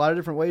 Because there's a lot of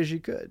different ways you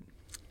could.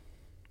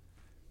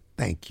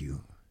 Thank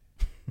you.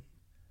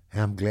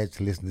 And I'm glad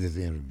to listen to this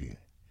interview.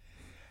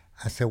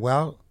 I said,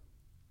 well,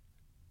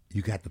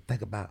 you got to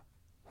think about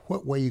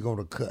what way you're going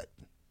to cut.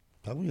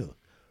 We're going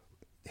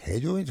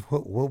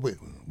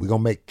to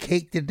make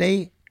cake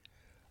today,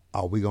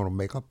 or we going to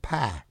make a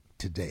pie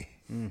today?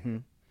 Mm-hmm.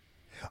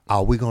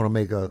 Are we going to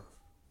make a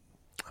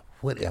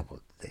whatever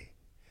today?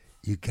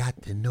 You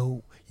got to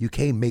know. You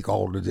can't make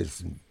all of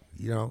this,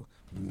 you don't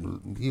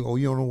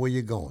know where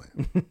you're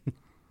going. You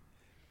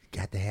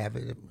got to have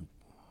it.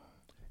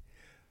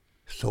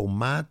 So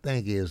my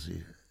thing is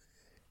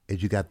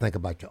you got to think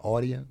about your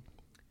audience.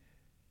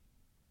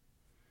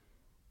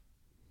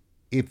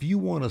 If you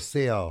want to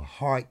sell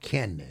hard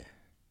candy,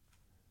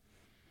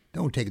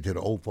 don't take it to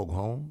the old folk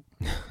home.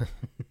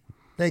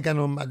 They ain't got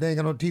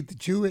no teeth to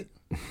chew it.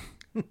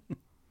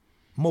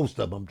 Most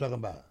of them I'm talking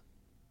about.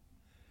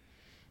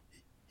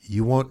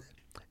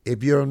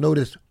 If you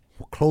notice,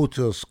 close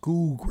to a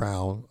school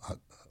ground,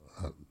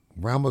 a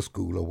grammar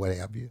school or what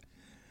have you,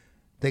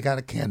 they got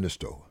a candy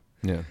store.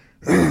 Yeah.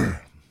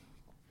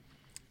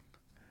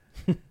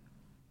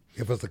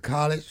 If it's a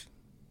college,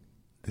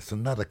 it's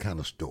another kind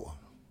of store.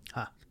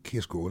 Huh.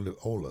 Kids grow a little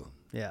older.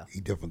 Yeah.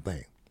 Eat different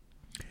thing.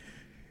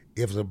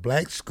 If it's a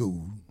black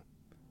school,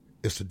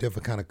 it's a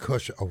different kind of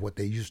culture of what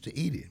they used to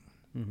eat it.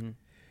 Mm-hmm.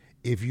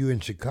 if you're in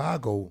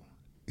Chicago,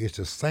 it's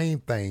the same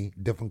thing,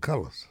 different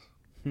colors.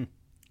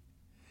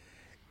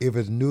 If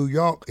it's New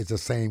York, it's the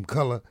same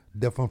color,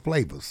 different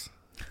flavors.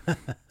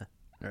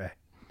 Right.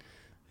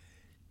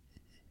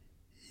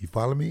 You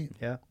follow me?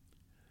 Yeah.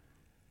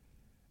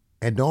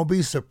 And don't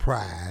be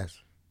surprised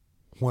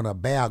when a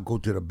bear go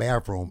to the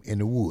bathroom in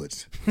the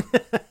woods.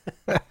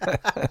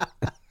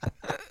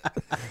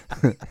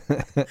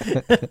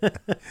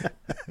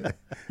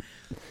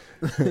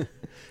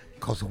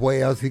 Because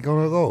where else he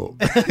gonna go?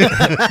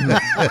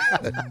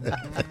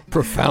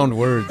 Profound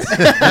words.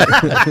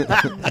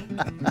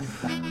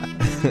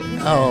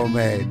 Oh,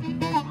 man.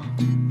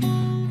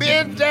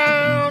 Been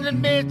down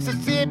in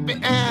Mississippi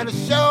and I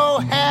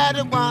sure had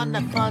a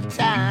wonderful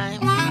time.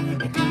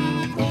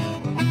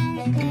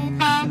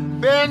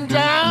 Been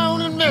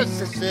down in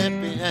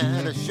Mississippi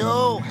and I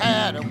sure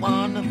had a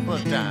wonderful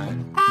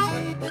time.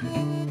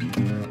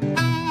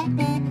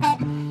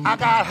 I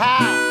got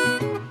high,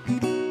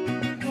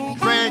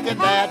 drinking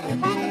that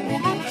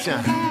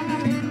moonshine.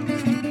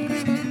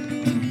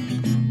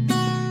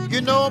 You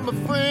know my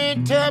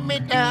friend took me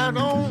down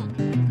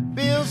on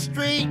Bill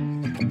Street.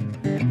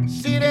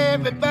 Seen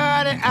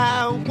everybody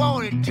I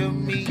wanted to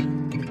meet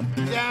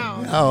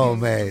down. Oh,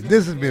 man.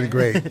 This has been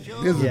great. This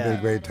has been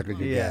great talking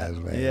to you guys,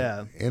 man.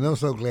 Yeah. And I'm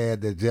so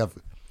glad that Jeff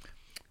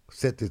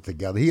set this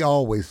together. He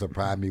always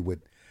surprised me with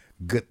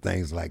good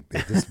things like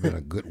this. This has been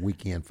a good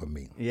weekend for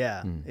me.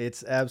 Yeah,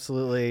 it's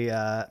absolutely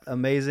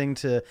amazing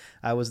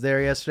I was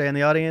there yesterday in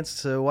the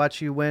audience to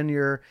watch you win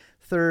your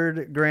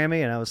 3rd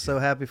Grammy, and I was so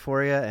happy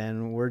for you,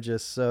 and we're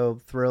just so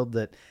thrilled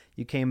that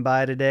you came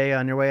by today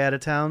on your way out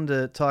of town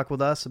to talk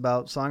with us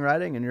about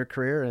songwriting and your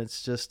career, and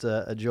it's just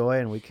a joy,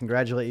 and we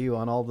congratulate you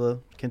on all the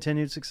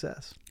continued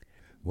success.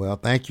 Well,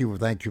 thank you.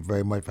 Thank you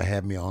very much for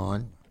having me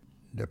on.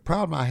 The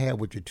problem I have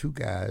with you two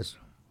guys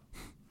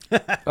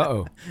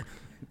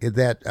is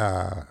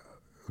that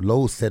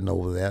Lowe's sitting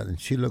over there, and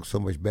she looks so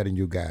much better than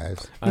you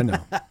guys. I know.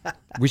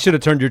 We should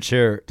have turned your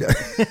chair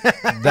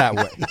that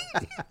way.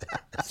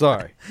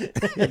 Sorry.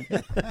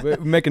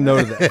 Make a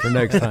note of that for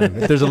next time.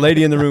 If there's a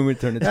lady in the room, we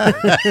turn it down.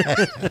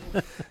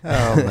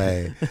 Oh,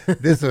 man.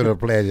 This has been a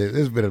pleasure. This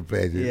has been a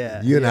pleasure.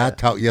 Yeah, you and I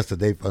talked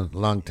yesterday for a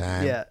long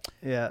time.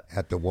 Yeah.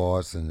 At the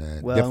wars and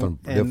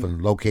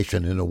different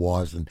location in the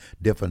wars and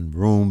different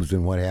rooms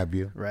and what have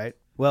you. Right.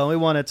 Well, we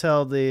want to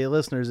tell the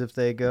listeners, if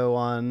they go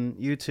on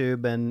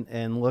YouTube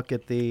and look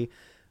at the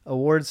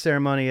awards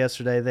ceremony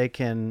yesterday, they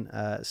can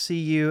see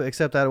you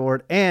accept that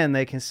award, and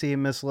they can see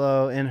Miss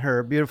Lowe in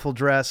her beautiful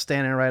dress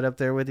standing right up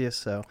there with you.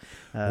 So,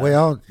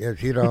 well,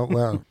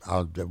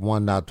 the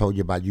one I told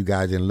you about, you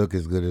guys didn't look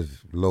as good as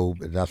Lowe.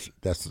 But that's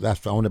the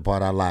only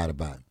part I lied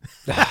about.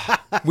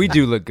 We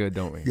do look good,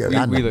 don't we?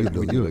 Yeah, you look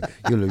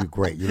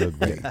great. You look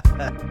great.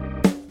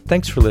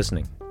 Thanks for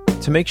listening.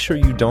 To make sure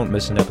you don't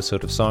miss an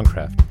episode of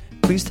Songcraft,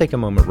 please take a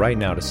moment right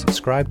now to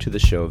subscribe to the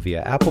show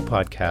via Apple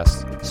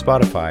Podcasts,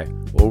 Spotify,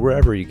 or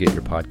wherever you get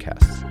your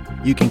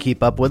podcasts. You can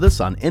keep up with us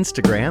on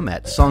Instagram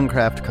at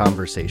Songcraft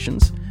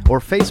Conversations or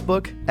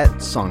Facebook at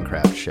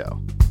Songcraft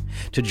Show.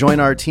 To join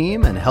our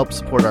team and help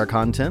support our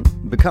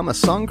content, become a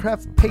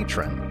Songcraft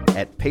patron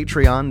at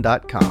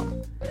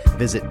patreon.com.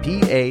 Visit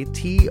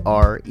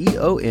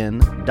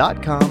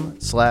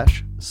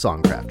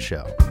patreon.com/Songcraft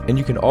Show. And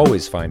you can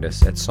always find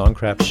us at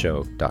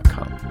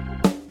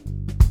songcraftshow.com.